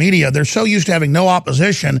socialist-controlled media, they're so used to having no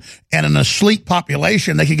opposition and an asleep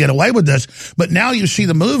population, they could get away with this. But now you see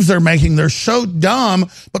the moves they're making. They're so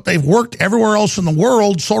dumb, but they've worked everywhere else in the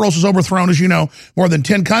world. Soros has overthrown, as you know, more than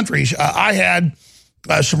 10 countries. I had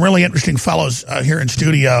some really interesting fellows here in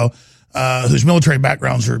studio whose military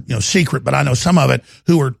backgrounds are secret, but I know some of it,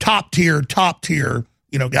 who are top tier,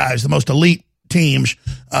 guys, the most elite teams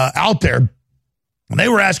out there. And they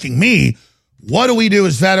were asking me, what do we do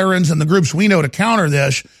as veterans and the groups we know to counter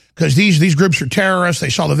this? Because these groups are terrorists. They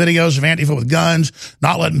saw the videos of Antifa with guns,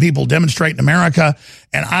 not letting people demonstrate in America.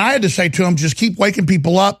 And I had to say to them, just keep waking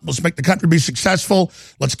people up. Let's make the country be successful.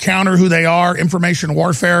 Let's counter who they are, information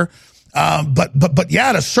warfare. But yeah,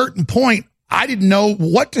 at a certain point, I didn't know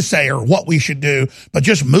what to say or what we should do, but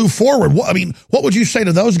just move forward. What would you say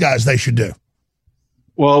to those guys they should do?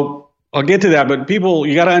 Well, I'll get to that, but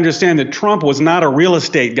you got to understand that Trump was not a real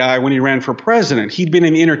estate guy when he ran for president. He'd been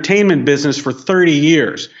in the entertainment business for 30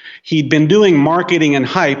 years. He'd been doing marketing and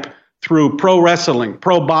hype through pro wrestling,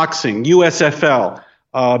 pro boxing, USFL,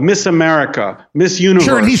 Miss America, Miss Universe.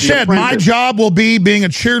 Sure, and he said, my job will be being a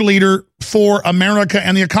cheerleader for America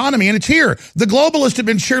and the economy, and it's here. The globalists have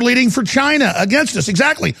been cheerleading for China against us.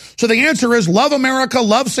 Exactly. So the answer is love America,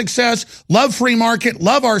 love success, love free market,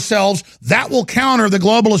 love ourselves. That will counter the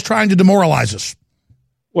globalists trying to demoralize us.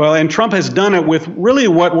 Well, and Trump has done it with really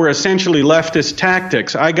what were essentially leftist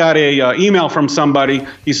tactics. I got a email from somebody.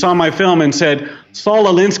 He saw my film and said, Saul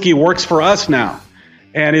Alinsky works for us now.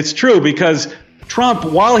 And it's true, because Trump,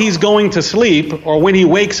 while he's going to sleep or when he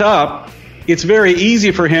wakes up, it's very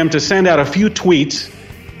easy for him to send out a few tweets,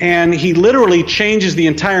 and he literally changes the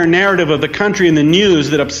entire narrative of the country and the news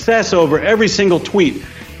that obsess over every single tweet.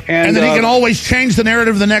 And then he can always change the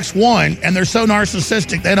narrative of the next one, and they're so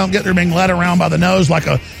narcissistic they don't get they're being led around by the nose like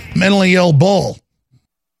a mentally ill bull.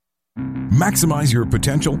 Maximize your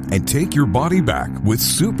potential and take your body back with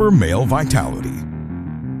Super Male Vitality.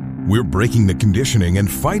 We're breaking the conditioning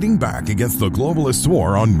and fighting back against the globalists'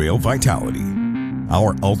 war on male vitality.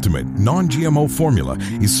 Our ultimate non-GMO formula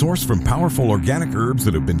is sourced from powerful organic herbs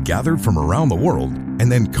that have been gathered from around the world and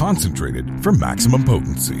then concentrated for maximum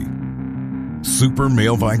potency. Super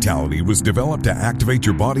Male Vitality was developed to activate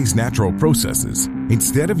your body's natural processes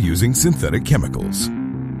instead of using synthetic chemicals.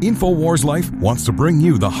 InfoWars Life wants to bring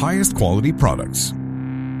you the highest quality products.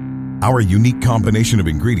 Our unique combination of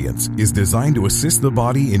ingredients is designed to assist the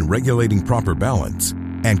body in regulating proper balance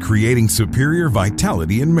and creating superior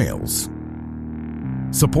vitality in males.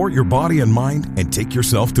 Support your body and mind and take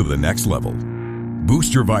yourself to the next level.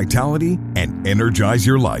 Boost your vitality and energize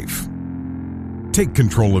your life. Take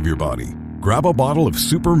control of your body. Grab a bottle of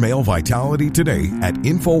Super Male Vitality today at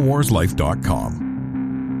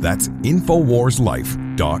InfoWarsLife.com. That's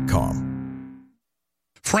InfoWarsLife.com.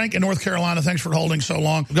 Frank in North Carolina, thanks for holding so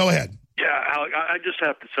long. Go ahead. Yeah, Alec, I just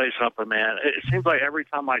have to say something, man. It seems like every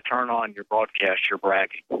time I turn on your broadcast, you're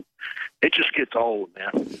bragging. It just gets old,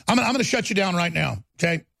 man. I'm going to shut you down right now,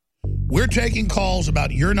 okay? We're taking calls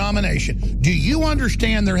about your nomination. Do you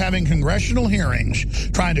understand they're having congressional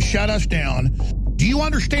hearings trying to shut us down? Do you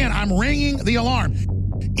understand I'm ringing the alarm?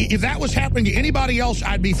 If that was happening to anybody else,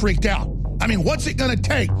 I'd be freaked out. I mean, what's it going to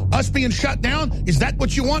take? Us being shut down? Is that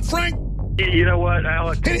what you want, Frank? You know what,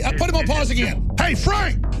 Alec? Put him on pause again. Hey,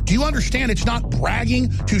 Frank, do you understand it's not bragging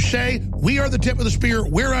to say we are the tip of the spear,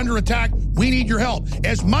 we're under attack, we need your help?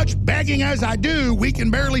 As much begging as I do, we can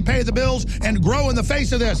barely pay the bills and grow in the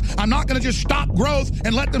face of this. I'm not going to just stop growth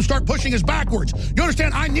and let them start pushing us backwards. You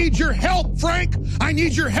understand? I need your help, Frank. I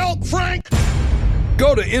need your help, Frank.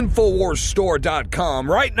 Go to InfoWarsStore.com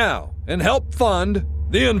right now and help fund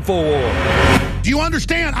the InfoWars. Do you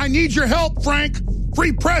understand? I need your help, Frank.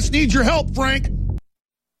 Free press needs your help, Frank.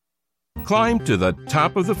 Climb to the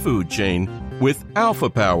top of the food chain with Alpha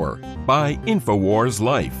Power by InfoWars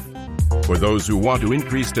Life. For those who want to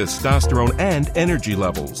increase testosterone and energy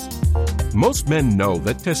levels. Most men know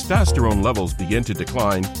that testosterone levels begin to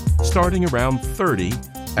decline starting around 30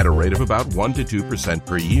 at a rate of about 1 to 2%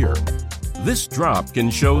 per year. This drop can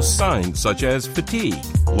show signs such as fatigue,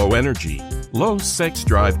 low energy, low sex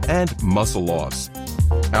drive, and muscle loss.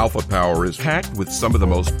 Alpha Power is packed with some of the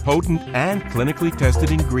most potent and clinically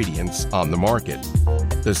tested ingredients on the market.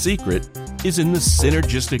 The secret is in the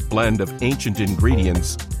synergistic blend of ancient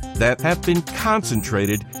ingredients that have been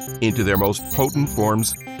concentrated into their most potent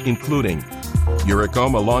forms, including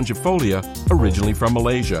Eurycoma longifolia, originally from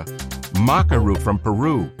Malaysia, maca root from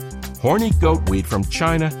Peru, horny goatweed from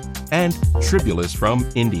China, and tribulus from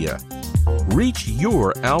India. Reach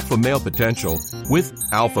your alpha male potential with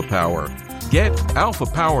Alpha Power. Get Alpha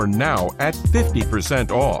Power now at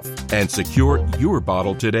 50% off and secure your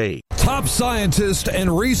bottle today. Top scientists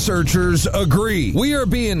and researchers agree. We are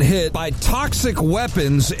being hit by toxic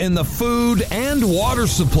weapons in the food and water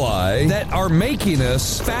supply that are making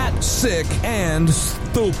us fat, sick, and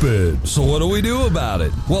stupid. So what do we do about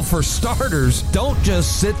it? Well, for starters, don't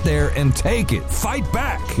just sit there and take it. Fight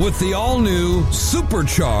back with the all-new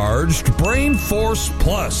supercharged Brain Force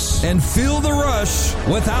Plus and feel the rush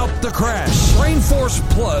without the crash. Brain Force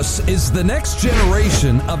Plus is the next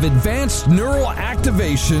generation of advanced neural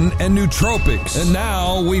activation and nootropics. And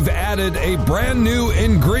now we've added a brand new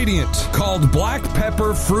ingredient called black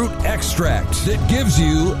pepper fruit extract that gives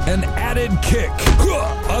you an added kick.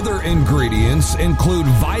 Other ingredients include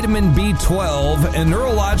vitamin B12 and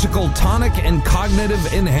neurological tonic and cognitive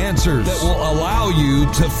enhancers that will allow you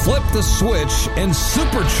to flip the switch and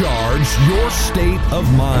supercharge your state of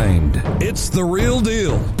mind. It's the real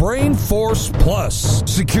deal. Brain Force Plus.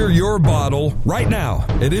 Secure your bottle right now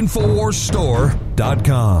at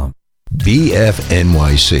InfoWarsStore.com.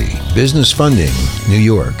 BFNYC, Business Funding, New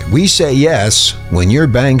York. We say yes when your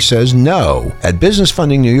bank says no. At Business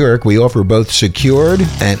Funding New York, we offer both secured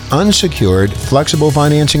and unsecured flexible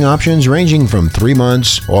financing options ranging from 3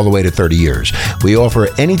 months all the way to 30 years. We offer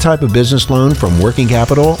any type of business loan from working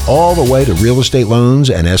capital all the way to real estate loans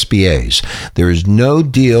and SBAs. There is no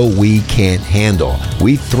deal we can't handle.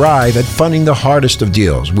 We thrive at funding the hardest of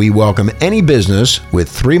deals. We welcome any business with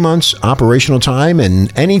 3 months operational time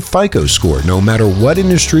and any FICO score, no matter what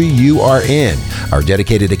industry you are in. Our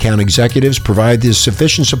dedicated account executives provide the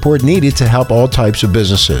sufficient support needed to help all types of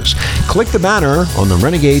businesses. Click the banner on the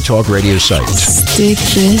Renegade Talk Radio site. Stick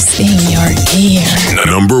this in your ear. The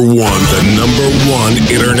number one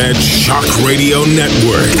internet shock radio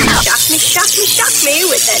network. Shock me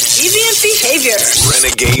with that deviant behavior.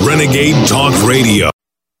 Renegade Talk Radio.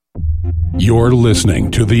 You're listening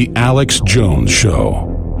to The Alex Jones Show.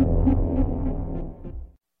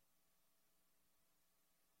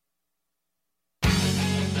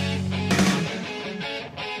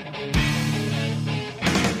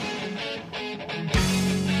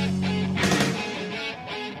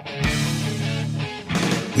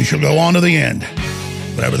 We shall go on to the end,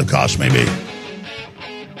 whatever the cost may be.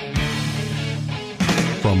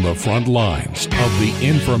 From the front lines of the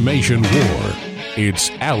information war, it's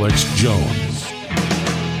Alex Jones.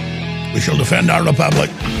 We shall defend our republic.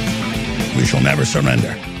 We shall never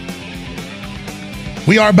surrender.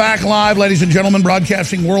 We are back live, ladies and gentlemen,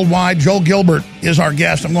 broadcasting worldwide. Joel Gilbert is our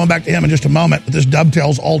guest. I'm going back to him in just a moment, but this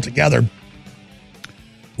dovetails all together.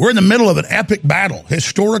 We're in the middle of an epic battle,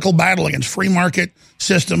 historical battle against free market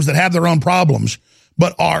systems that have their own problems,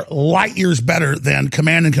 but are light years better than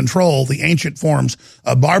command and control, the ancient forms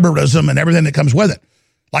of barbarism and everything that comes with it,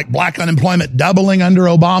 like black unemployment doubling under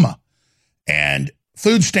Obama and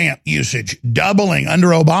food stamp usage doubling under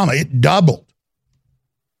Obama. It doubled.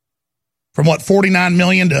 From what, 49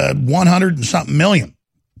 million to 100 and something million.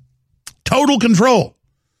 Total control.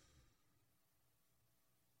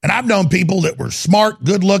 And I've known people that were smart,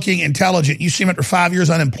 good-looking, intelligent. You see them after 5 years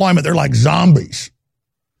unemployment, they're like zombies.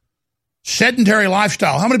 Sedentary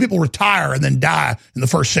lifestyle. How many people retire and then die in the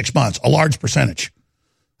first 6 months? A large percentage.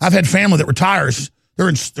 I've had family that retires.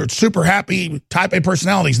 They're super happy, type A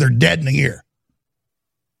personalities. They're dead in a year.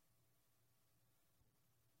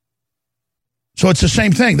 So it's the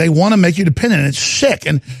same thing. They want to make you dependent, and it's sick.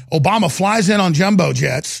 And Obama flies in on jumbo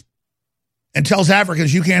jets and tells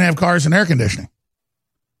Africans you can't have cars and air conditioning.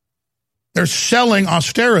 They're selling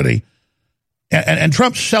austerity, and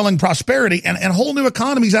Trump's selling prosperity and whole new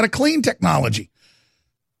economies out of clean technology.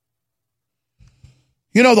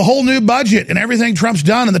 You know, the whole new budget and everything Trump's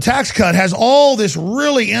done and the tax cut has all this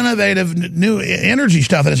really innovative new energy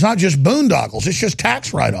stuff. And it's not just boondoggles. It's just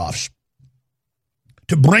tax write-offs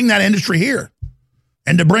to bring that industry here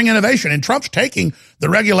and to bring innovation. And Trump's taking the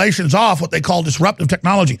regulations off, what they call disruptive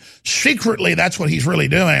technology. Secretly, that's what he's really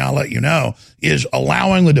doing, I'll let you know, is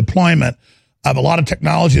allowing the deployment of a lot of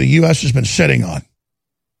technology the U.S. has been sitting on.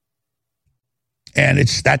 And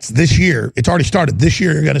that's this year. It's already started. This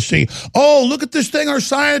year you're going to see, oh, look at this thing our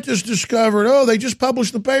scientists discovered. Oh, they just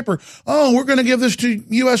published the paper. Oh, we're going to give this to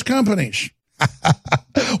U.S. companies.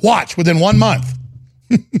 Watch, within 1 month.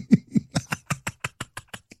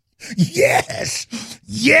 Yes.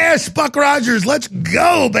 Yes, Buck Rogers. Let's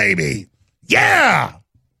go, baby. Yeah.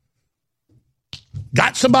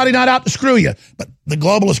 Got somebody not out to screw you. But the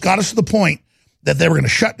globalists got us to the point that they were going to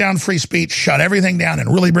shut down free speech, shut everything down,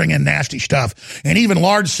 and really bring in nasty stuff. And even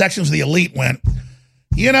large sections of the elite went,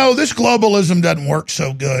 you know, this globalism doesn't work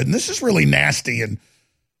so good, and this is really nasty, and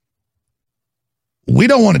we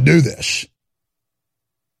don't want to do this.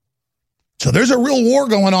 So there's a real war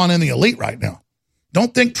going on in the elite right now.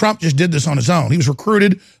 Don't think Trump just did this on his own. He was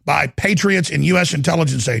recruited by patriots in U.S.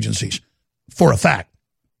 intelligence agencies, for a fact.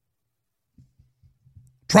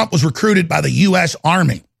 Trump was recruited by the U.S.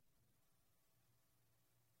 Army.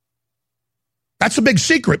 That's a big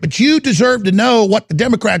secret, but you deserve to know what the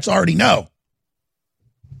Democrats already know.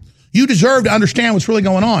 You deserve to understand what's really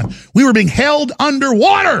going on. We were being held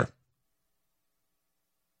underwater.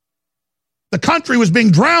 The country was being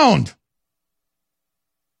drowned.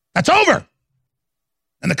 That's over.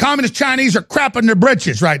 And the communist Chinese are crapping their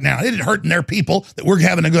britches right now. It isn't hurting their people that we're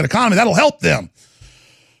having a good economy. That'll help them.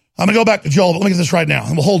 I'm going to go back to Joel, but let me get this right now.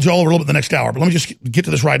 And we'll hold Joel over a little bit the next hour, but let me just get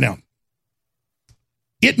to this right now.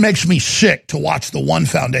 It makes me sick to watch the One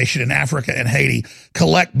Foundation in Africa and Haiti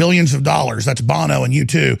collect billions of dollars. That's Bono and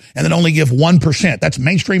U2, and then only give 1%. That's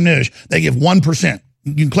mainstream news. They give 1%.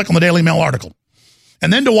 You can click on the Daily Mail article.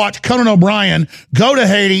 And then to watch Conan O'Brien go to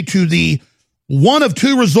Haiti to the one of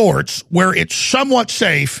two resorts where it's somewhat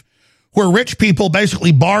safe, where rich people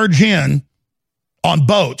basically barge in on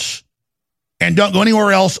boats and don't go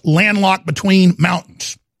anywhere else, landlocked between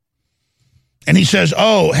mountains. And he says,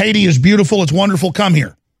 oh, Haiti is beautiful, it's wonderful, come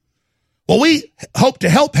here. Well, we hope to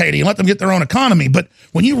help Haiti and let them get their own economy, but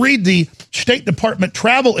when you read the State Department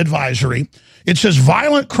travel advisory, it says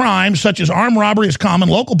violent crimes such as armed robbery is common.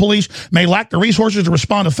 Local police may lack the resources to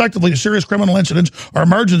respond effectively to serious criminal incidents or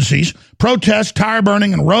emergencies. Protests, tire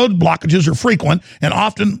burning, and road blockages are frequent and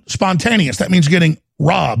often spontaneous. That means getting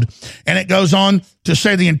robbed. And it goes on to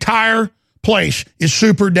say the entire place is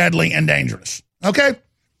super deadly and dangerous. Okay?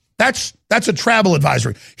 That's a travel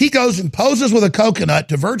advisory. He goes and poses with a coconut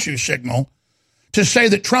to virtue signal to say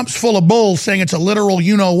that Trump's full of bull, saying it's a literal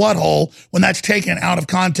you-know-what hole, when that's taken out of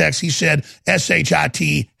context. He said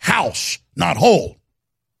S-H-I-T, house, not hole.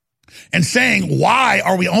 And saying, why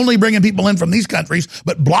are we only bringing people in from these countries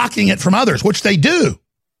but blocking it from others, which they do?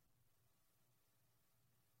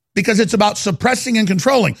 Because it's about suppressing and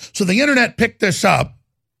controlling. So the internet picked this up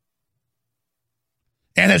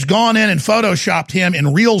and has gone in and photoshopped him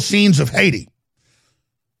in real scenes of Haiti.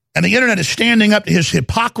 And the internet is standing up to his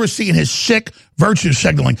hypocrisy and his sick virtue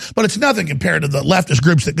signaling. But it's nothing compared to the leftist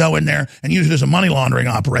groups that go in there and use it as a money laundering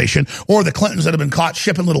operation, or the Clintons that have been caught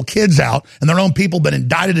shipping little kids out and their own people been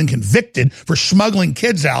indicted and convicted for smuggling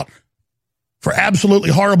kids out for absolutely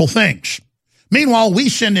horrible things. Meanwhile, we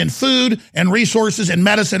send in food and resources and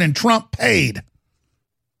medicine, and Trump paid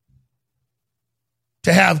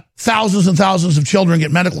to have thousands and thousands of children get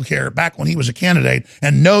medical care back when he was a candidate,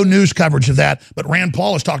 and no news coverage of that. But Rand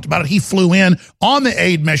Paul has talked about it. He flew in on the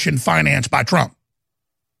aid mission financed by Trump.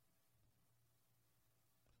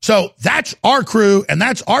 So that's our crew, and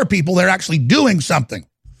that's our people. They're actually doing something.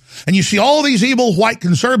 And you see all these evil white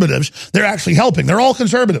conservatives, they're actually helping. They're all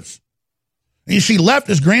conservatives. And you see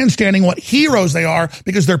leftists grandstanding what heroes they are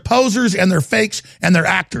because they're posers and they're fakes and they're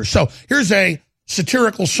actors. So here's a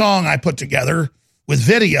satirical song I put together with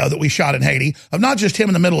video that we shot in Haiti of not just him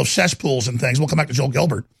in the middle of cesspools and things. We'll come back to Joel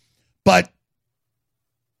Gilbert, but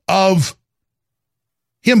of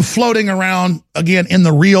him floating around again in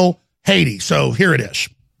the real Haiti. So here it is.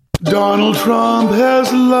 Donald Trump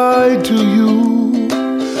has lied to you.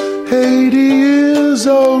 Haiti is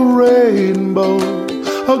a rainbow,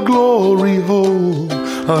 a glory hole,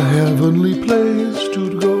 a heavenly place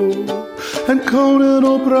to go. And Conan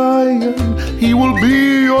O'Brien, he will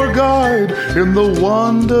be your guide in the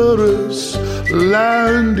wondrous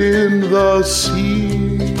land in the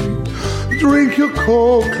sea. Drink your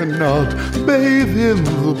coconut, bathe in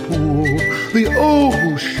the pool. The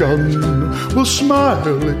ocean will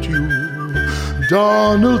smile at you.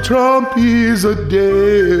 Donald Trump is a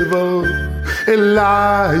devil, a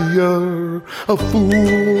liar, a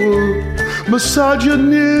fool,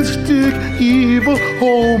 misogynistic, evil,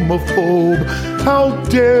 homophobe. How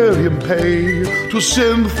dare him pay to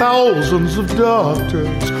send thousands of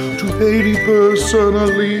doctors to Haiti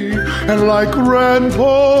personally, and like Rand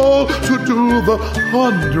Paul to do the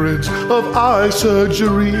hundreds of eye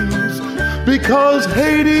surgeries, because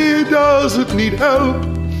Haiti doesn't need help.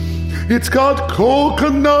 It's got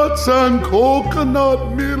coconuts and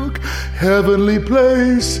coconut milk. Heavenly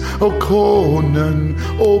place, oh Conan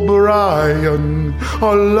O'Brien,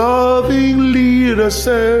 our loving leader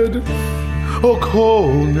said. Oh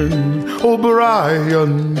Conan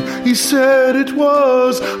O'Brien, he said it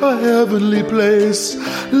was a heavenly place.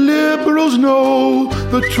 Liberals know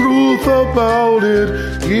the truth about it.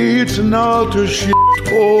 It's not a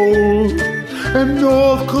shithole. And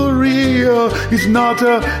North Korea is not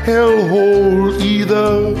a hellhole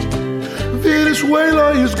either.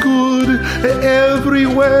 Venezuela is good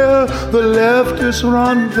everywhere. The leftists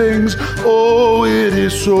run things. Oh, it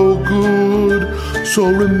is so good. So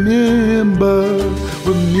remember,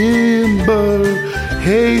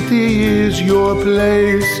 Haiti is your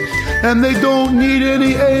place. And they don't need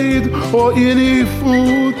any aid or any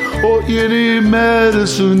food or any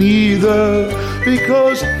medicine either,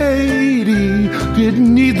 because Haiti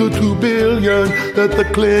didn't need the $2 billion that the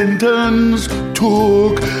Clintons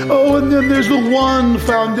took. Oh, and then there's the One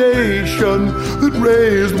Foundation that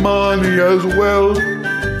raised money as well.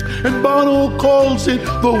 And Bono calls it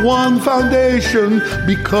the One Foundation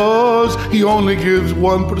because he only gives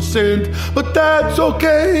 1%. But that's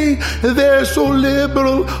okay, they're so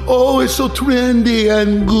liberal, oh, it's so trendy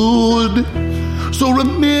and good. So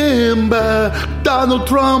remember, Donald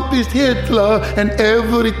Trump is Hitler and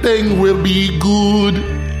everything will be good.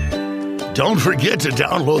 Don't forget to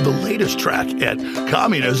download the latest track at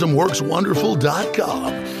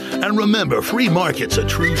CommunismWorksWonderful.com. And remember, free market's a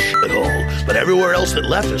true shithole, but everywhere else that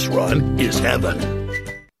leftists run is heaven.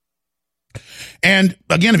 And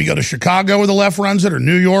again, if you go to Chicago where the left runs it, or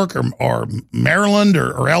New York, or Maryland,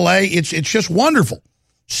 or L.A., it's just wonderful.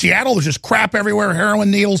 Seattle, there's just crap everywhere, heroin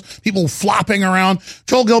needles, people flopping around.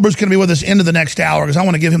 Joel Gilbert's going to be with us into the next hour because I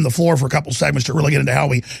want to give him the floor for a couple segments to really get into how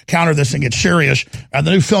we counter this and get serious. The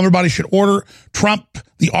new film everybody should order, Trump,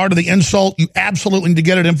 The Art of the Insult. You absolutely need to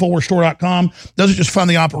get it at InfoWarsStore.com. Doesn't just fund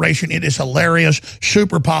the operation. It is hilarious,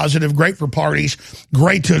 super positive, great for parties,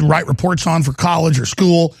 great to write reports on for college or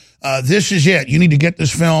school. This is it. You need to get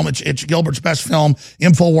this film. It's Gilbert's best film,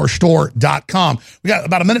 InfoWarsStore.com. We got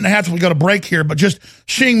about a minute and a half till we go to break here, but just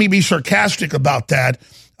seeing me be sarcastic about that,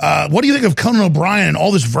 what do you think of Conan O'Brien and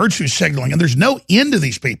all this virtue signaling? And there's no end to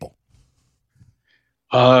these people.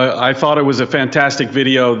 I thought it was a fantastic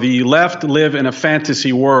video. The left live in a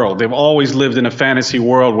fantasy world. They've always lived in a fantasy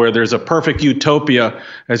world where there's a perfect utopia.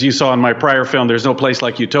 As you saw in my prior film, There's No Place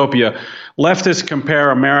Like Utopia. Leftists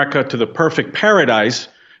compare America to the perfect paradise,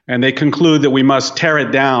 and they conclude that we must tear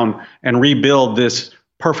it down and rebuild this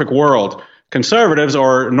perfect world. Conservatives,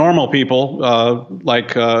 or normal people,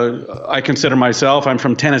 I consider myself, I'm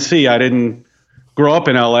from Tennessee, I didn't grow up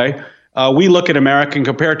in L.A., we look at America and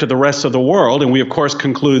compare it to the rest of the world, and we, of course,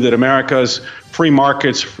 conclude that America's free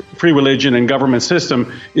markets, free religion, and government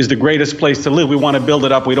system is the greatest place to live. We want to build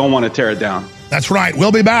it up. We don't want to tear it down. That's right.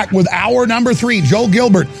 We'll be back with hour number 3. Joel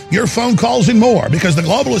Gilbert, your phone calls and more, because the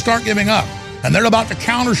globalists aren't giving up, and they're about to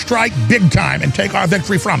counter-strike big time and take our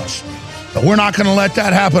victory from us. But we're not going to let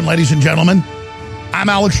that happen, ladies and gentlemen. I'm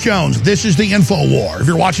Alex Jones. This is the InfoWar. If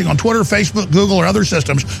you're watching on Twitter, Facebook, Google, or other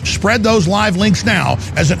systems, spread those live links now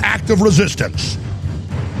as an act of resistance.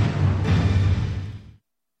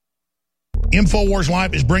 InfoWars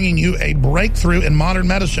Live is bringing you a breakthrough in modern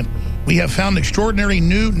medicine. We have found an extraordinary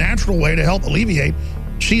new natural way to help alleviate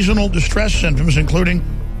seasonal distress symptoms, including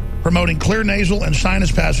promoting clear nasal and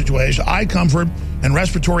sinus passageways, eye comfort, and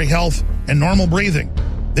respiratory health and normal breathing.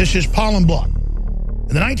 This is Pollen Block.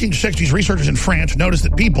 In the 1960s, researchers in France noticed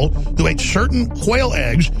that people who ate certain quail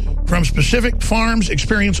eggs from specific farms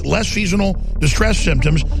experienced less seasonal distress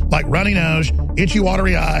symptoms like runny nose, itchy,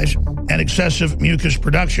 watery eyes, and excessive mucus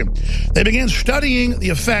production. They began studying the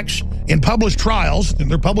effects in published trials.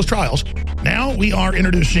 Now we are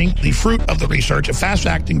introducing the fruit of the research, a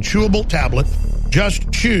fast-acting chewable tablet.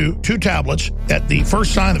 Just chew 2 tablets at the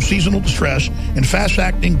first sign of seasonal distress, and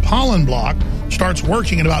fast-acting pollen block starts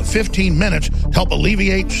working in about 15 minutes to help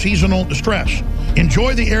alleviate seasonal distress.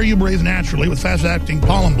 Enjoy the air you breathe naturally with fast-acting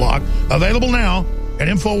pollen block. Available now at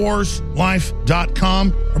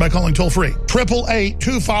InfoWarsLife.com or by calling toll-free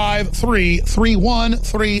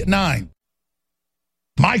 888-253-3139.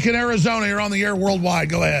 Mike in Arizona, you're on the air worldwide.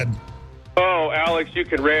 Go ahead. Oh, Alex, you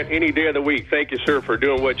can rant any day of the week. Thank you, sir, for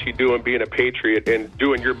doing what you do and being a patriot and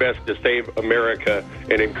doing your best to save America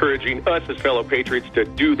and encouraging us as fellow patriots to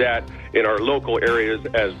do that in our local areas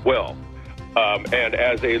as well. And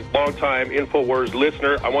as a longtime InfoWars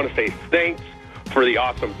listener, I want to say thanks for the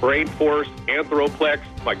awesome Brain Force, Anthroplex.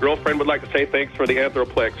 My girlfriend would like to say thanks for the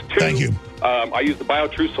Anthroplex, too. Thank you. I use the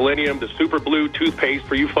BioTrue Selenium, the Super Blue toothpaste.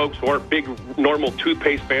 For you folks who aren't big normal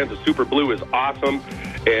toothpaste fans, the Super Blue is awesome.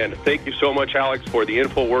 And thank you so much, Alex, for the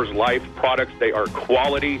InfoWars Life products. They are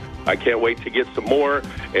quality. I can't wait to get some more.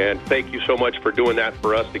 And thank you so much for doing that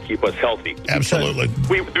for us to keep us healthy. Absolutely.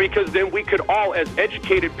 Because then we could all, as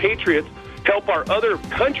educated patriots, help our other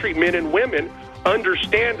countrymen and women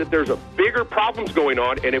understand that there's a bigger problems going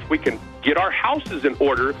on, and if we can get our houses in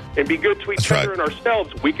order and be good to each other and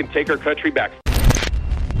ourselves, we can take our country back.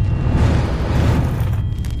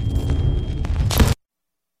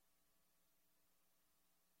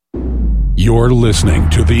 You're listening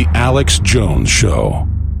to The Alex Jones Show.